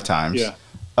 5 times. Yeah.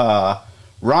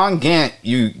 Ron Gant,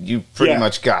 you pretty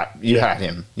much got. You had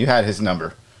him. You had his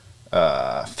number.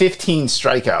 15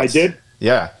 strikeouts. I did?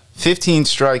 Yeah. 15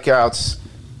 strikeouts,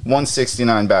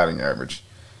 169 batting average.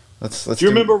 Let's do you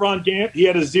remember Ron Gant? He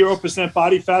had a 0%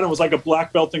 body fat and was like a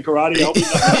black belt in karate.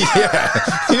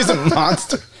 Yeah, he was a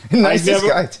monster. Nicest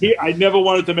guy. I never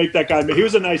wanted to make that guy. He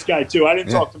was a nice guy too. I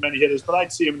didn't talk to many hitters, but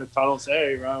I'd see him in the tunnel and say,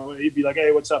 "Hey, Ron." He'd be like,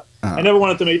 "Hey, what's up?" I never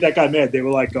wanted to make that guy mad. They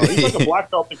were like, "Oh, he's like a black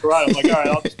belt in karate." I'm like, "All right,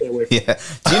 I'll just stay away from him." Yeah.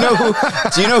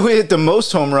 Do you know who hit the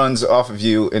most home runs off of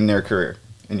you in their career?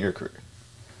 In your career?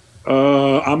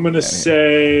 I'm gonna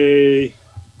say,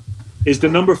 is the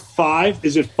number 5?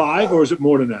 Is it 5 or is it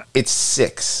more than that? It's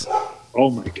 6.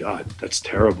 Oh my God, that's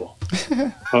terrible.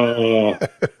 I'm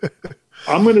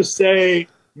gonna say,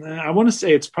 I want to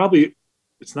say it's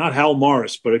not Hal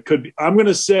Morris, but it could be. I'm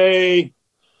gonna say,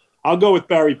 I'll go with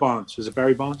Barry Bonds. Is it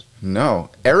Barry Bonds? No,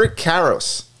 Eric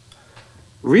Karros.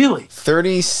 Really?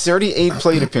 38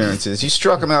 plate appearances. You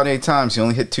struck him out 8 times. He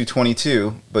only hit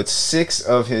 222, but 6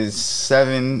 of his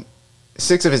 8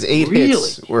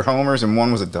 hits were homers, and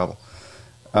 1 was a double.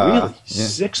 Really? Yeah.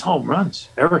 6 home runs.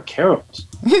 Eric Karros.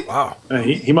 Wow.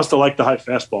 He must have liked the high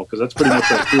fastball because that's pretty much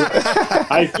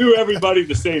I threw everybody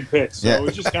the same pitch. So it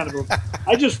was just kind of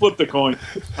I just flipped the coin.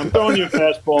 I'm throwing you a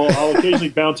fastball. I'll occasionally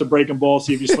bounce a breaking ball,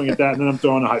 see if you swing at that, and then I'm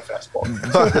throwing a high fastball.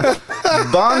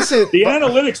 Bonds hit. The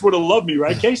analytics would have loved me,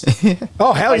 right, Casey?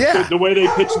 Oh, hell yeah. The way they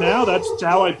pitch now, that's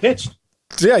how I pitched.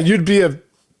 Yeah, you would the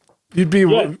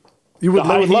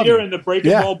high heater and the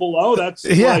breaking ball below, that's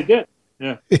what I did.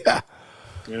 Yeah.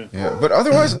 But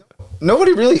otherwise,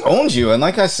 nobody really owns you. And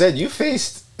like I said, you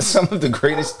faced some of the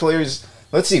greatest players.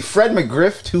 Let's see, Fred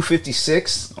McGriff,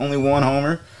 256, only 1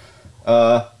 homer.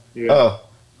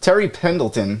 Terry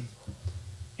Pendleton.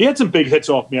 He had some big hits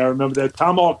off me. I remember that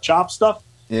tomahawk chop stuff.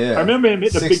 Yeah. I remember him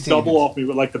hitting a big double off me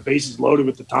with like the bases loaded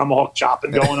with the tomahawk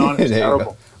chopping going on. It was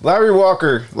terrible. Larry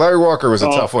Walker was a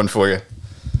tough one for you.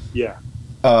 Yeah.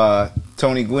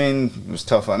 Tony Gwynn was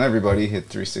tough on everybody. Hit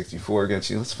 364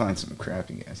 against you. Let's find some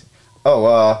crappy guys.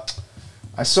 I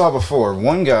saw before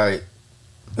one guy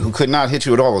who could not hit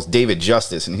you at all was David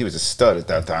Justice, and he was a stud at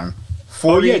that time.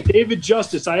 40, David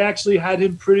Justice. I actually had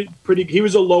him pretty. He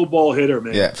was a low ball hitter,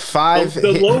 man. Yeah, 5.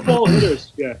 The low ball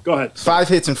hitters. Yeah, go ahead. 5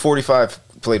 hits and 45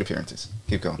 plate appearances.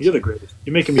 Keep going. You're the greatest.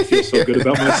 You're making me feel so good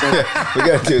about myself. We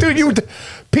got to do Dude,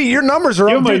 Pete, your numbers are.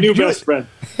 You're my new best friend.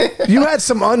 You had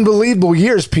some unbelievable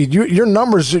years, Pete. Your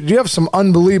numbers. You have some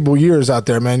unbelievable years out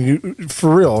there, man. You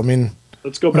for real. I mean,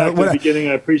 let's go back to the beginning.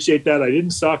 I appreciate that. I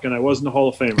didn't suck, and I wasn't a Hall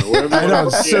of Famer. I know,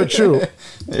 it's so true.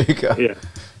 There you go. Yeah.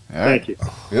 Thank you.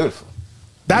 Beautiful.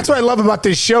 That's what I love about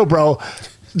this show, bro.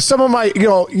 Some of my,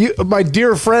 my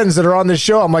dear friends that are on this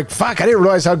show, I'm like, fuck, I didn't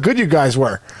realize how good you guys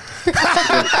were. You guys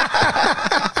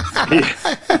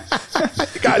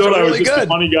thought I was really just good. a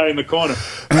funny guy in the corner.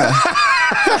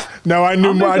 No, I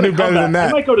knew better than that.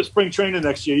 I might go to spring training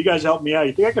next year. You guys help me out.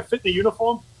 You think I could fit in the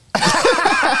uniform? Yeah,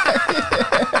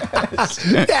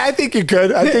 I think you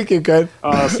could.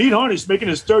 Pete Harnisch making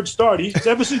his 3rd start.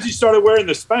 Ever since he started wearing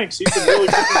the Spanx, he's been really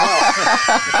kicking well.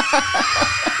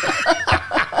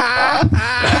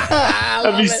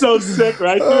 That'd be so sick,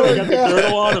 right? Dude? I got the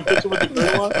girdle on. I'm pitching with the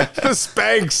girdle on. The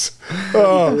Spanx.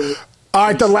 Oh. All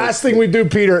right, the last thing we do,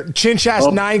 Peter. Chinch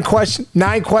asked 9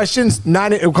 questions.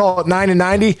 We'll call it 9 and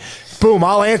 90. boom,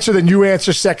 I'll answer, then you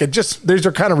answer second. Just these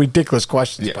are kind of ridiculous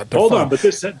questions. Yeah. But they're Hold fun. on, but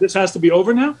this has to be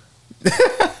over now?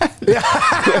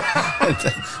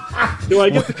 Do I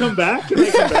get to come back? Can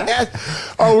I come back?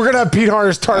 Oh, we're gonna have Pete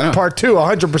Harnisch part 2,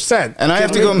 100%. And I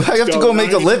have to go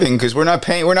make a living because we're not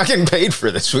getting paid for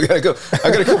this. I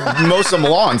gotta go mow some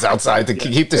lawns outside to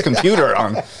keep this computer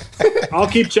on. I'll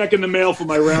keep checking the mail for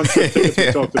my round trip tickets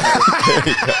we talked about.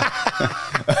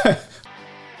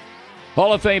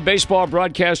 Hall of Fame baseball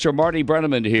broadcaster Marty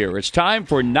Brenneman here. It's time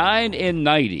for 9 in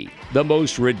 90, the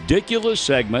most ridiculous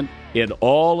segment in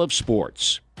all of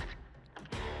sports.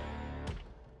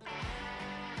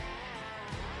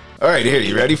 All right, here,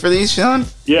 you ready for these, Sean?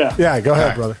 Yeah. Yeah, go ahead, All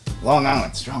right. brother. Long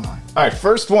Island, Strong Island. All right,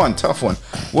 first one, tough one.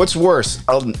 What's worse,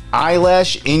 an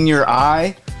eyelash in your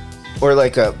eye or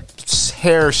like a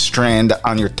hair strand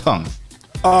on your tongue?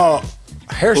 Oh,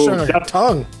 hair strand on your that-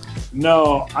 tongue.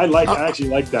 No, I actually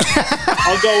like that.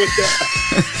 I'll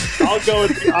go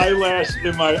with the eyelash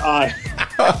in my eye.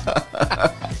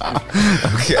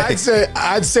 Okay.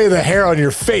 I'd say the hair on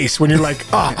your face when you're like,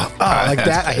 like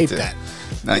that. I hate that.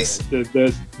 Nice.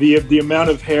 The amount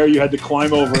of hair you had to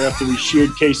climb over after we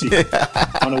sheared Casey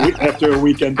after a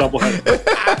weekend doubleheader.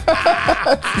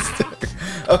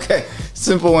 Okay,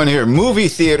 simple one here. Movie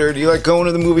theater. Do you like going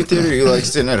to the movie theater? Or do you like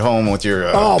sitting at home with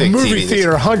your big movie TV?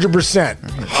 theater, 100%,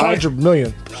 100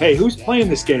 million. Hey, who's playing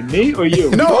this game? Me or you?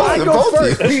 No, I go both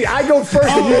of first. you. I go first,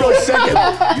 and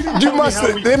you go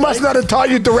second. They must not have taught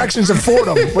you directions in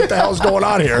Fordham. What the hell's going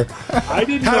on here? I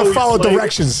didn't How know to we follow played.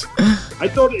 directions. I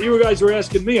thought you guys were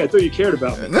asking me. I thought you cared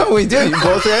about me. No, we did. You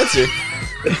both answered.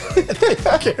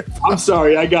 I'm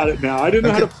sorry. I got it now. I didn't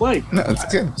know how to play. No, it's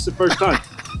good. It's the first time.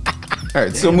 All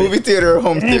right, so movie theater or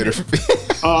home theater?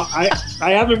 I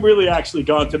haven't really actually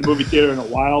gone to the movie theater in a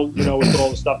while, with all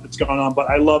the stuff that's going on.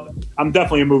 But I'm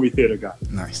definitely a movie theater guy.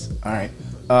 Nice. All right.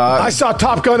 I saw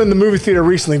Top Gun in the movie theater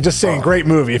recently. Just saying, great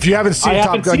movie. If you haven't seen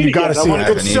Top Gun, you got to see it. yet.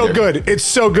 It's so good. It's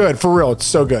so good. For real, it's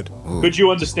so good. Could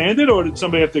you understand it, or did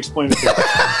somebody have to explain it to you?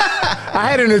 I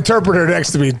had an interpreter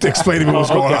next to me to explain to me what was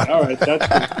going on. All right,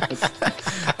 that's good.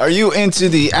 Are you into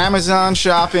the Amazon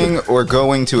shopping or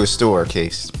going to a store,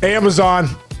 Case? Amazon.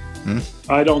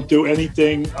 I don't do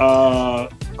anything on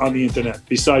the internet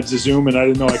besides the Zoom, and I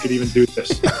didn't know I could even do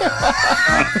this.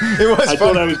 It was I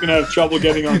thought I was going to have trouble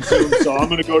getting on Zoom, so I'm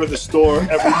going to go to the store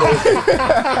every day.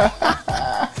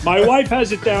 My wife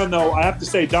has it down, though. I have to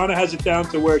say, Donna has it down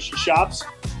to where she shops,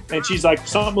 and she's like,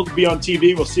 something will be on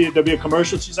TV. We'll see it. There'll be a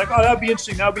commercial. She's like, oh, that'd be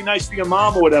interesting. That'd be nice for your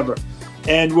mom or whatever.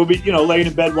 And we'll be, laying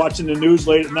in bed watching the news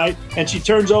late at night. And she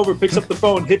turns over, picks up the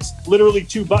phone, hits literally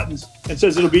 2 buttons, and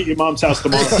says it'll be at your mom's house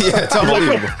tomorrow. Yeah, it's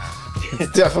unbelievable.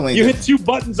 It's definitely. You hit 2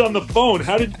 buttons on the phone.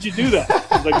 How did you do that?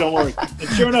 I was like, don't worry. And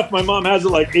sure enough, my mom has it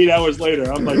like 8 hours later.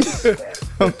 I'm like,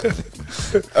 All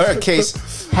right,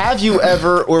 Case. Have you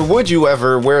ever or would you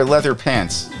ever wear leather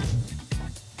pants?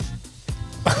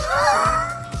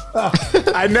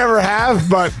 I never have,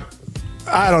 but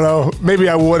I don't know. Maybe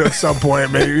I would at some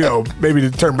point. Maybe maybe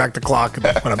to turn back the clock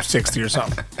when I'm 60 or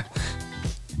something.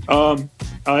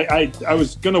 I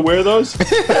was gonna wear those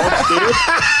upstairs,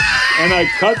 and I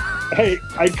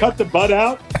cut the butt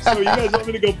out. So you guys want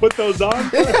me to go put those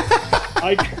on?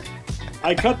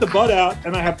 I cut the butt out,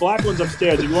 and I have black ones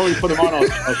upstairs. If you want me to put them on,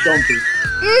 I'll show them to you.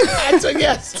 That's a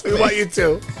yes. We want you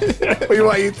to. We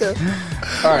want you to.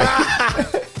 All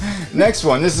right. Next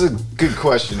one. This is a good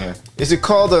question here. Is it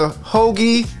called a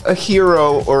hoagie, a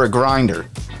hero, or a grinder?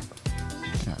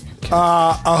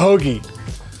 A hoagie.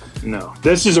 No,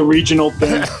 this is a regional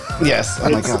thing. Yes. Oh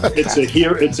my God. It's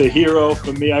a hero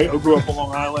for me. I grew up on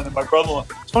Long Island, and my brother-in-law.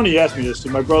 It's funny you asked me this.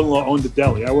 My brother-in-law owned a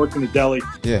deli. I worked in a deli.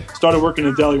 Yeah. Started working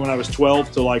in a deli when I was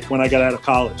 12 to like when I got out of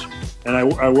college, and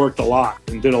I worked a lot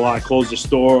and did a lot. I closed the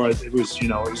store. It was it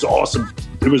was awesome.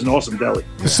 It was an awesome deli.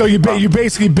 So you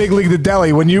basically big league the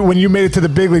deli when you made it to the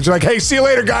big leagues. You're like, hey, see you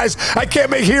later, guys. I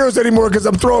can't make heroes anymore because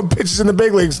I'm throwing pitches in the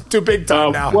big leagues. Too big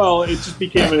time now. Well, it just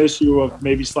became an issue of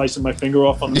maybe slicing my finger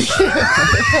off on the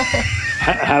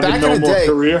having no more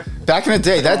career. Back in the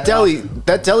day, that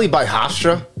deli by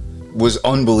Hofstra was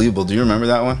unbelievable. Do you remember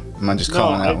that one? Am I just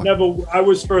calling that one? I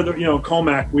was further,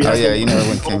 Comac. We Oh had yeah, you know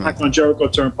when it came Comac out. on Jericho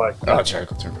Turnpike. Oh,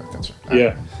 Jericho Turnpike. That's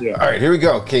right. Yeah. All right, here we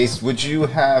go. Case, would you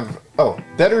have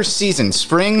better season,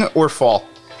 spring or fall?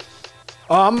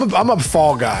 I'm a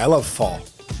fall guy. I love fall.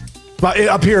 But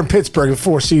up here in Pittsburgh, the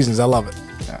 4 seasons, I love it.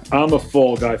 I'm a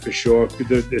fall guy for sure.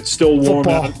 It's still warm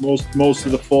out most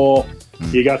of the fall.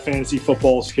 You got fantasy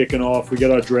footballs kicking off. We get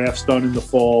our drafts done in the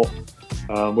fall.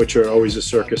 which are always a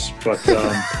circus. But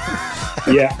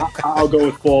yeah, I'll go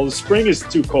with fall. The spring is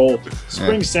too cold.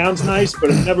 Spring sounds nice, but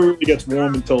it never really gets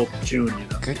warm until June. You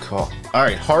know. Good call. All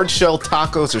right, hard shell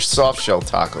tacos or soft shell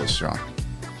tacos, Sean?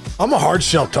 I'm a hard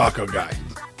shell taco guy.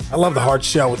 I love the hard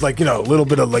shell with, like, you know, a little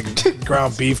bit of, like,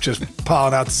 ground beef just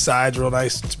piling out the sides real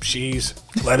nice. Some cheese,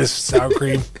 lettuce, sour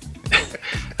cream.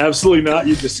 Absolutely not.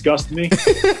 You disgust me,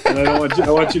 and I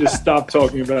want you to stop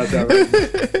talking about that right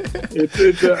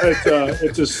now.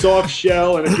 It's a soft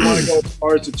shell, and if you want to go as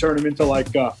far as to turn them into,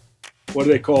 like, what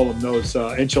do they call them? Those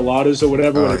enchiladas or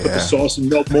whatever, where they put the sauce and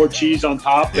melt more cheese on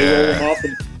top. They roll them up,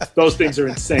 and those things are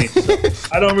insane. So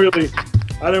I don't really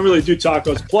do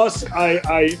tacos. Plus,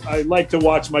 I like to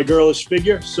watch my girlish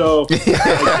figure, so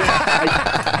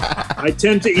I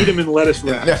tend to eat them in lettuce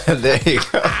wrap. There you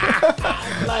go.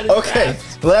 Okay,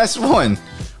 last one.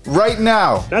 Right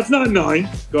now. That's not 9.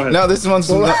 Go ahead. No, this one's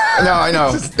no, I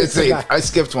know. It's 8. I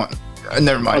skipped one.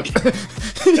 Never mind. Okay.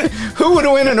 Who would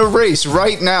win in a race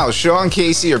right now, Sean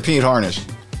Casey or Pete Harnisch?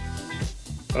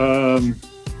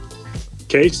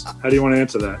 Case, how do you want to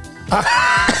answer that?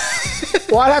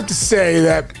 Well, I'd have to say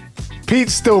that Pete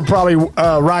still probably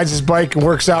rides his bike and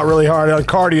works out really hard on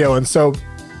cardio, and so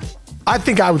I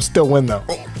think I would still win, though.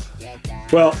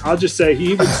 Well, I'll just say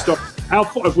he would start. How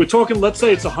far, if we're talking, let's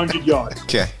say it's 100 yards.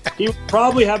 Okay. He would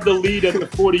probably have the lead at the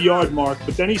 40-yard mark,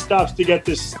 but then he stops to get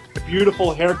this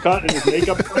beautiful haircut and his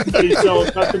makeup that he's so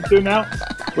accustomed to now,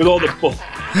 with all the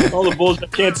bulls. I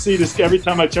can't see this every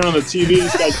time I turn on the TV.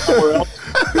 This guy's somewhere else.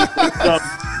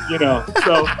 You know,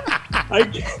 so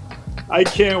I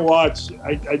can't watch.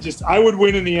 I would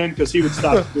win in the end because he would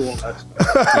stop to do all that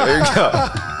stuff. There you go.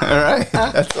 All right,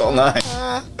 that's all 9.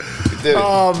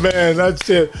 Oh man, that's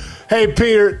it. Hey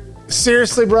Peter.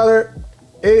 Seriously, brother,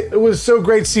 it was so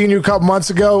great seeing you a couple months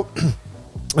ago,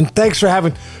 and thanks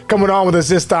for coming on with us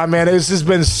this time, man. This has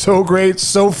been so great,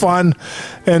 so fun,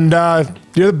 and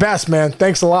you're the best, man.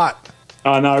 Thanks a lot.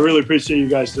 No, I really appreciate you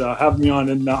guys having me on,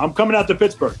 and I'm coming out to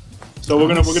Pittsburgh, so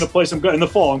we're gonna play some in the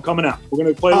fall. I'm coming out. We're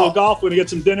gonna play a little golf. We're gonna get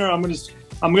some dinner. I'm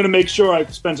gonna make sure I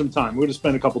spend some time. We're gonna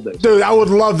spend a couple days. Dude, I would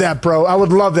love that, bro. I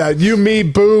would love that. You, me,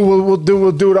 Boo, we'll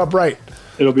do it up right.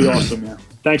 It'll be awesome, man.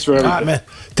 Thanks for everything. Man.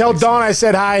 Tell Dawn I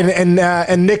said hi,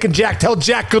 and Nick and Jack. Tell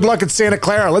Jack good luck at Santa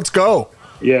Clara. Let's go.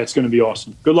 Yeah, it's going to be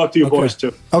awesome. Good luck to you boys,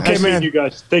 too. Okay, nice man. You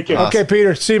guys. Take care. Okay,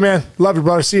 Peter. See you, man. Love you,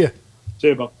 brother. See you. See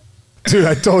you, Bob. Dude,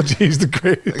 I told you he's the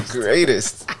greatest. The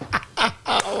greatest.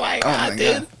 Oh, my God,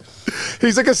 dude.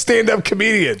 He's like a stand-up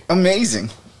comedian.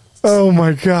 Amazing. Oh,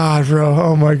 my God, bro.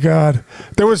 Oh, my God.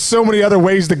 There was so many other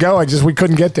ways to go. We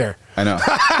couldn't get there. I know.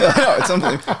 It's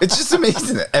unbelievable. It's just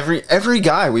amazing that every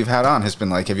guy we've had on has been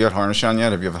like, have you had Harnisch on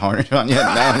yet? Have you had Harnisch on yet?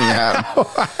 Now you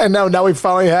have. I know. Now we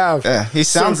finally have. Yeah, he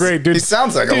sounds so great, dude. He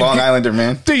sounds like a Long Islander,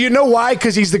 man. Dude, you know why?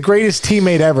 Because he's the greatest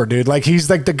teammate ever, dude. Like, he's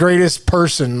like the greatest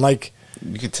person. Like,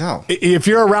 you could tell. If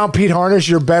you're around Pete Harnisch,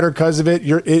 you're better because of it.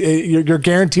 You're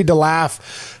guaranteed to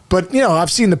laugh. But, you know,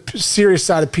 I've seen the serious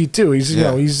side of Pete, too. He's, you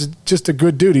know, he's just a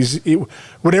good dude.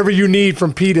 Whatever you need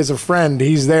from Pete as a friend,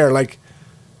 he's there. Like,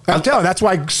 I'm telling you, that's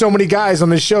why so many guys on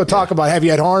this show talk about, have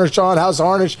you had Harnisch on? How's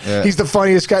Harnisch? Yeah. He's the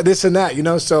funniest guy, this and that, you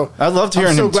know? So I loved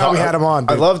hearing him I'm so glad we had him on,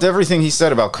 dude. I loved everything he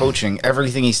said about coaching,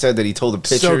 everything he said that he told the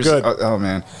pitchers. So good. Oh,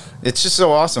 man. It's just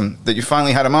so awesome that you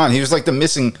finally had him on. He was like the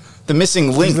missing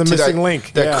link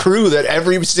to that crew that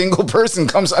every single person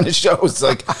comes on the show. It's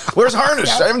like, where's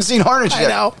Harnisch? I haven't seen Harnisch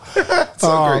yet. I know.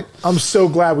 So great. I'm so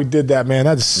glad we did that, man.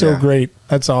 That's so great.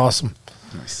 That's awesome.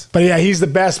 Nice. But yeah, he's the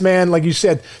best, man. Like you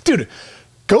said, dude,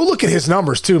 go look at his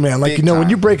numbers too, man. Like, you know, when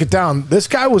you break it down, this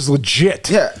guy was legit.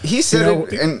 Yeah, he said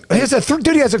it. And he has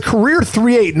he has a career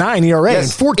 3.89 ERA in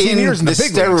 14 years in the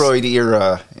big steroid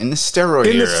era. In the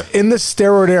steroid era. In the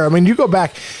steroid era. I mean, you go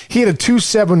back, he had a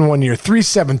 2.7 1 year,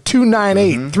 3.7,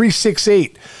 2.98,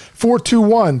 3.68,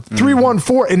 4.21,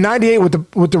 3.14 in 98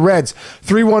 with the Reds,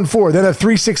 3.14, then a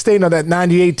 3.68 on that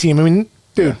 98 team. I mean,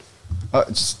 dude.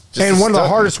 And one of the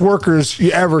hardest workers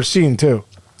you ever seen, too.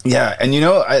 Yeah, and you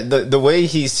know, the way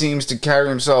he seems to carry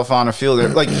himself on a field,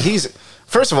 like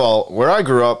first of all, where I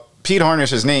grew up, Pete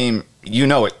Harnisch's name, you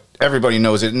know it, everybody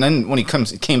knows it, and then when he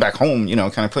came back home, you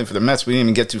know, kind of played for the Mets, we didn't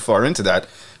even get too far into that,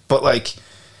 but like,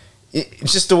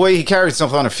 it's just the way he carried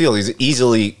himself on a field, he's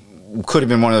easily could have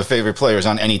been one of the favorite players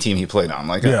on any team he played on,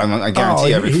 like, I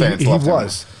guarantee every fan loved him.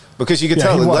 Because you could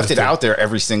tell he left it out there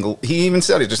every single, he even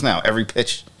said it just now, every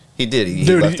pitch. He did. He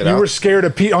left it out. You were scared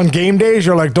of Pete on game days.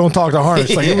 You're like, don't talk to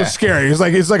Harnisch. Like, it was scary. It's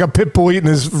like a pit bull eating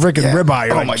his freaking ribeye.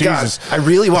 You're like, Jesus. God. I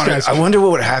really wanted. I wonder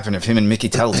what would happen if him and Mickey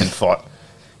Tettleton fought.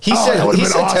 He said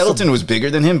Tettleton was bigger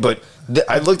than him, but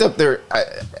I looked up there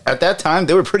at that time.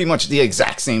 They were pretty much the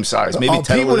exact same size. Maybe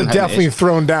Pete would have definitely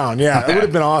thrown down. Yeah, it would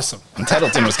have been awesome. And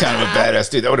Tettleton was kind of a badass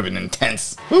dude. That would have been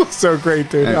intense. So great,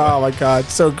 dude. Oh my God,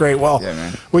 so great. Well,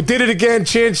 we did it again,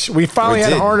 Chinch. We finally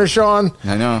had Harnish on.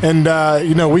 I know. And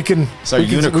you know, we can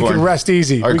rest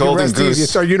easy. Our golden goose.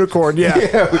 It's our unicorn. Yeah.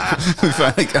 We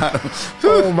finally got him.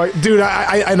 Oh my dude,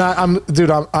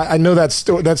 I know that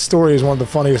story is one of the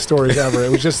funniest stories ever.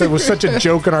 It was such a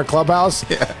joke in our clubhouse.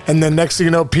 Yeah. And then next thing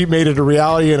you know, Pete made it a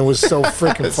reality, and it was so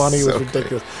freaking funny. It was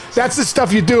ridiculous. Great. That's the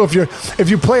stuff you do if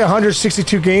you play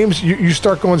 162 games. You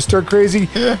start going stir crazy.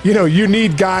 Yeah. You know, you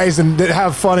need guys that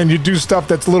have fun, and you do stuff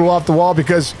that's a little off the wall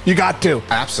because you got to.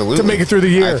 Absolutely. To make it through the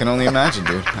year. I can only imagine,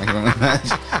 dude. I can only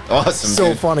imagine. Awesome. So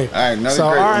dude. funny.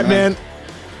 All right, man.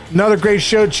 Another great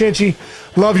show, Chinchy.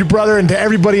 Love you, brother. And to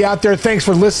everybody out there, thanks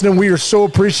for listening. We are so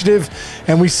appreciative,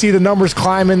 and we see the numbers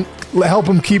climbing. Help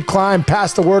them keep climbing.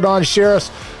 Pass the word on. Share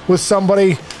us with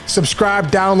somebody.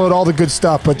 Subscribe, download, all the good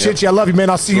stuff. But Chinchy, I love you, man.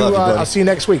 I'll see you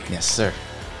next week. Yes, sir.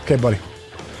 Okay, buddy.